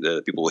than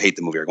the people who hate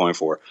the movie are going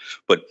for.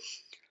 But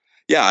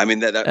yeah, I mean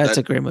that's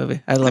a great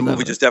movie. I love that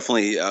movie. Just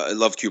definitely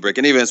love Kubrick,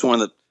 and even it's one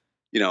that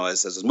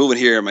as I was moving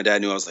here, my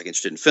dad knew I was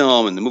interested in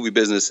film and the movie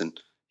business, and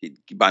he'd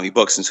buy me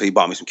books, and so he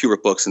bought me some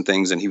Kubrick books and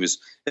things, and he was,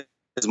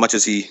 as much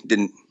as he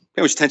didn't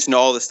pay much attention to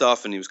all this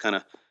stuff, and he was kind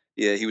of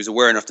he was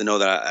aware enough to know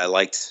that I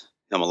liked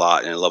him a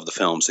lot and I loved the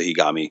film, so he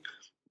got me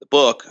the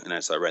book,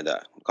 and so I read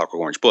that Clockwork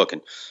Orange book,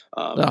 and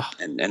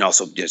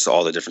also just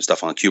all the different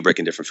stuff on Kubrick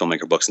and different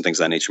filmmaker books and things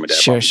of that nature. My dad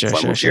sure.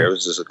 It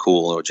was just a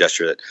cool little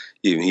gesture that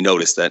he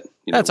noticed that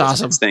that's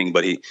awesome his thing,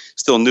 but he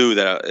still knew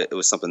that it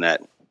was something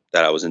that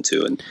I was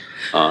into, and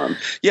I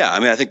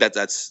mean I think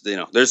that's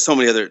there's so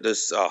many other the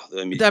list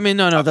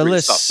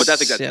stuff, but I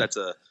think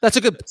that's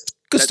a good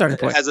starting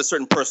point. It has a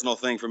certain personal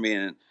thing for me,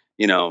 and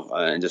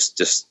and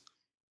just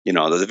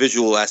the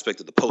visual aspect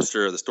of the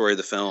poster, the story of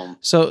the film.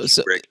 So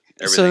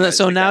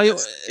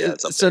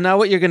now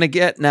what you're going to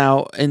get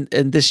now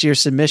in this year's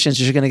submissions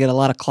is you're going to get a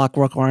lot of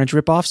Clockwork Orange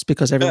ripoffs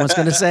because everyone's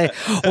going to say,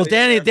 "Well,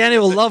 Danny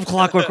will love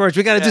Clockwork Orange.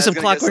 We got to do some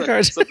Clockwork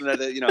Orange." Something that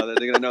they're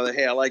going to know that,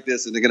 hey, I like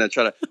this, and they're going to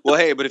try to. Well,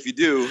 hey, but if you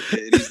do,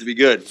 it needs to be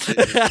good.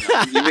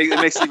 It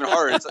makes it even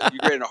harder. You're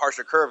creating a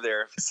harsher curve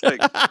there. It's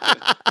like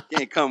you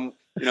can't come,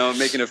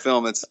 making a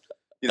film that's.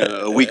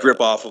 A weak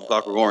ripoff of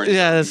Clockwork Orange.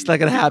 Yeah, that's not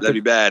gonna happen. That'd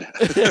be bad.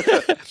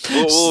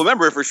 we'll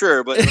remember it for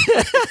sure. But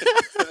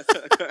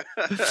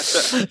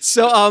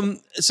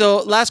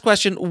so last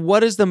question: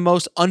 what is the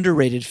most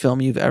underrated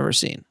film you've ever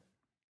seen?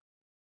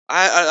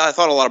 I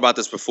thought a lot about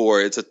this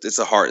before. This is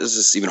the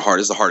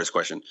hardest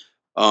question.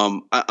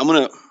 I'm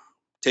gonna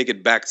take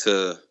it back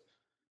to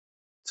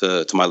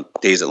my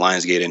days at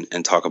Lionsgate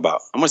and talk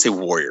about. I'm gonna say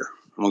Warrior.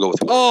 I'm gonna go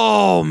with Warrior.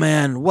 Oh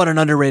man, what an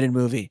underrated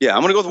movie! Yeah,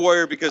 I'm gonna go with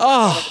Warrior because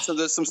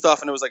there's some stuff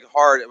and it was like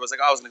hard. It was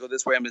like I was gonna go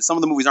this way. I mean, some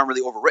of the movies aren't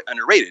really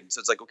underrated, so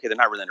it's like okay, they're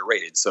not really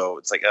underrated. So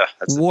it's like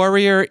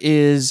Warrior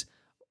is.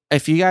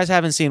 If you guys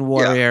haven't seen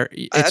Warrior,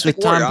 it's with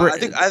Tom.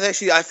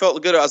 I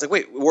felt good. I was like,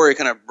 wait, Warrior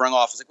kind of rung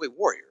off. I was like, wait,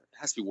 Warrior. It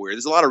has to be Warrior.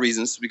 There's a lot of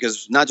reasons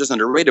because not just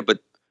underrated, but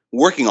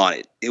working on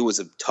it, it was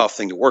a tough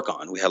thing to work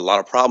on. We had a lot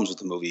of problems with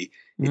the movie.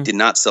 It did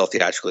not sell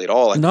theatrically at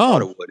all like I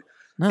thought it would.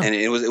 No. And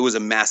it was a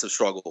massive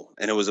struggle,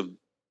 and it was it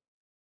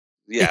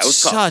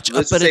was tough. It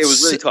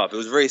was really tough. It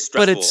was very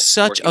stressful. But it's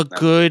such a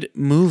good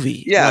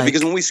movie. Yeah,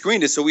 because when we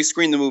screened it, so we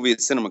screened the movie at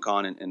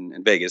CinemaCon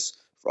in Vegas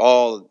for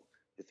all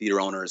the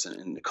theater owners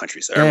in the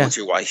country. So everyone's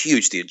here,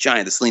 huge theater,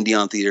 giant, the Celine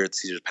Dion Theater at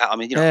Caesar's Palace. I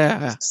mean,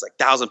 it's like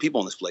 1,000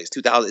 people in this place,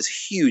 2,000. It's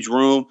a huge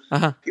room.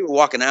 People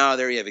walking out of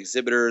there. You have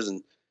exhibitors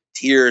and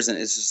tiers, and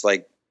it's just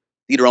like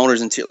theater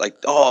owners and like,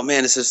 oh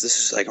man, this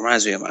is like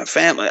reminds me of my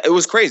family. It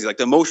was crazy, like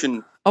the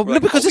emotion. Oh,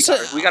 like, because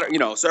we got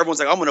so everyone's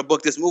like, I'm going to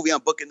book this movie. I'm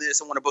booking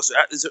this. I want to book.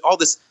 There's all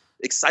this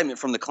excitement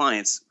from the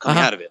clients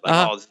coming out of it, like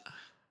all this,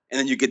 and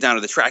then you get down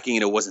to the tracking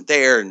and it wasn't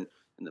there, and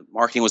the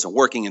marketing wasn't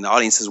working, and the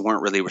audiences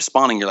weren't really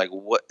responding. You're like,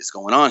 what is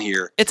going on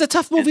here? It's a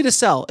tough movie to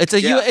sell.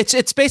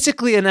 It's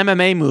basically an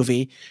MMA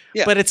movie,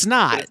 but it's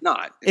not. It's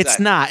not. Exactly. It's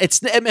not. It's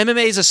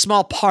MMA is a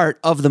small part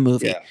of the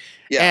movie.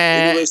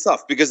 Yeah, it was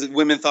tough because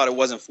women thought it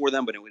wasn't for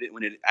them, but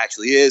when it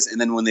actually is,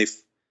 and then when the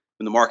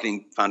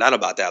marketing found out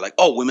about that, like,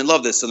 oh, women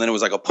love this, so then it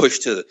was like a push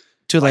to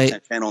too late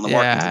channel on the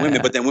marketing to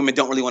women, but then women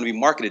don't really want to be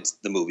marketed to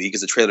the movie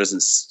because the trailer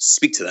doesn't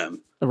speak to them,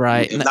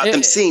 right? Not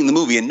them seeing the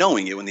movie and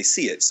knowing it when they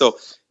see it. So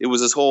it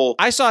was this whole.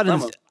 I saw it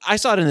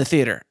in the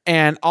theater,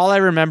 and all I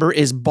remember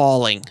is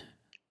bawling.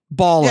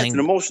 Yeah, it's an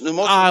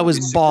emotional I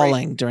was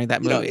bawling during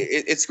that movie.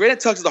 It's great. It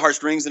tugs at the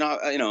heartstrings, and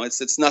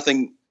it's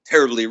nothing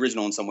terribly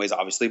original in some ways,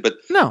 obviously, but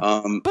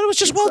but it was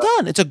just well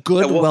done. It's a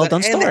good, well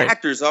done story. And the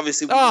actors,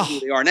 obviously, who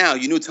they are now.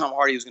 You knew Tom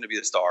Hardy was going to be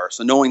the star,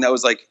 so knowing that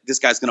was like this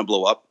guy's going to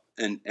blow up,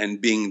 and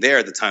being there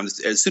at the time at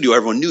the studio,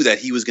 everyone knew that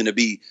he was going to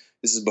be.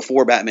 This is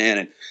before Batman,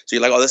 and so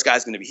you're like, oh, this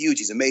guy's going to be huge.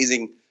 He's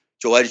amazing.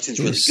 Joel Edgerton's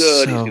really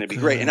good. He's going to be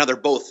great. And now they're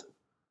both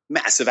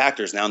massive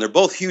actors now, and they're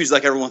both huge,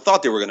 like everyone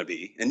thought they were going to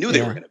be and knew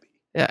they were going to be.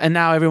 Yeah, and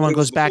now everyone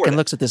goes back and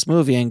looks at this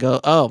movie and go,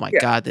 "Oh my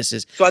God, this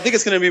is." So I think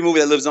it's going to be a movie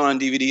that lives on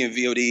DVD and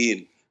VOD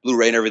and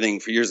Blu-ray and everything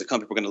for years to come.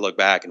 People are going to look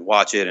back and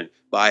watch it and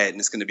buy it, and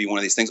it's going to be one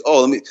of these things.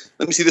 Oh,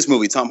 let me see this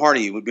movie, Tom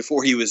Hardy,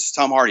 before he was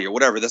Tom Hardy or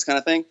whatever, this kind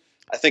of thing.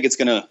 I think it's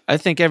going to. I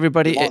think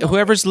everybody,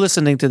 whoever's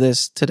listening to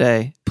this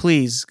today,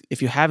 please,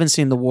 if you haven't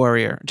seen The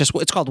Warrior,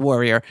 it's called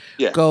Warrior.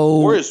 Yeah, go.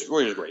 Warrior's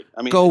great.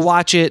 I mean, go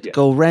watch it.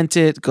 Go rent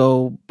it.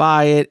 Go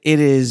buy it.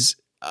 It is.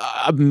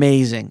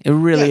 Amazing. It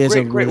really is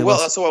great, a great.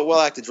 Well, also a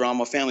well-acted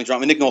drama, family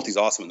drama. Nick Nolte's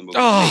awesome in the movie.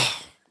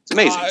 Oh, it's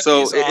amazing. God,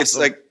 so it's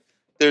awesome. Like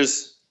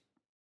there's,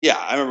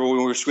 I remember when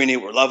we were screening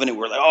it, we're loving it.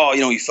 We're like, oh,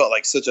 you felt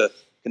like such a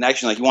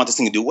connection. Like you want this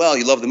thing to do well.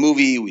 You love the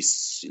movie.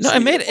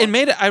 It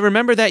made. I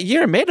remember that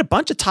year. It made a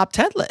bunch of top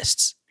 10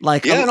 lists.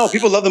 Like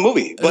people love the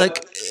movie.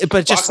 But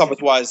but just box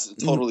office wise,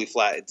 totally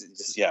flat.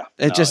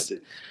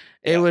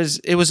 It was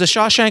a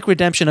Shawshank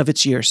Redemption of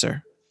its year,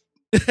 sir.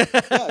 Because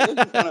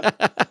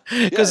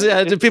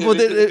people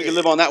if could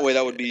live on that way,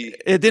 that would be.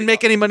 It didn't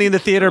make any money in the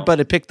theater,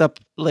 but it picked up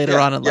later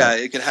on in life.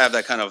 Yeah, it can have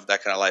that kind of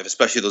life,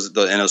 especially those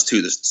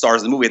two, the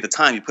stars of the movie at the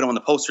time. You put them on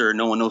the poster,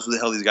 no one knows who the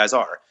hell these guys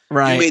are.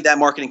 Right. You made that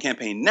marketing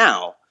campaign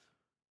now.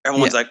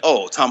 Everyone's like,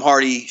 oh, Tom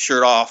Hardy,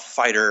 shirt off,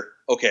 fighter.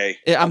 Okay,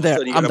 I'm there.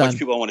 I'm done. A bunch of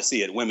people want to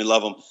see it. Women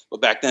love him,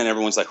 but back then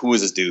everyone's like, who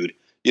is this dude?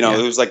 It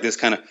was like this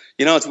kind of,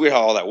 it's weird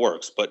how all that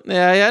works, but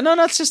no,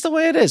 that's just the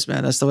way it is,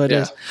 man. That's the way it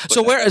is.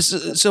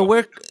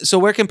 So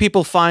where can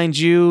people find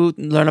you?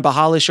 Learn about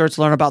HollyShorts,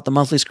 learn about the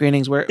monthly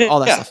screenings, all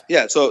that stuff.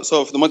 Yeah. So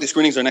for the monthly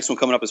screenings, our next one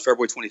coming up is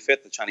February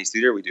 25th, the Chinese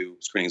Theater. We do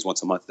screenings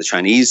once a month, the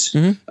Chinese,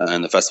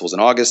 and the festival's in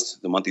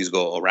August. The monthlies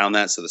go around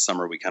that, so the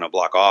summer we kind of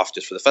block off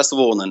just for the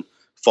festival, and then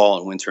fall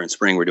and winter and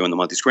spring we're doing the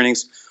monthly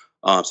screenings.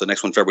 So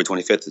next one, February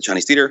 25th, the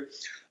Chinese Theater.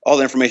 All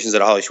the information is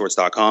at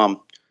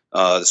HollyShorts.com.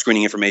 The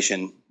screening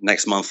information,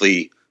 next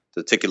monthly,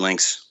 the ticket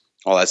links,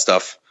 all that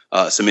stuff.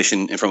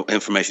 Submission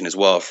information as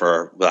well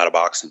for Without a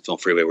Box and Film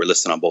Freeway. We're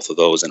listed on both of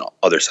those and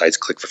other sites.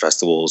 Click for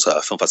festivals,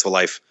 Film Festival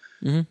Life.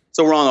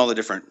 So we're on all the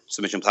different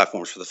submission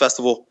platforms for the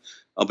festival,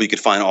 but you could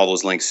find all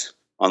those links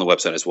on the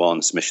website as well in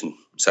the submission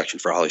section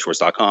for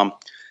HollyShorts.com.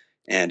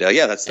 And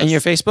that's and your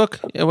Facebook.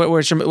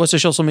 What's your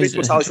social media?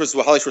 Facebook's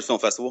HollyShorts Film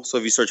Festival. So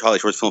if you search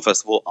HollyShorts Film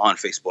Festival on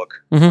Facebook,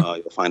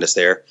 you'll find us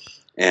there.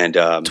 And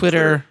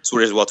Twitter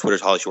as well.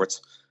 Twitter's HollyShorts.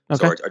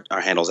 Okay. So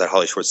our handle's at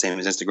HollyShorts, same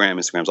as Instagram.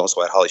 Instagram's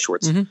also at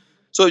HollyShorts.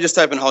 So just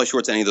type in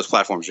HollyShorts, any of those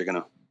platforms,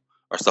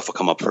 our stuff will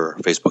come up for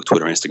Facebook,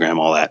 Twitter, Instagram,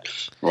 all that.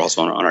 We're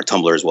also on our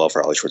Tumblr as well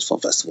for HollyShorts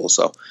Film Festival.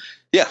 So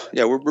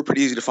we're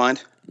pretty easy to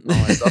find. All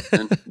that stuff.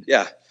 And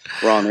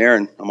we're on there,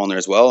 and I'm on there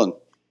as well. And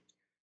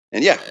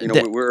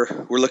we're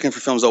looking for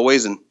films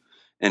always, and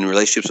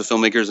relationships with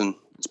filmmakers and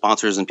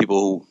sponsors and people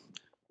who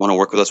want to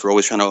work with us. We're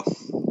always trying to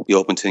be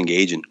open to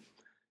engage and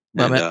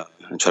try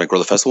to grow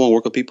the festival and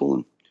work with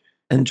people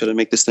and try to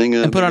make this thing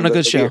and put on a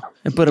good show.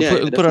 And put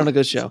on a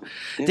good show.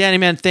 Yeah. Danny,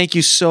 man, thank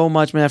you so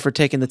much, man, for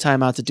taking the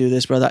time out to do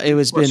this, brother.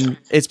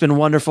 It's been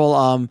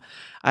wonderful.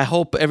 I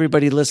hope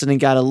everybody listening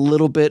got a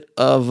little bit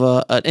of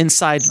an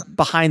inside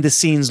behind the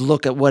scenes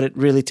look at what it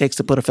really takes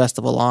to put a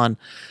festival on,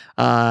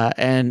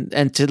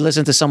 and to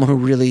listen to someone who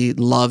really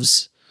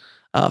loves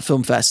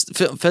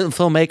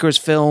filmmakers,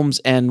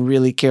 films, and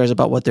really cares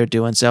about what they're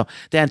doing. So,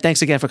 Dan,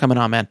 thanks again for coming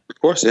on, man.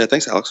 Of course, yeah,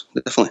 thanks, Alex.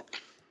 Definitely.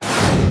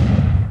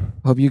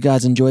 Hope you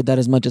guys enjoyed that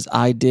as much as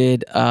I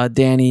did.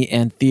 Danny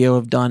and Theo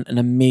have done an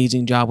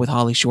amazing job with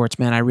HollyShorts,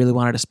 man. I really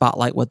wanted to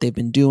spotlight what they've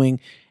been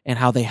doing and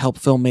how they help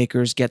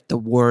filmmakers get the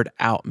word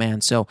out, man.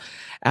 So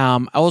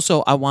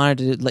I wanted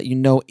to let you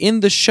know,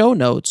 in the show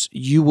notes,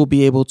 you will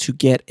be able to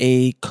get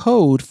a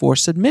code for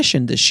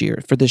submission this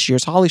year, for this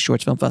year's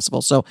HollyShorts Film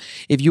Festival. So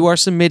if you are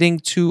submitting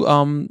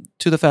to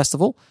the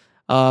festival,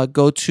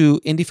 go to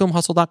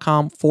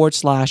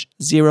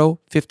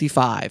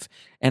indiefilmhustle.com/055,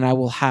 and I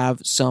will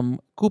have some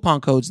coupon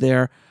codes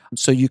there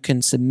so you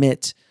can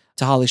submit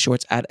to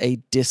HollyShorts at a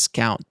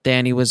discount.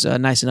 Danny was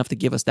nice enough to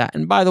give us that.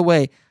 And by the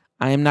way,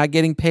 I am not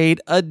getting paid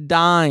a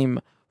dime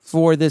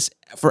for this,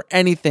 for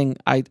anything.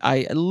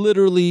 I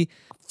literally,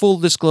 full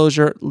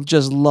disclosure,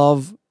 just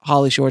love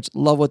HollyShorts,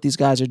 love what these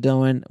guys are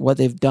doing, what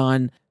they've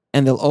done,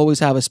 and they'll always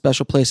have a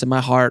special place in my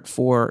heart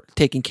for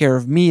taking care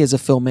of me as a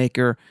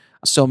filmmaker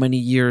so many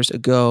years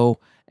ago,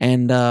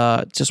 and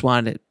just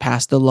wanted to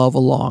pass the love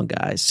along,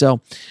 guys. So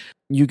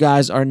you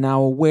guys are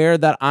now aware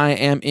that I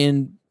am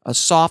in a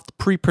soft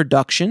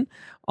pre-production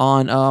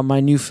on my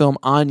new film,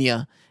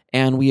 Anya,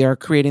 and we are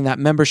creating that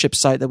membership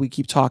site that we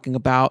keep talking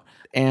about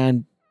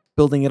and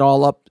building it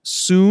all up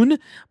soon.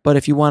 But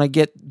if you want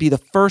to be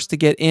the first to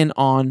get in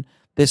on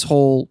this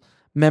whole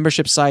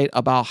membership site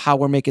about how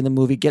we're making the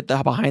movie, get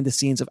the behind the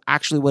scenes of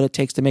actually what it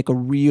takes to make a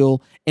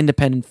real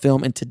independent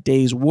film in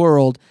today's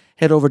world,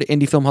 head over to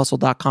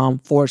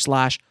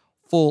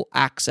indiefilmhustle.com/full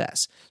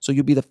access. So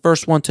you'll be the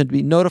first one to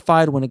be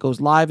notified when it goes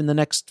live in the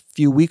next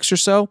few weeks or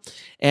so,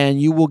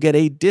 and you will get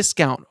a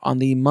discount on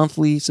the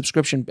monthly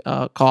subscription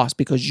cost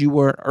because you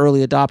were an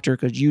early adopter,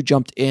 because you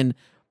jumped in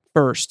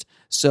first.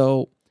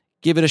 So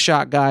give it a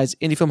shot, guys.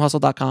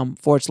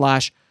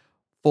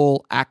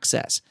 indiefilmhustle.com/full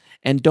access.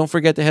 And don't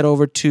forget to head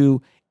over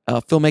to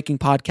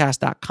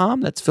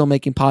filmmakingpodcast.com. That's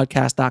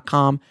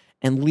filmmakingpodcast.com.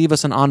 And leave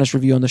us an honest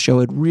review on the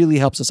show. It really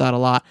helps us out a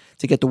lot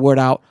to get the word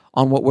out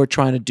on what we're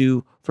trying to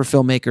do for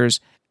filmmakers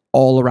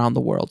all around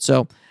the world.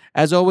 So,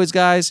 as always,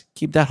 guys,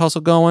 keep that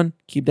hustle going,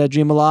 keep that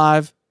dream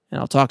alive,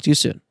 and I'll talk to you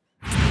soon.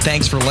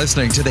 Thanks for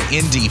listening to the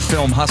Indie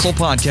Film Hustle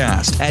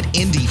podcast at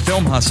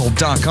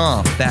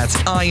indiefilmhustle.com. That's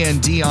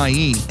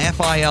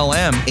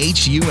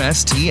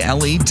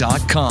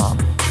INDIEFILMHUSTLE.com.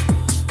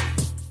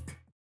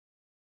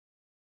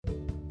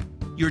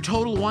 Your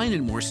Total Wine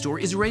 & More store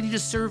is ready to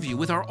serve you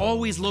with our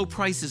always low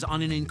prices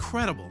on an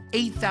incredible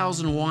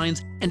 8,000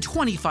 wines and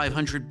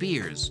 2,500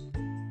 beers.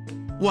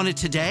 Want it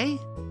today?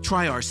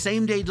 Try our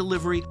same-day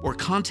delivery or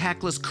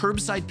contactless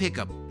curbside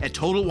pickup at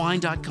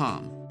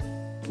TotalWine.com.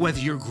 Whether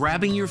you're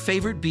grabbing your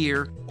favorite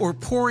beer or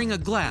pouring a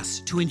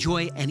glass to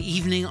enjoy an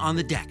evening on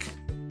the deck,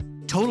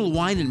 Total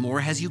Wine & More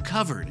has you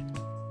covered.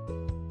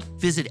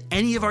 Visit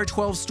any of our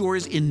 12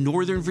 stores in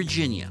Northern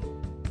Virginia.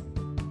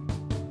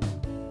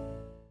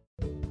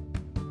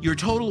 Your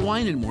Total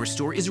Wine & More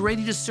store is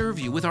ready to serve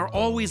you with our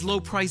always low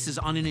prices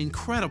on an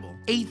incredible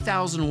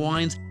 8,000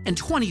 wines and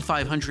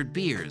 2,500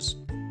 beers.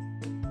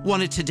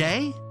 Want it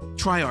today?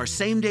 Try our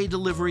same-day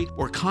delivery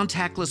or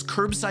contactless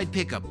curbside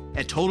pickup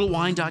at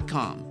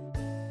TotalWine.com.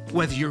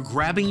 Whether you're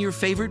grabbing your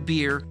favorite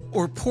beer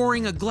or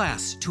pouring a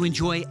glass to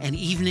enjoy an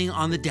evening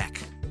on the deck,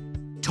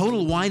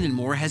 Total Wine &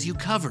 More has you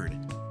covered.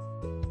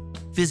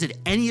 Visit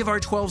any of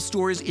our 12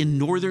 stores in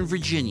Northern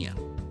Virginia.